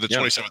for the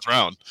 27th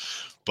round.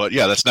 But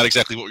yeah, that's not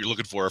exactly what you're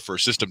looking for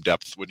system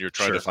depth when you're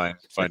trying to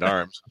find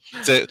arms.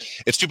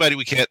 It's too bad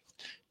we can't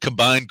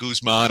combine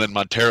Guzman and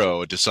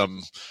Montero into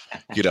some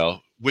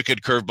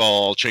wicked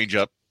curveball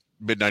changeup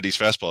mid-90s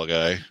fastball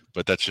guy,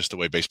 but that's just the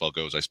way baseball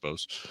goes, I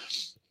suppose.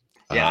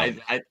 Yeah,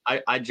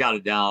 I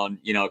jotted down,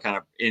 kind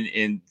of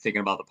in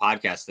thinking about the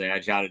podcast today, I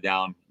jotted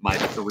down my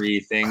 3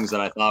 things that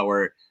I thought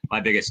were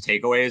my biggest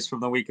takeaways from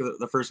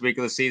the first week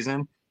of the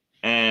season.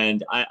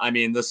 And I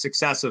mean, the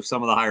success of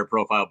some of the higher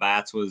profile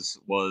bats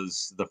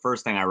was the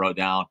first thing I wrote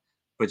down,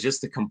 but just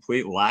the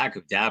complete lack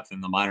of depth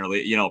in the minor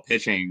league,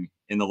 pitching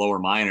in the lower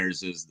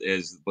minors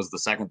was the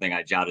second thing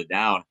I jotted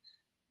down.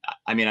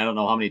 I mean, I don't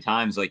know how many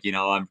times,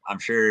 I'm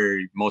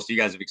sure most of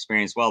you guys have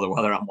experienced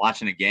whether I'm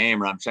watching a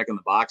game or I'm checking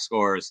the box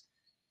scores.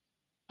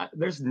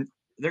 There's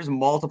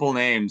multiple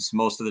names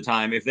most of the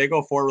time. If they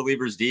go 4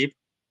 relievers deep,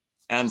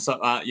 and so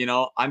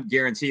I'm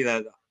guarantee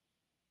that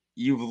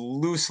you've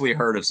loosely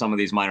heard of some of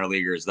these minor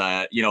leaguers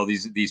that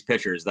these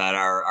pitchers that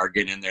are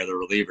getting in there, the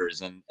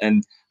relievers,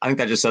 and I think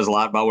that just says a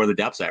lot about where the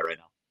depth's at right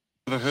now.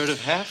 Never heard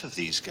of half of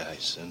these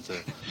guys, and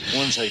the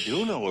ones I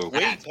do know are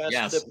way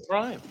past their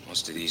prime.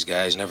 Most of these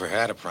guys never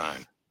had a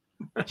prime.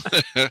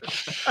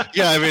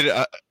 Yeah, I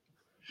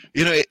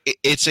mean,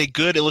 it's a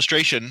good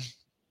illustration.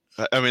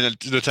 I mean,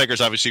 the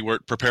Tigers obviously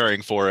weren't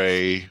preparing for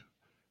a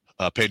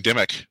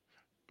pandemic,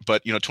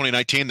 but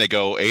 2019 they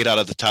go 8 out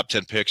of the top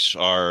 10 picks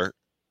are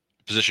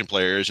position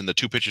players, and the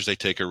 2 pitchers they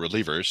take are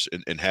relievers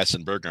in Hess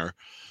and Bergner.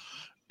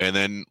 And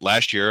then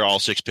last year, all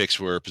 6 picks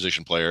were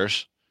position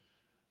players.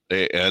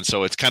 And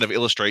so it kind of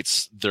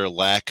illustrates their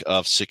lack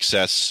of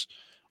success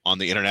on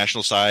the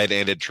international side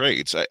and in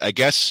trades. I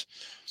guess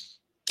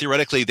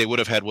theoretically they would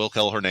have had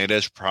Wilkel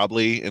Hernandez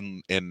probably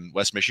in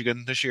West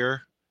Michigan this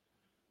year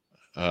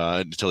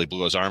until he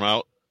blew his arm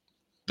out.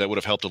 That would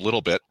have helped a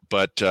little bit.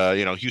 But,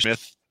 Hugh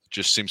Smith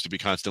just seems to be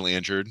constantly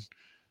injured.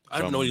 I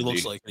don't know what he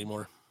looks like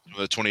anymore.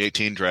 The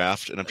 2018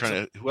 draft. And I'm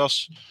trying to – who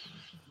else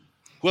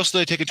did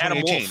they take in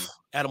 2018?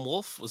 Adam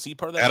Wolf, was he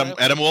part of that?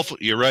 Adam Wolf,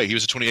 you're right. He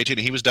was in 2018.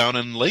 He was down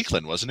in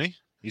Lakeland, wasn't he?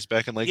 He's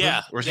back in Lakeland.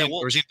 Yeah, or is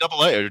he in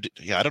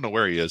AA? I don't know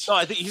where he is. No,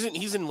 I think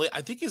he's in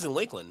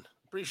Lakeland.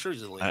 I'm pretty sure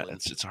he's in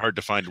Lakeland. It's hard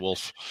to find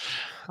Wolf.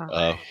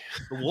 The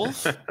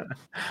Wolf?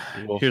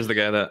 Here's the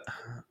guy that.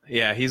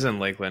 Yeah, he's in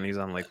Lakeland. He's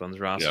on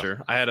Lakeland's roster.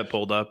 Yeah. I had it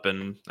pulled up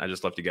and I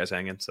just left you guys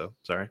hanging. So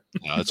sorry.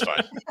 No, that's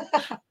fine.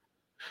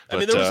 I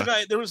mean, there was a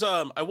guy. There was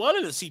I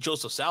wanted to see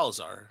Joseph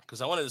Salazar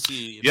because I wanted to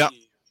see.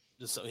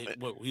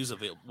 What he was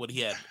available, what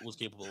he was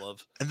capable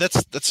of, and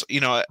that's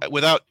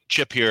without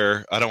Chip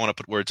here, I don't want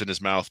to put words in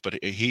his mouth,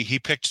 but he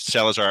picked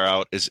Salazar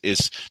out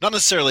is not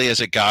necessarily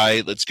as a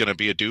guy that's going to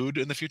be a dude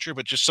in the future,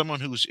 but just someone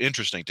who's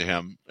interesting to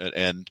him,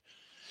 and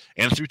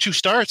through 2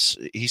 starts,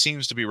 he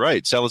seems to be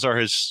right. Salazar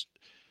has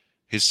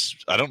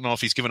I don't know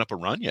if he's given up a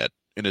run yet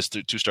in his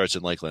 2 starts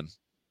in Lakeland,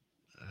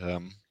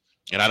 and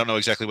I don't know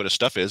exactly what his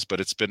stuff is, but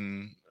it's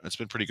been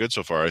pretty good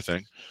so far, I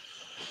think.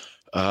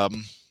 I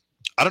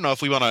don't know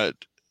if we want to.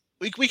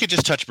 We could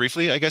just touch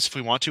briefly, I guess, if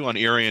we want to, on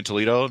Erie and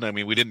Toledo. I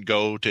mean, we didn't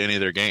go to any of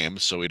their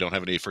games, so we don't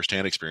have any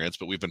firsthand experience,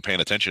 but we've been paying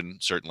attention,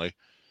 certainly.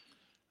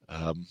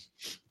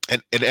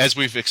 And as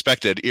we've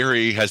expected,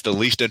 Erie has the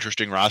least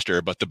interesting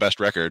roster, but the best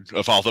record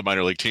of all the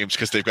minor league teams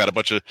because they've got a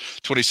bunch of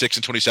 26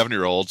 and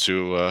 27-year-olds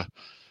who are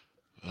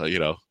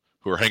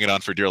hanging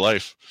on for dear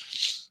life.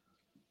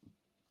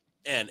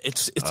 And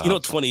it's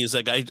what's funny is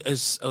like I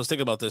was thinking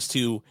about this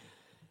too.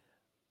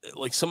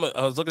 Like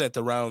I was looking at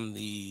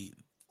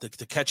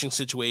the catching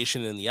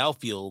situation in the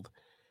outfield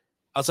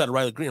outside of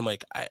Riley Green. I'm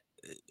like, I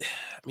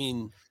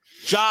mean,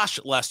 Josh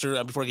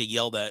Lester, before I get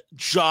yelled at,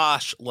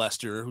 Josh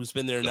Lester, who's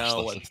been there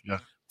now,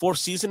 fourth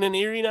season in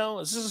Erie now?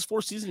 Is this his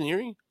 4th season in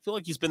Erie? I feel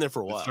like he's been there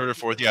for a while. 3rd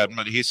or 4th, yeah.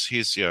 But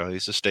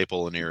he's a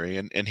staple in Erie,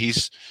 and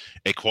he's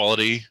a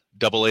quality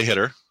AA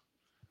hitter.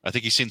 I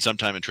think he's seen some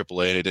time in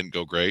AAA, and it didn't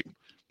go great.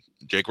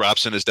 Jake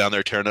Robson is down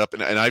there tearing it up,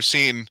 and I've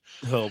seen.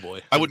 Oh boy,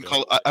 I wouldn't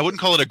call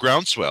it a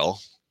groundswell.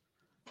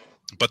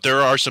 But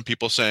there are some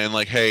people saying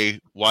like,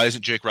 "Hey, why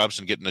isn't Jake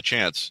Robinson getting a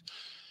chance?"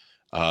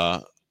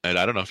 And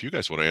I don't know if you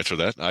guys want to answer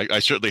that. I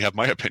certainly have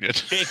my opinion.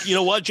 Jake, you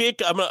know what,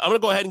 Jake? I'm gonna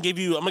go ahead and give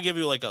you. I'm gonna give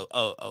you like a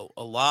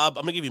lob.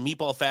 I'm gonna give you a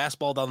meatball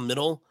fastball down the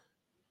middle.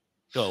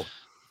 Go.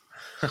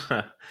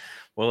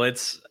 Well,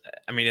 it's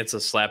a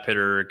slap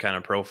hitter kind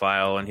of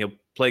profile, and he'll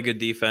play good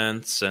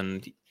defense,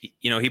 and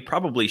he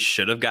probably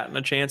should have gotten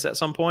a chance at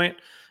some point,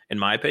 in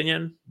my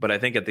opinion. But I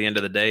think at the end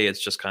of the day,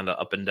 it's just kind of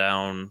up and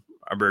down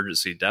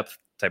emergency depth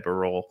type of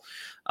role.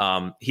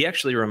 He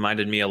actually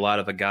reminded me a lot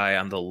of a guy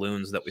on the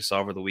Loons that we saw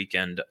over the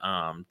weekend,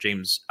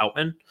 James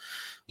Outman.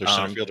 Their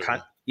center fielder.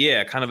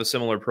 Kind of a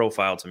similar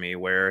profile to me,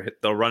 where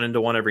they'll run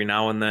into one every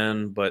now and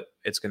then, but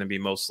it's going to be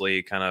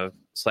mostly kind of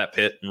slap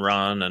hit and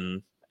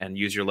run and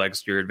use your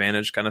legs to your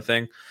advantage kind of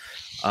thing.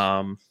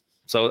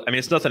 So, I mean,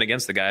 it's nothing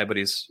against the guy, but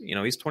he's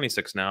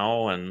 26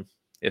 now. And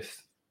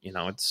if,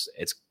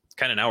 it's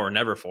kind of now or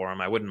never for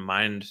him, I wouldn't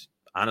mind,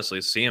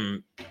 honestly, see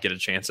him get a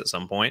chance at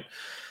some point.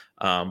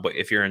 But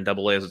if you're in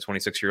Double-A as a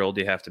 26-year-old,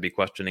 you have to be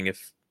questioning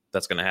if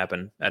that's going to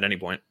happen at any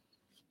point.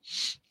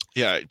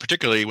 Yeah,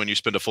 particularly when you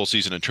spend a full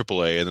season in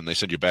Triple-A and then they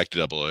send you back to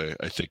Double-A,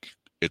 I think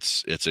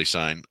it's a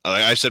sign.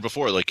 I said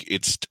before, like,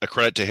 it's a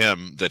credit to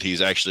him that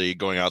he's actually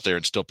going out there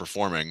and still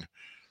performing,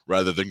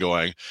 rather than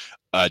going,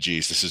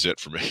 geez, this is it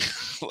for me.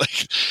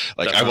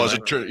 like I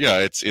wasn't.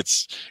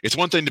 It's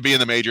one thing to be in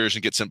the majors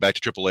and get sent back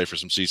to Triple-A for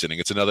some seasoning.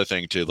 It's another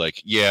thing to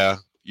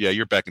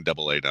you're back in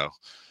Double-A now.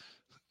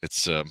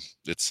 It's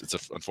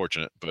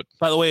unfortunate, but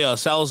by the way,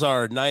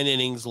 Salazar 9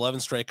 innings, 11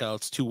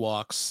 strikeouts, 2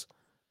 walks,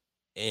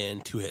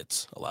 and 2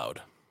 hits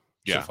allowed.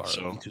 Yeah,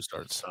 so far in 2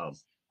 starts.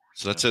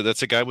 So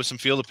that's a guy with some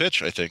feel of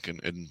pitch, I think,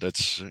 and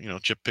that's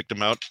Chip picked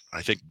him out,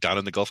 I think, down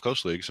in the Gulf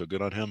Coast League, so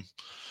good on him.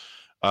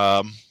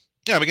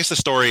 Yeah, I guess the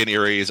story in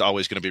Erie is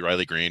always going to be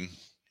Riley Green,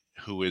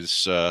 who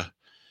is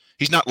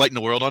he's not lighting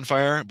the world on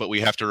fire, but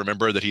we have to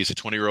remember that he's a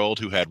 20-year-old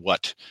who had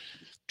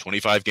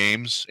 25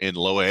 games in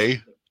Low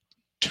A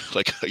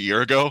like a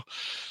year ago.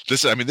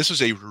 This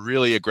was a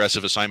really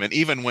aggressive assignment,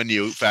 even when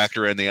you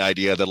factor in the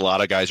idea that a lot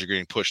of guys are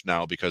getting pushed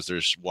now because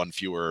there's one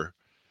fewer.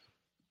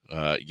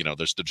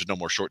 There's no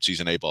more short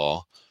season A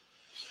ball,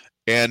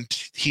 and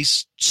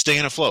he's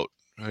staying afloat.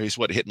 He's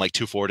hitting like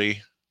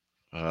 240.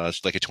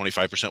 It's like a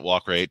 25%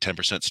 walk rate,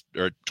 10%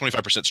 or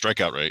 25%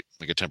 strikeout rate,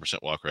 like a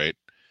 10% walk rate.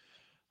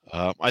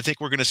 I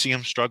think we're going to see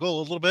him struggle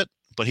a little bit,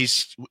 but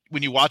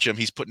when you watch him,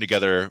 he's putting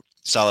together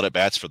solid at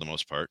bats for the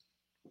most part.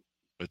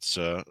 It's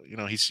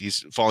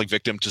he's falling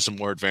victim to some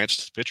more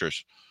advanced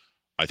pitchers.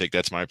 I think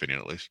that's my opinion,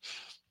 at least.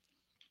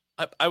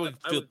 I would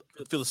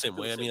feel the same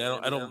way. I mean,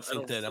 I don't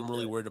think that I'm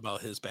really worried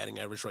about his batting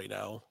average right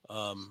now.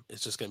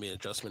 It's just going to be an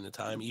adjustment in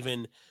time.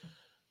 Even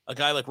a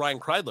guy like Ryan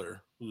Kreidler,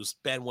 who's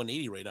batting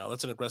 180 right now,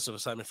 that's an aggressive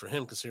assignment for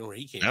him considering where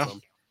he came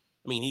from.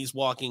 I mean, he's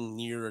walking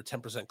near a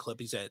 10% clip.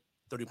 He's at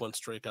 31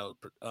 strikeout.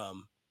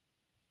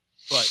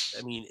 But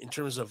I mean, in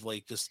terms of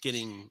like just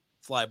getting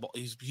fly ball,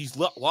 he's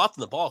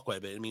lofting the ball quite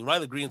a bit. I mean,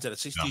 Riley Green's at a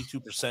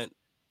 62%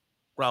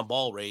 ground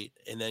ball rate,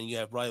 and then you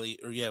have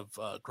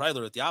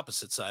Kreidler at the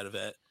opposite side of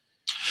it.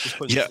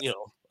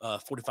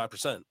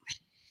 45%.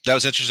 That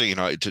was interesting.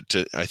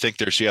 I think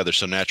there's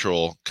some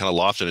natural kind of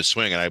loft in his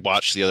swing. And I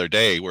watched the other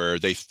day where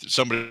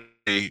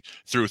somebody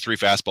threw 3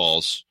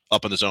 fastballs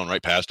up in the zone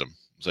right past him.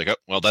 It's like, oh,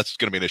 well, that's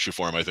going to be an issue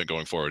for him, I think,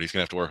 going forward. He's going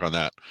to have to work on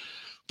that.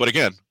 But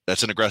again,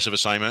 that's an aggressive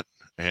assignment.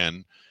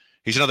 And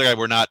he's another guy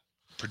we're not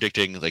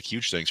predicting like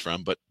huge things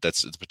from, but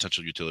that's the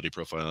potential utility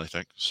profile, I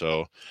think. So,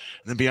 and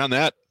then beyond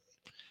that,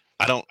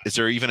 is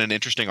there even an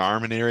interesting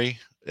arm in Erie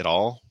at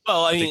all?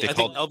 Well, I think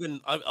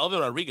Elvin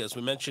Rodriguez,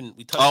 we touched on.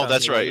 Oh,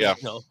 that's right. Yeah.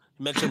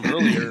 Mentioned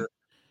earlier,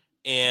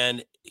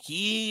 and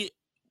he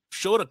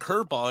showed a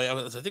curveball.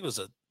 I think it was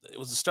a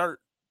start.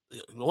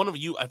 One of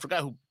you, I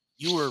forgot who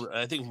you were.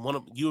 I think one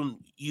of you,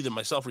 either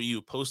myself or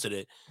you, posted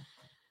it.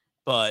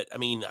 But I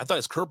mean, I thought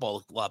his curveball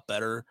looked a lot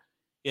better.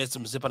 He had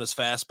some zip on his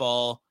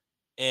fastball,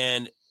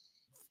 and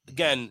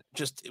again,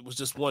 it was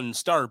just one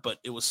start, but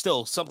it was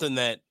still something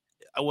that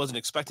I wasn't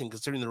expecting,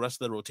 considering the rest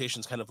of the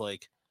rotation's kind of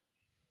like.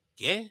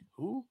 Yeah,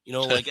 who?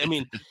 I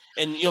mean,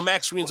 and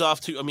Max Green's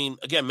off too. I mean,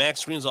 again,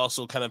 Max Green's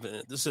also kind of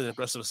this is an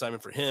aggressive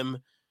assignment for him.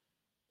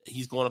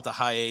 He's going up to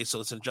high A, so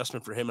it's an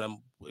adjustment for him, and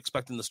I'm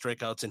expecting the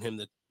strikeouts in him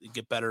to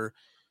get better.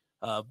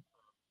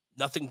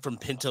 Nothing from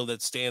Pinto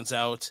that stands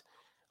out.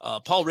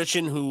 Paul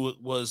Richan, who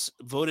was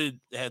voted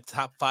at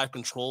top 5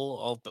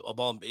 control of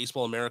all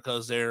Baseball America,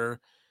 is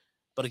there.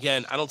 But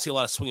again, I don't see a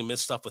lot of swing and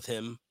miss stuff with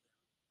him.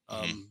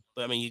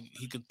 But I mean,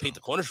 he could paint the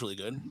corners really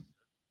good.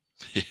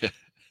 Yeah.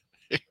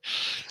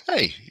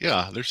 Hey,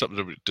 yeah, there's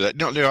something to that.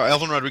 No,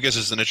 Elvin Rodriguez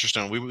is an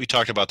interesting one. We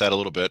talked about that a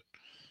little bit,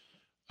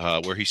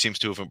 where he seems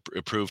to have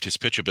improved his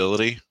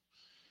pitchability.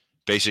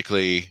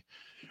 Basically,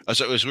 as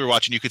we were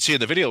watching, you could see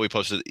in the video we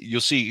posted, you'll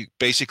see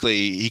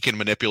basically he can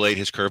manipulate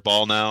his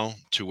curveball now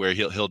to where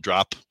he'll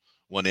drop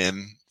one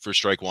in for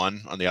strike one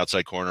on the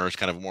outside corner. It's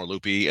kind of more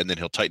loopy, and then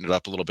he'll tighten it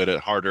up a little bit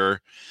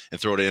harder and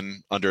throw it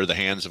in under the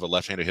hands of a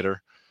left-handed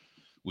hitter,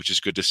 which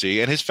is good to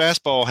see. And his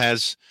fastball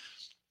has.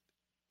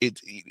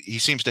 He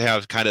seems to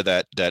have kind of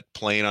that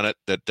plane on it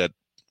that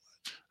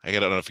I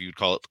don't know if you'd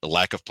call it a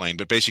lack of plane,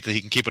 but basically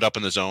he can keep it up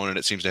in the zone, and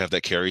it seems to have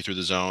that carry through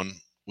the zone,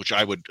 which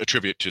I would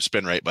attribute to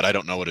spin rate, but I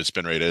don't know what his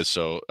spin rate is,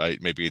 so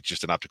maybe it's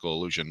just an optical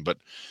illusion. But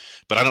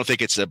I don't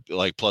think it's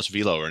like plus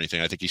velo or anything.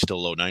 I think he's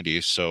still low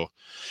 90s, so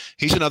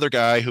he's another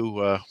guy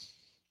who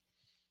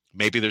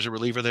maybe there's a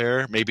reliever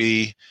there.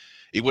 Maybe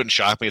it wouldn't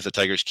shock me if the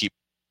Tigers keep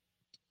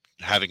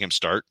having him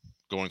start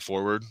going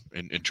forward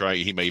and try.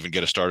 He may even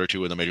get a start or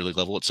two in the major league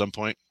level at some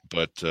point.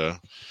 But I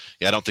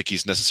don't think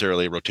he's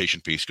necessarily a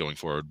rotation piece going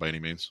forward by any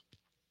means.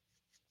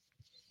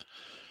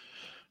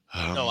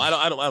 No,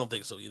 I don't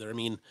think so either. I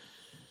mean,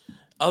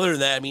 other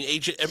than that, I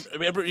mean,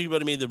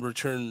 everybody made the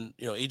return.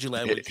 AJ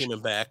Ladwood came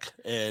back,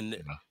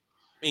 and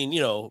I mean,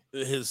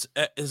 his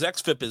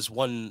xFIP is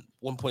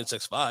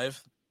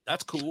 1.65.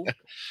 That's cool.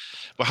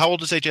 Well, how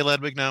old is AJ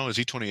Ladwig now? Is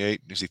he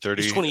 28? Is he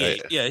 30? He's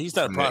 28. Yeah, he's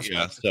not a prospect.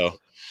 Yeah, so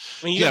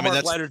I mean, you got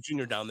Mark Leiter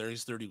Jr. down there.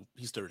 He's 30.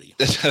 He's 30.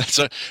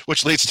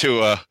 Which leads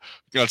to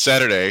on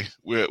Saturday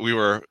we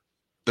were.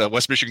 The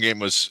West Michigan game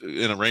was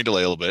in a rain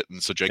delay a little bit,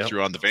 and so Jake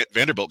threw on the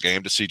Vanderbilt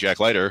game to see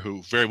Jack Leiter,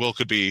 who very well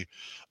could be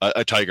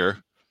a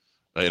Tiger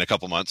in a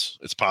couple months.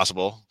 It's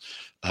possible.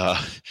 And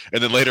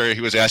then later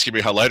he was asking me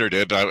how Leiter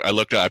did. I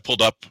looked. I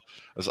pulled up.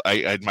 I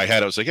in my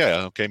head I was like,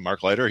 yeah, okay,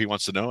 Mark Leiter. He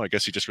wants to know. I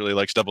guess he just really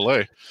likes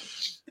Double-A.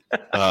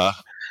 So I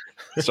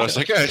was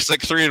like, yeah, it's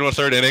like 3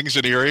 1/3 innings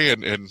in Erie,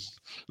 and then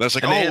I was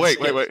like,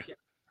 wait.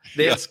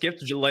 They had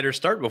skipped Leiter's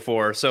start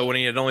before, so when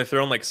he had only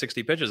thrown like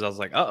 60 pitches, I was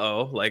like,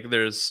 "Uh-oh!" Like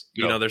there's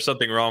there's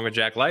something wrong with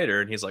Jack Leiter,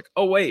 and he's like,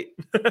 "Oh wait."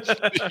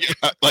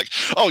 Like,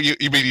 oh, you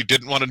mean you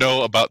didn't want to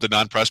know about the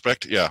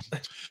non-prospect? Yeah,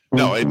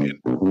 no.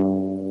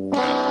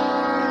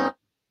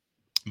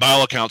 By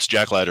all accounts,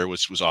 Jack Leiter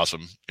was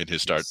awesome in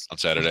his start on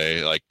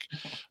Saturday. Like,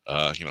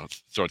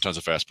 throwing tons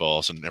of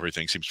fastballs and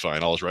everything seems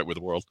fine. All is right with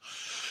the world.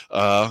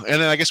 And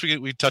then I guess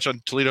we touch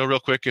on Toledo real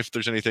quick if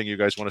there's anything you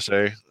guys want to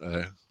say.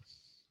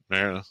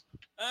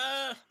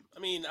 I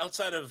mean,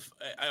 outside of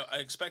I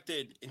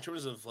expected in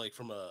terms of like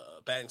from a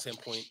batting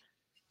standpoint,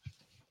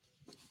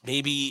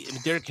 maybe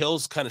Derek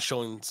Hill's kind of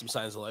showing some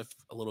signs of life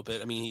a little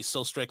bit. I mean, he's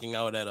still striking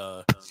out at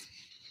a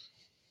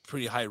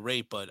pretty high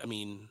rate, but I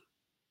mean,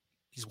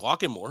 he's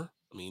walking more.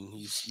 I mean,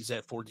 he's at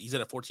a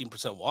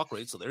 14% walk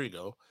rate, so there you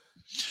go.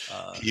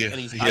 And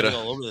he's hiding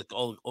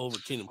all over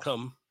Kingdom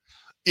Come.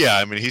 Yeah,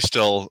 I mean, he's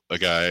still a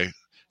guy.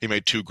 He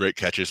made 2 great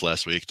catches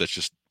last week. That's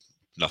just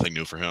nothing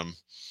new for him.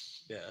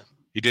 Yeah.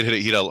 He did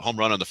hit a home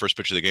run on the first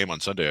pitch of the game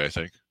on Sunday, I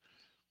think,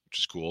 which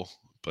is cool.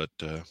 But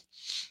in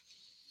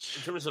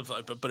terms of,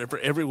 but for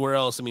everywhere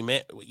else, I mean,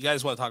 you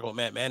guys want to talk about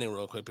Matt Manning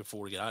real quick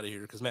before we get out of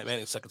here, because Matt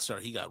Manning's third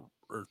start, he got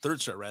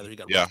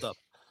roughed up.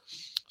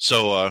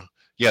 So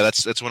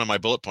that's one of my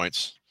bullet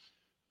points.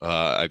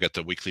 I've got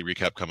the weekly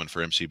recap coming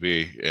for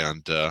MCB,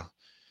 and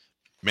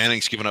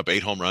Manning's given up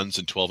 8 home runs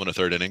in 12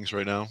 1/3 innings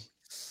right now.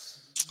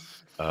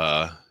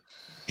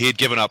 He had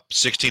given up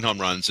 16 home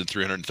runs in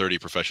 330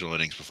 professional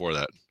innings before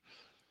that.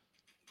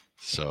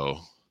 So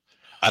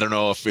I don't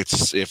know if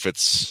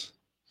it's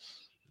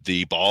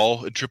the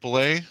ball in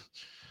AAA,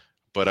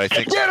 but I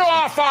think get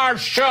off our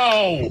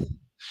show.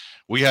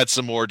 We had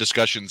some more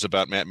discussions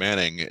about Matt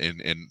Manning,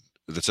 and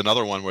that's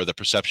another one where the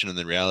perception and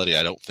the reality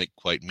I don't think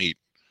quite meet.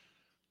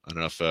 I don't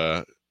know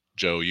if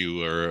Joe,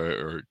 you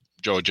or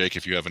Joe and Jake,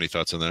 if you have any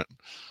thoughts on that.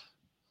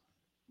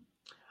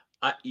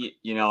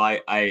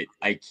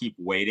 I keep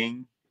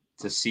waiting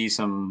to see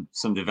some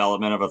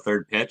development of a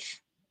third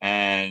pitch.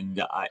 And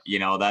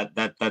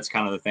that's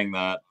kind of the thing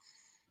that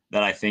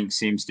I think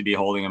seems to be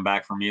holding him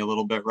back for me a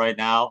little bit right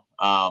now.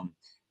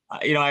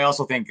 I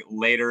also think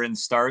later in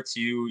starts,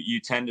 you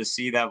tend to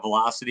see that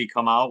velocity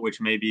come out, which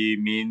maybe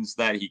means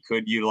that he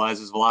could utilize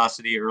his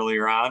velocity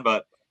earlier on.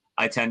 But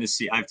I tend to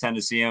see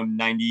him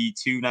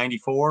 92,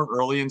 94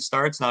 early in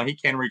starts. Now he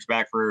can reach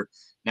back for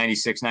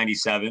 96,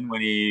 97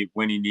 when he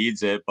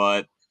needs it.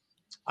 But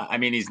I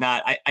mean, he's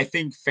not. I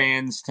think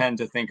fans tend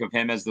to think of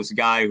him as this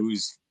guy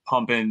who's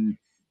pumping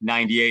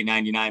 98,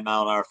 99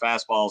 mile an hour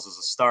fastballs as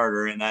a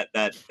starter, and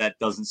that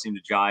doesn't seem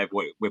to jive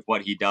with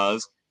what he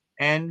does.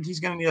 And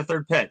he's going to need a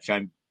third pitch.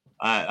 I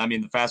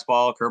mean, the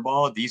fastball,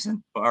 curveball,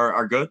 decent,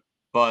 are good,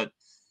 but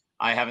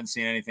I haven't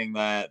seen anything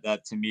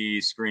that to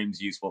me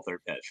screams useful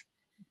third pitch.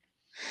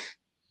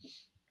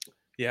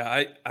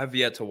 Yeah, I've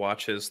yet to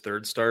watch his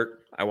third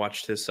start. I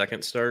watched his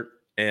second start,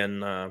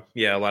 and a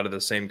lot of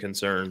the same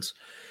concerns.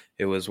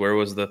 It was, where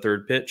was the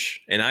third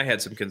pitch? And I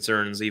had some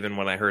concerns even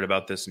when I heard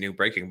about this new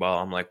breaking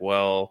ball. I'm like,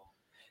 well,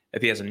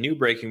 if he has a new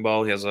breaking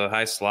ball, he has a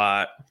high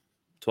slot,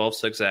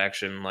 12-6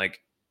 action,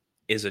 like,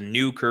 is a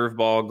new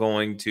curveball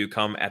going to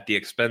come at the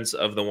expense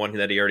of the one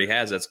that he already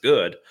has? That's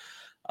good.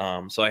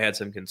 So I had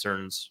some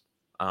concerns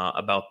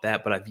about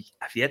that, but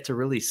I've yet to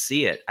really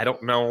see it. I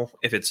don't know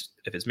if it's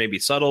maybe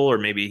subtle or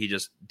maybe he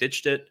just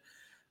ditched it.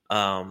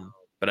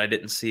 But I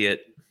didn't see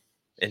it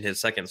in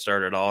his second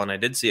start at all. And I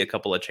did see a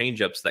couple of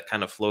changeups that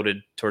kind of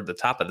floated toward the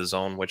top of the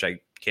zone, which I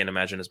can't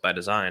imagine is by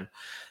design.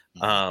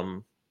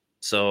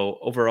 So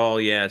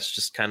overall, yeah, it's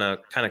just kind of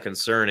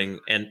concerning.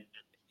 And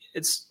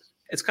it's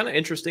kind of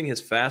interesting.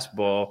 His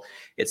fastball,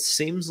 it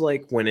seems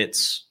like when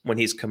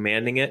he's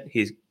commanding it,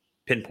 he's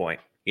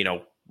pinpoint,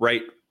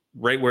 right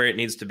where it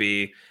needs to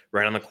be,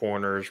 right on the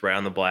corners, right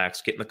on the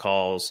blacks, getting the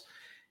calls.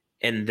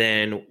 And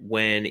then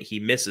when he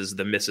misses,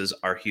 the misses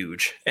are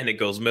huge, and it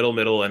goes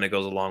middle, and it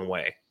goes a long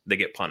way. They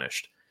get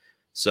punished.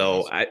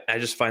 So I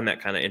just find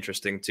that kind of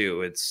interesting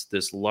too. It's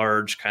this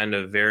large kind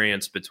of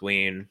variance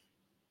between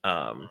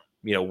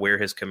where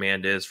his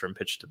command is from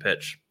pitch to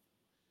pitch.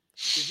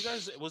 Did you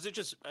guys? Was it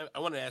just? I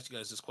want to ask you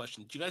guys this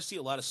question. Did you guys see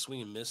a lot of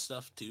swing and miss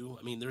stuff too?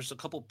 I mean, there's a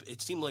couple.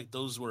 It seemed like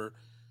those were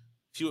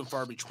few and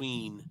far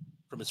between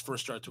from his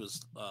first start to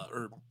his,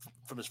 or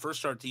from his first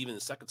start to even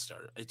his second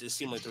start. It just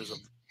seemed like there was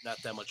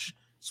not that much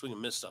swing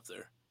and miss stuff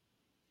there.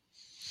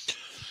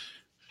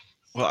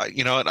 Well,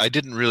 you know what? I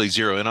didn't really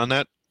zero in on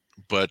that,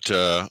 but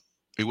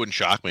it wouldn't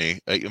shock me.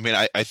 I mean,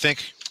 I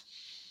think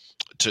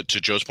to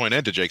Joe's point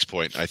and to Jake's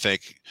point, I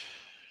think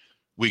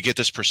we get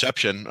this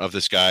perception of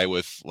this guy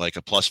with like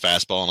a plus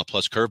fastball and a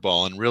plus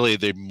curveball, and really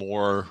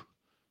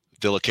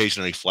they'll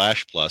occasionally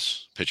flash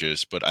plus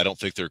pitches, but I don't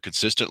think they're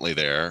consistently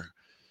there.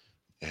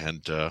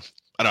 And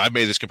I know I've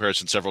made this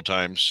comparison several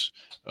times.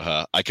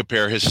 I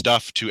compare his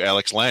stuff to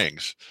Alex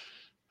Lang's,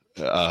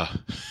 and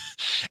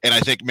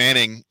I think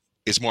Manning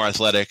is more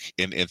athletic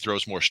and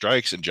throws more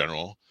strikes in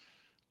general,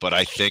 but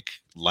I think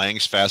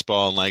Lang's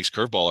fastball and Lang's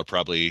curveball are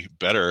probably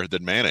better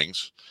than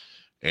Manning's.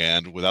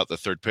 And without the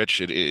third pitch,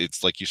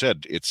 it's like you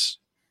said,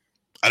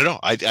 I don't know.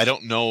 I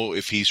don't know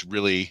if he's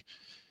really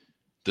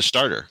the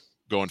starter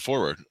going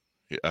forward.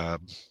 And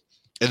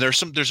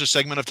there's a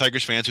segment of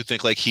Tigers fans who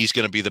think like he's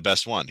going to be the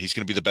best one. He's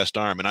going to be the best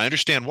arm. And I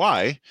understand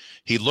why.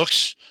 He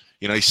looks,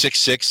 he's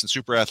 6'6" and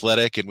super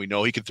athletic, and we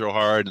know he can throw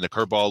hard, and the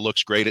curveball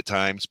looks great at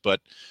times,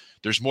 but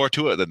there's more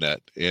to it than that.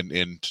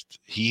 And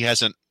he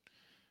hasn't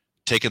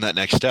taken that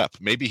next step.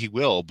 Maybe he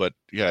will, but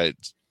yeah,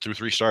 through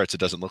 3 starts, it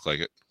doesn't look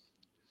like it.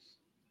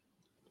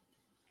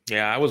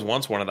 Yeah, I was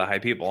once one of the high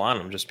people on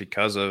him just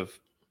because of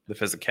the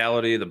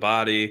physicality, the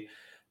body,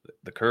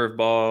 the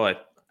curveball.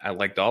 I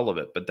liked all of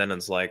it, but then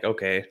it's like,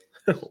 okay,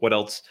 what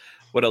else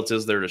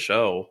is there to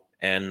show?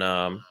 And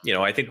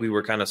I think we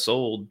were kind of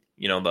sold,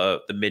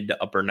 the mid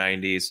to upper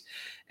 90s,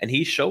 and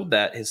he showed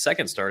that his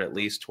second start, at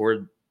least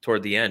toward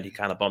the end, he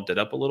kind of bumped it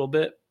up a little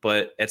bit,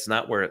 but it's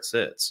not where it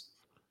sits.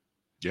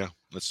 Yeah,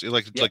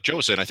 like Joe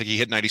said, I think he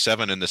hit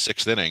 97 in the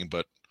 6th inning,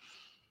 but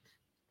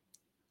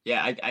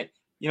yeah,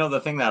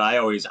 the thing that I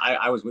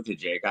was with you,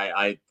 Jake.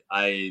 I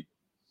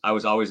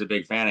was always a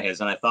big fan of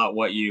his, and I thought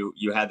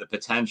you had the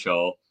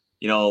potential,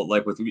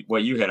 like with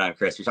what you hit on,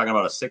 Chris. You're talking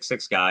about a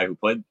 6'6" guy who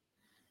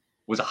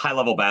was a high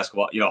level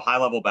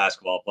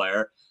basketball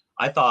player.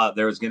 I thought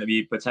there was going to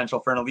be potential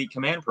for an elite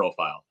command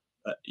profile,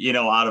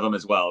 out of him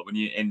as well.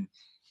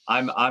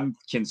 I'm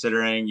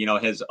considering,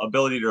 his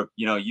ability to,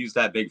 use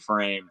that big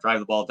frame, drive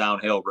the ball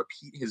downhill,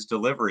 repeat his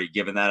delivery,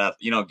 given that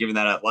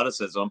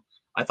athleticism.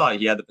 I thought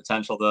he had the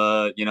potential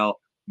to,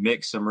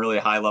 mix some really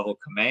high level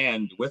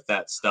command with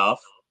that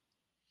stuff.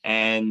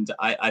 And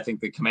I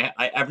think the command,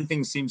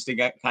 everything seems to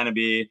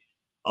be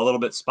a little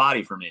bit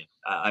spotty for me.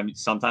 I mean,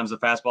 sometimes the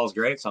fastball is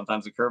great.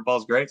 Sometimes the curveball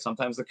is great.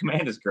 Sometimes the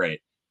command is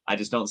great. I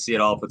just don't see it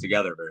all put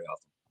together very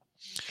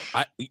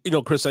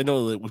often. Chris, I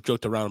know that we've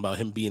joked around about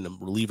him being a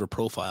reliever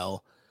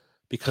profile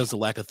because of the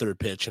lack of third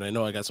pitch. And I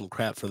know I got some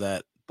crap for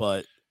that,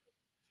 but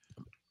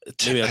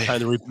maybe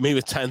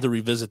it's time to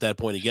revisit that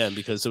point again,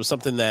 because it was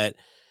something that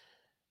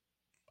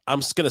I'm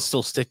just going to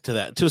still stick to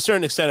that to a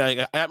certain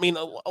extent. I mean,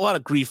 a lot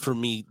of grief for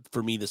me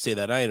to say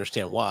that. I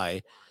understand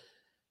why,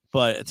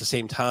 but at the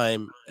same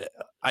time,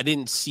 I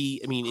didn't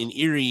see. I mean, in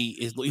Erie,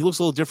 he looks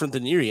a little different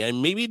than Erie,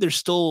 and maybe there's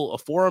still a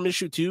forearm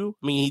issue too.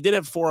 I mean, he did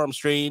have forearm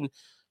strain,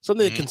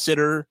 something to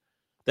consider.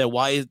 That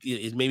why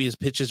maybe his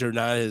pitches are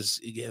not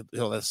as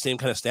that same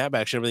kind of snap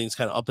action. Everything's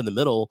kind of up in the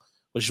middle,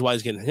 which is why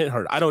he's getting hit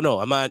hard. I don't know.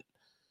 I'm not.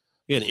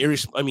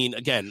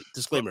 Again,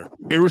 disclaimer: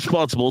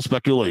 irresponsible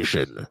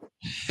speculation.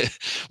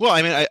 Well,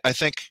 I mean, I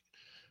think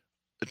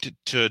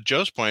to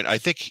Joe's point, I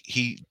think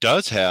he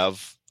does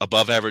have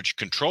above average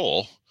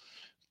control,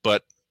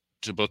 but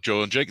to both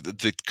Joe and Jake,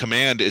 the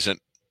command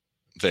isn't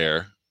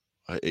there.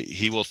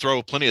 He will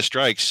throw plenty of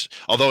strikes,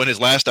 although in his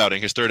last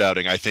outing, his third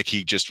outing, I think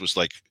he just was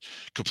like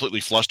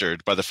completely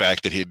flustered by the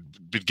fact that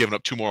he'd been given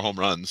up 2 more home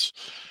runs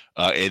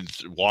and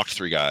walked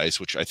 3 guys,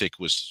 which I think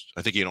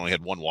he only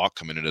had 1 walk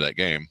coming into that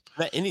game.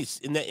 In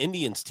that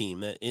Indians team,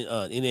 that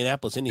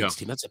Indianapolis Indians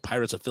team, that's a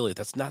Pirates affiliate.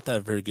 That's not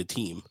that very good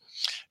team.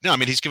 No, I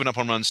mean, he's given up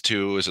home runs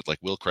to, is it like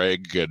Will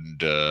Craig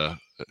and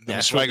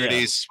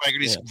Swaggerty's?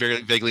 Swaggerty's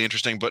very vaguely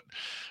interesting, but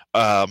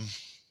I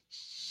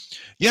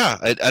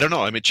don't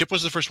know. I mean, Chip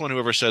was the first one who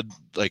ever said,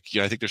 like,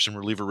 I think there's some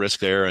reliever risk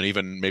there, and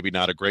even maybe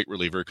not a great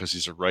reliever because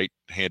he's a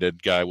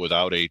right-handed guy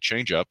without a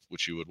changeup,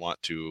 which you would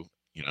want to,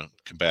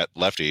 combat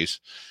lefties.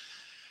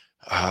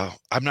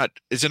 I'm not.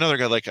 It's another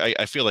guy. Like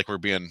I feel like we're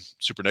being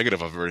super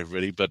negative of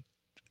everybody, but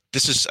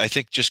this is, I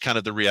think, just kind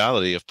of the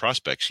reality of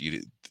prospects.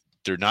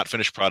 They're not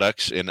finished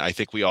products, and I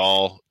think we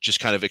all just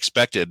kind of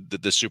expected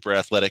that this super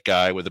athletic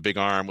guy with a big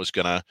arm was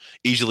going to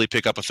easily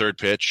pick up a third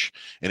pitch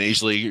and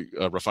easily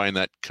refine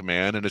that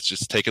command, and it's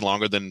just taken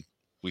longer than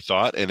we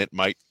thought, and it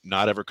might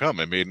not ever come.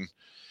 I mean,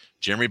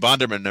 Jeremy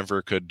Bonderman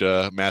never could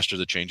master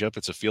the changeup.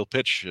 It's a field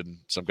pitch, and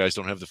some guys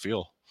don't have the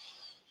feel.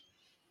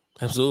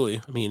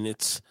 Absolutely. I mean,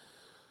 it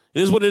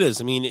is what it is.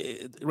 I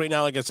mean, right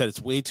now, like I said,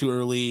 it's way too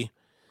early.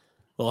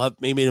 We'll have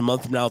maybe in a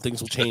month from now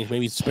things will change.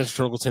 Maybe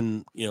Spencer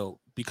Torkelson,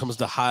 becomes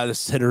the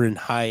hottest hitter in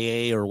High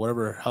A or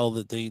whatever hell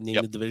that they name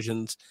the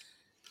divisions.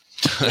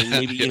 And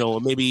maybe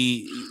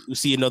maybe you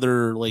see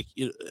another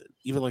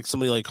even like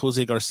somebody like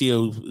Jose Garcia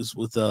is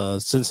with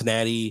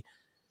Cincinnati,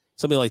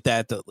 something like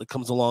that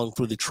comes along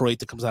for Detroit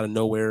that comes out of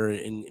nowhere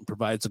and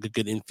provides a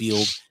good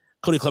infield.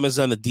 Cody Clemens is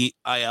on the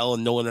DIL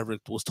and no one ever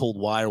was told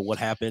why or what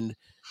happened,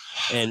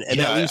 and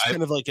that leaves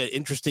kind of like an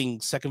interesting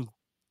second.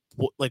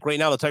 Like right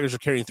now, the Tigers are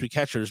carrying 3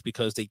 catchers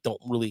because they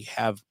don't really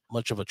have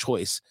much of a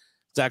choice.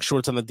 Zach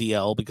Short's on the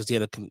DL because he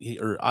had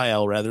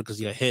IL rather because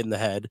he got hit in the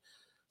head.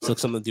 So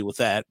something to do with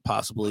that,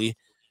 possibly.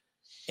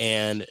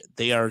 And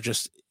they are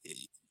just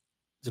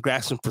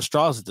grasping for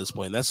straws at this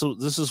point. This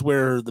is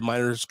where the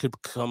minors could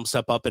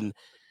step up and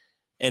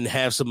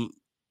have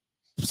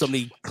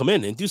somebody come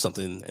in and do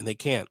something, and they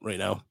can't right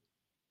now.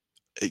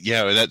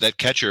 Yeah, that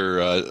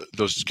catcher,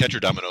 those catcher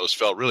dominoes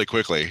fell really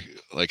quickly.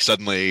 Like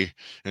suddenly,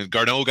 and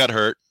Garneau got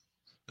hurt.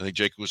 I think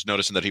Jake was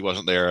noticing that he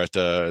wasn't there at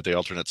the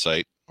alternate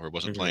site or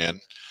wasn't playing.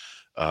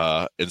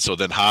 And so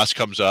then Haas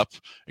comes up,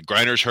 and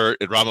Griner's hurt,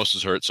 and Ramos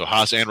is hurt. So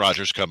Haas and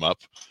Rogers come up.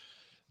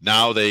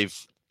 Now they've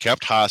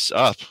kept Haas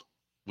up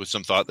with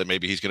some thought that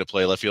maybe he's going to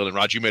play left field. And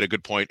Raj, you made a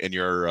good point in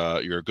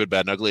your Good,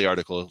 Bad, and Ugly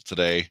article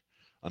today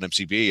on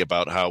MCB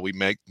about how we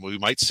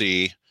might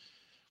see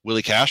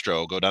Willie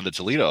Castro go down to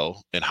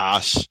Toledo and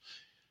Haas,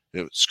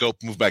 Scope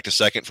move back to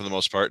second for the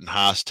most part, and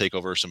Haas take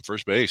over some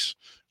first base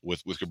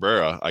with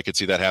Cabrera. I could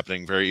see that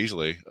happening very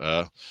easily.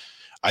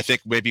 I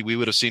think maybe we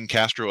would have seen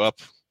Castro up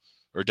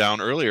or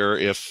down earlier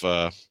if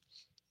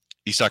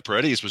Isaac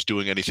Paredes was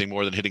doing anything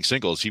more than hitting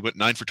singles. He went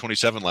 9 for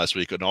 27 last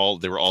week, and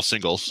they were all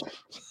singles.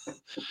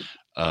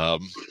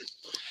 And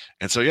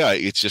so yeah,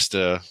 it's just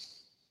I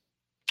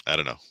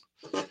don't know.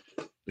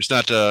 It's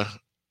not.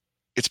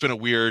 It's been a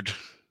weird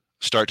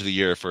start to the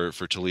year for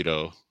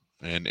Toledo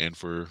and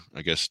for,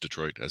 I guess,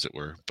 Detroit, as it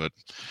were. But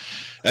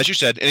as you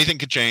said, anything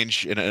could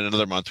change in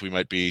another month. We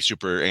might be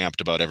super amped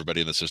about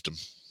everybody in the system.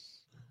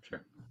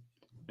 Sure.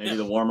 Maybe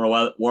the warmer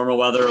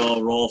weather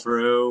will roll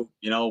through,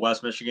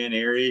 West Michigan,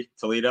 Erie,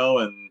 Toledo,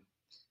 and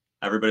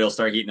everybody will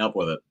start heating up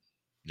with it.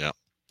 Yeah.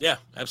 Yeah,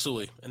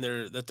 absolutely. And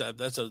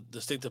that's a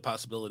distinctive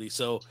possibility.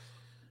 So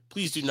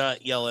please do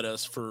not yell at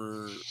us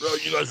for,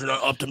 you guys are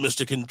not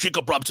optimistic and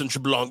Jacob Robinson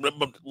should belong.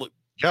 Look,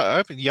 yeah,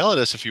 I mean, yell at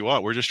us if you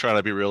want. We're just trying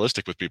to be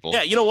realistic with people.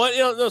 Yeah, you know what?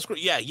 That's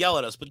great. Yeah, yell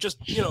at us, but just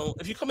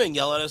if you come in and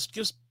yell at us,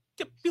 just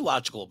be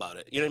logical about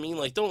it. You know what I mean?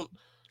 Like, don't,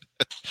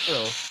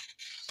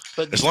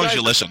 But as long as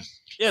you listen.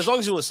 Yeah, as long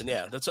as you listen.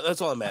 Yeah, that's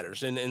all that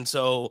matters. And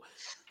so,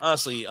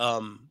 honestly,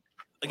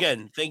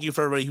 again, thank you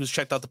for everybody who's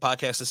checked out the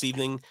podcast this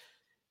evening.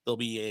 There'll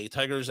be a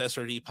Tigers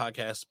SRD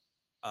podcast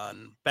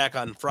back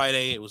on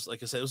Friday. It was,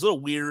 like I said, it was a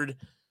little weird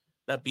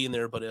not being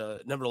there,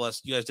 but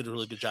nevertheless, you guys did a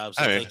really good job.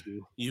 So thank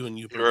you. You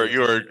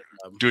were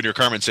doing your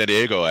Carmen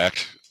Sandiego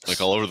act like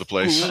all over the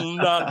place.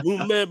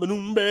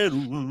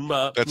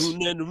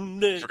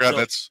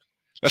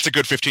 That's a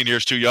good 15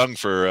 years too young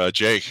for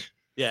Jake.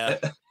 Yeah.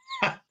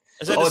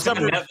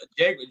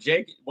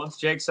 Jake. Once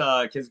Jake's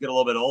kids get a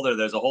little bit older,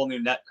 there's a whole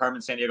new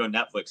Carmen Sandiego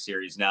Netflix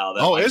series now.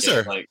 That is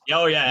there?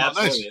 Yeah,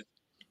 absolutely. Nice.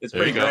 It's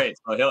pretty great.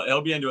 So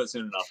he'll be into it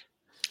soon enough.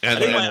 And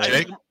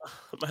I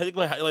think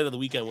my highlight of the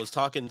weekend was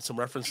talking some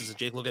references and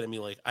Jake looking at me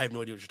like, I have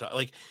no idea what you're talking.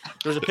 Like,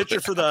 there was a picture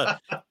for the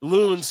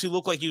Loons who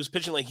looked like he was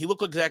pitching, like he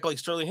looked exactly like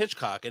Sterling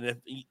Hitchcock. And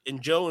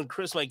Joe and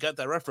Chris might get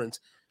that reference.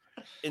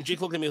 And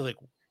Jake looked at me like,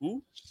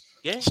 who?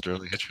 Yeah,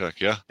 Sterling Hitchcock.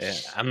 Yeah.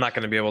 I'm not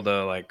going to be able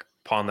to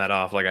pawn that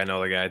off. Like, I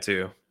know the guy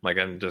too. Like,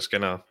 I'm just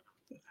gonna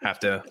have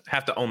to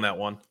own that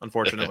one.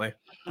 Unfortunately.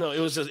 No, it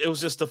was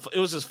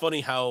just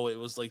funny how it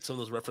was like some of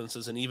those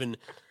references, and even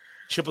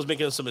Chip was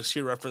making some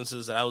obscure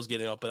references that I was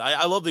getting up, but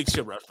I love the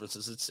obscure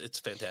references. It's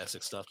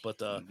fantastic stuff.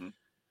 But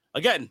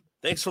again,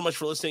 thanks so much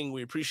for listening.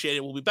 We appreciate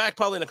it. We'll be back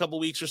probably in a couple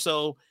weeks or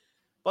so.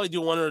 Probably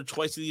do one or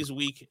twice of these a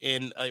week,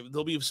 and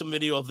there'll be some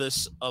video of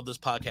this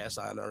podcast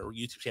on our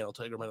YouTube channel,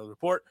 Tiger Minor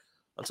Report.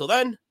 Until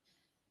then,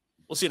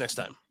 we'll see you next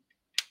time.